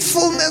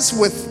faithfulness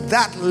with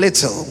that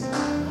little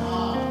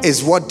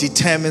is what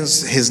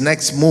determines His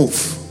next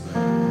move.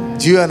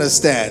 Do you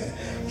understand?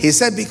 He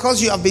said,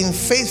 because you have been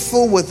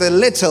faithful with a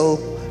little,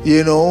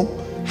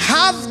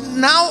 have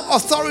now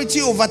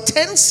authority over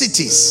 10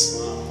 cities.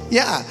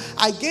 Yeah,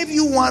 I gave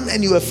you one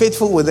and you were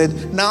faithful with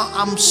it. Now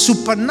I'm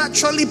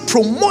supernaturally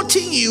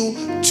promoting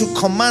you to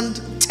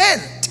command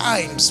 10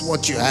 times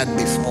what you had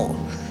before.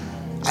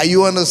 Are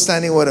you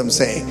understanding what I'm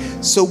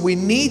saying? So we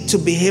need to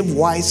behave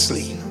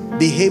wisely.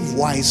 Behave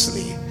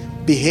wisely.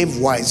 Behave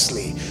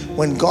wisely.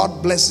 When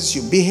God blesses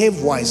you,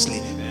 behave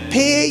wisely.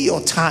 Pay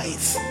your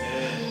tithe.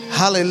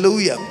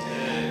 Hallelujah.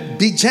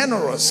 Be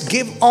generous.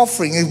 Give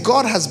offering. If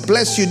God has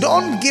blessed you,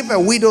 don't give a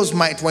widow's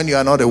mite when you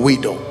are not a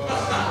widow.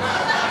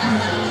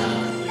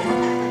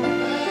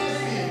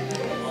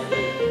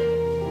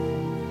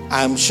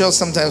 I'm sure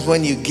sometimes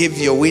when you give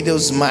your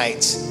widow's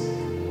mite,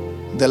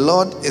 the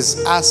Lord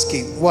is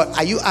asking, what?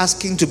 Are you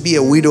asking to be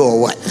a widow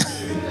or what?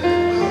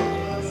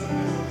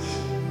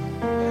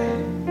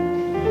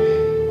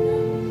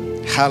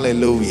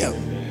 Hallelujah.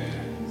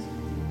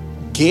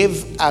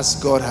 Give as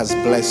God has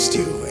blessed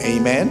you.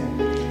 Amen.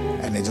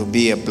 And it will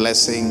be a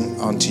blessing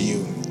unto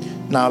you.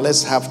 Now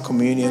let's have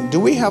communion. Do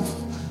we have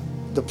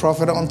the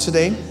prophet on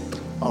today?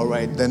 All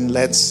right, then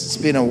it's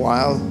been a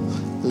while.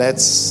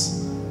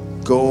 Let's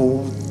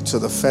go to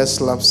the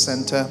First Love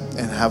Center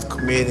and have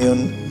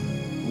communion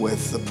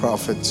with the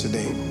prophet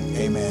today.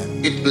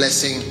 Amen. Great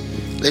blessing.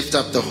 Lift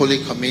up the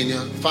Holy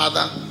Communion.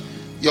 Father,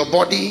 your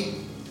body,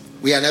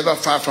 we are never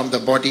far from the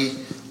body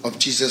of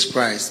Jesus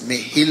Christ. May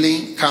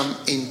healing come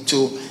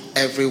into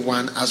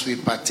everyone as we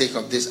partake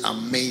of this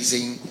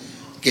amazing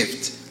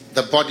gift,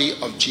 the body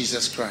of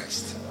Jesus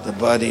Christ. The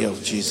body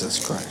of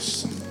Jesus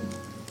Christ.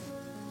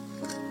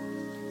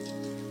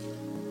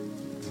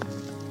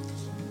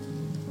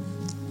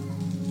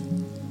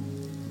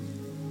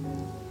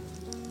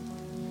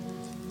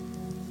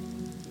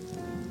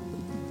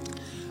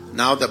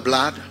 Now the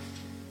blood.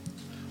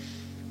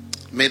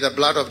 May the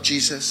blood of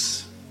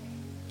Jesus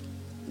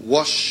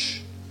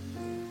wash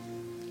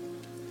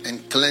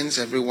and cleanse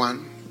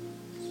everyone.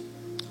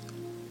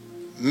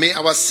 May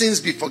our sins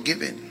be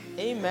forgiven.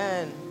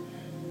 Amen.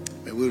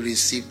 May we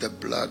receive the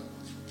blood,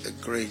 the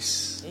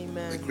grace,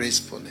 Amen. the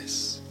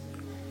gracefulness,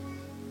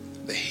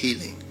 the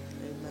healing,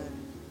 Amen.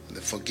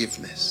 the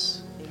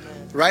forgiveness.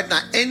 Amen. Right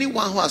now,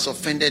 anyone who has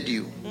offended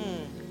you,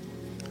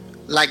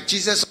 like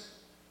Jesus,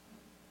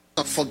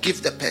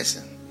 forgive the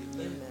person.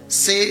 Amen.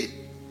 Say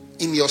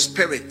in your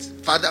spirit,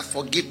 Father,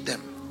 forgive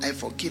them. I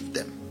forgive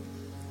them.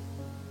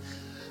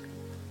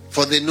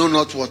 For they know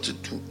not what to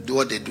do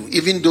what they do.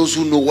 Even those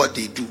who know what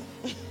they do,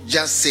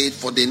 just say it,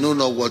 for they know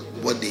not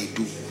what they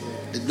do.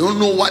 They don't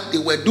know what they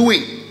were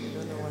doing.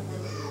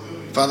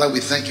 Father, we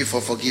thank you for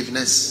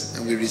forgiveness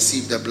and we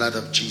receive the blood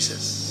of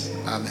Jesus.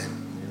 Amen.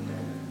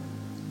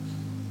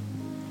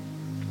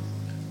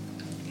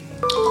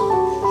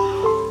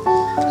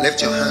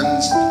 Lift your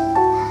hands.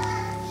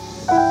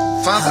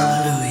 Father,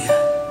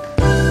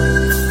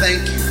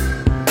 thank you.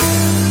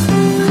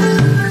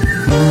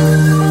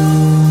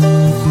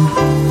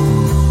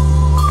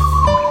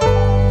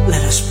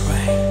 Let us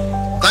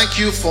pray. Thank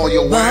you for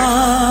your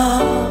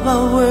word.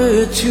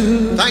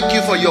 Thank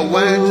you for your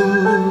word.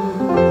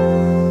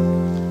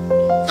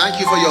 Thank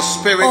you for your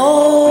spirit.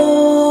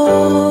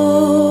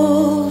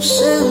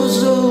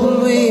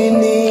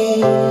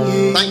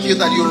 Thank you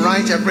that you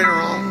right every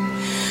wrong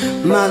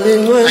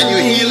and you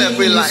heal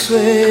every life.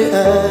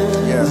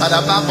 But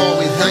above all,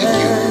 we thank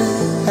you.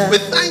 We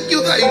thank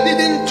you that you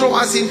didn't throw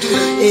us into the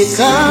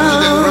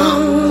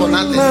ground for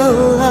nothing.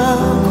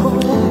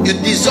 You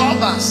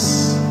dissolve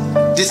us,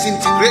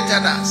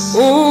 disintegrated us,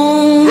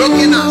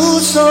 broken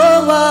us,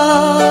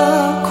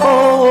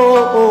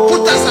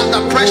 put us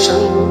under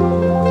pressure,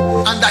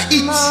 under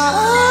heat,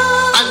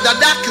 under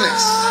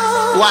darkness.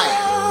 Why?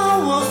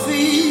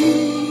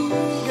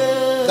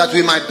 That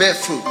we might bear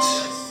fruit.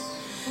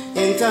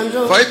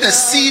 For if the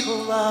seed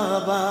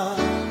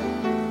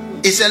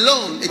is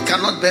alone, it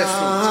cannot bear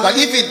fruit. But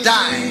if it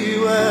die,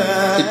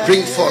 it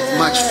brings forth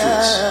much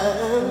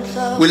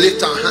fruit. We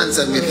lift our hands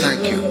and we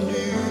thank you.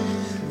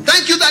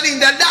 Thank you that in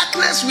the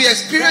darkness we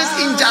experience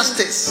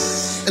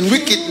injustice and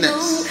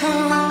wickedness.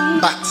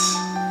 But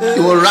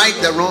you will right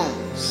the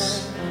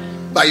wrongs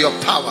by your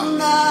power.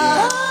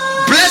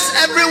 Bless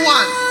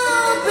everyone.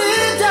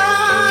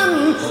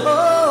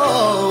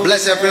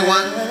 Bless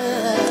everyone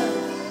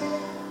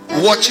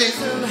watching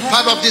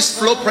part of this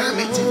flow prayer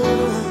meeting.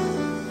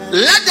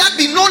 Let there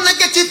be no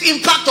negative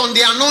impact on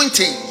the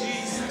anointing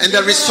and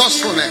the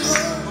resourcefulness.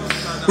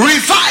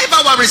 Revive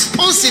our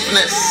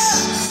responsiveness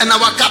and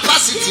our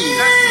capacity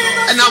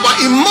and our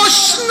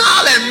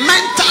emotional and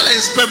mental and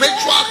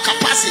spiritual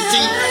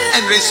capacity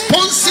and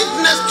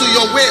responsiveness to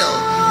your will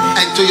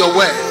and to your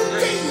word.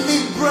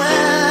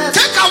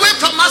 Take away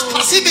from us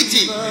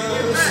passivity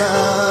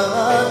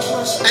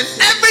and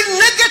every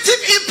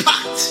negative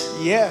impact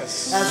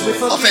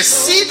of a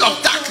seed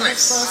of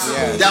darkness,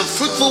 the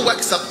unfruitful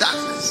works of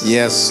darkness.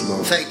 Yes,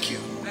 Lord. Thank you.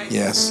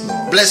 Yes,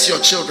 Lord. Bless your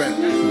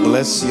children.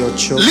 Bless your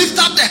children. Lift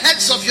up the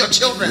heads of your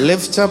children.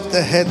 Lift up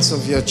the heads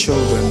of your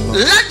children, Lord.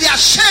 Let their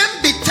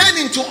shame be turned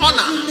into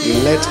honor.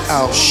 Let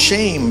our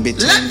shame be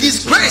turned Let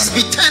disgrace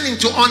be turned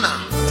into honor.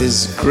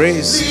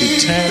 Disgrace be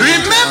turned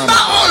Remember, into honor.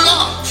 oh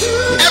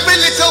Lord, every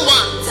little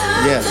one.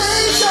 Yes.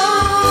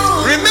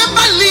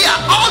 Remember Leah,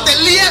 all the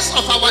Leahs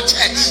of our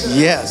church.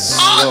 Yes,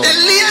 All Lord. the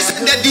Leahs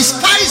and the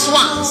despised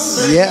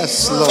ones.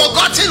 Yes, Lord.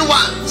 Forgotten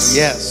ones.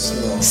 Yes,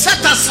 Lord. Set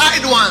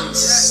aside ones.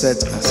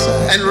 Set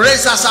aside. And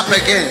raise us up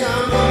again.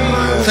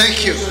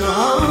 Thank you.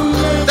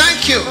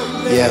 Thank you.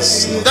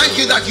 Yes, Lord. Thank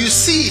you that you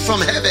see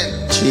from heaven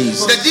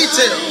Jesus. the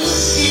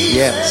details,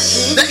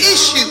 Yes. the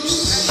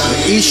issues.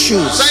 The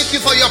issues. Thank you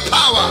for your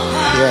power.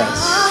 Yes.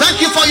 Thank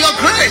you for your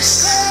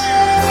grace.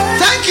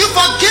 Thank you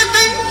for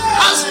giving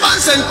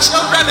husbands and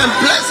children and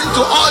blessing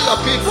to all your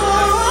people.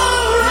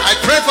 I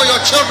pray for your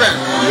children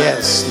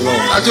Yes, Lord.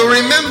 that you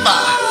remember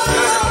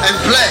and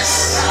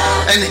bless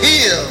and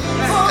heal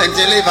and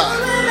deliver.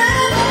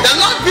 The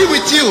Lord be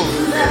with you.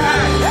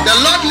 The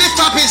Lord lift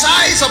up his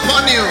eyes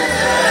upon you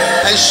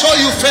and show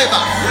you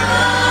favor.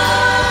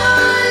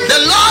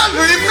 The Lord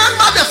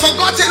remember the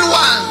forgotten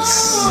ones.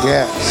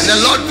 Yes. And the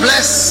Lord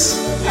bless,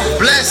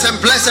 bless and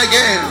bless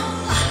again.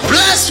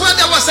 Bless where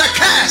there was a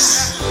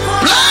curse.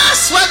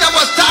 Bless where there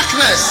was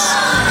darkness.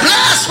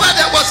 Bless where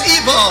there was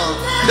evil.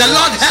 The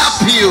Lord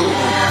help you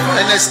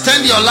and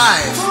extend your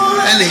life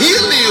and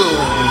heal you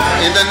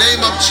in the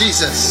name of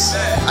Jesus.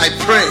 I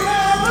pray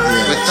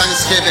with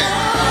thanksgiving.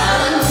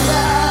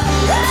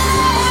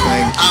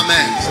 Thank you,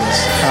 Amen. Jesus.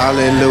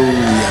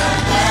 Hallelujah.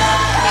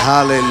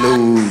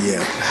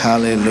 Hallelujah.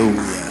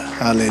 Hallelujah.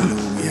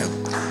 Hallelujah.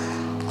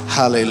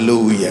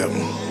 Hallelujah.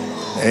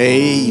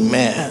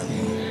 Amen.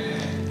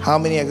 How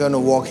many are going to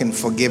walk in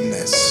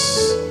forgiveness?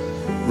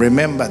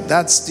 Remember,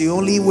 that's the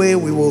only way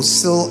we will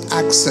still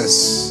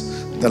access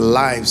the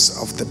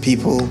lives of the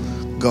people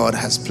God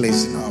has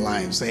placed in our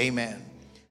lives. Amen.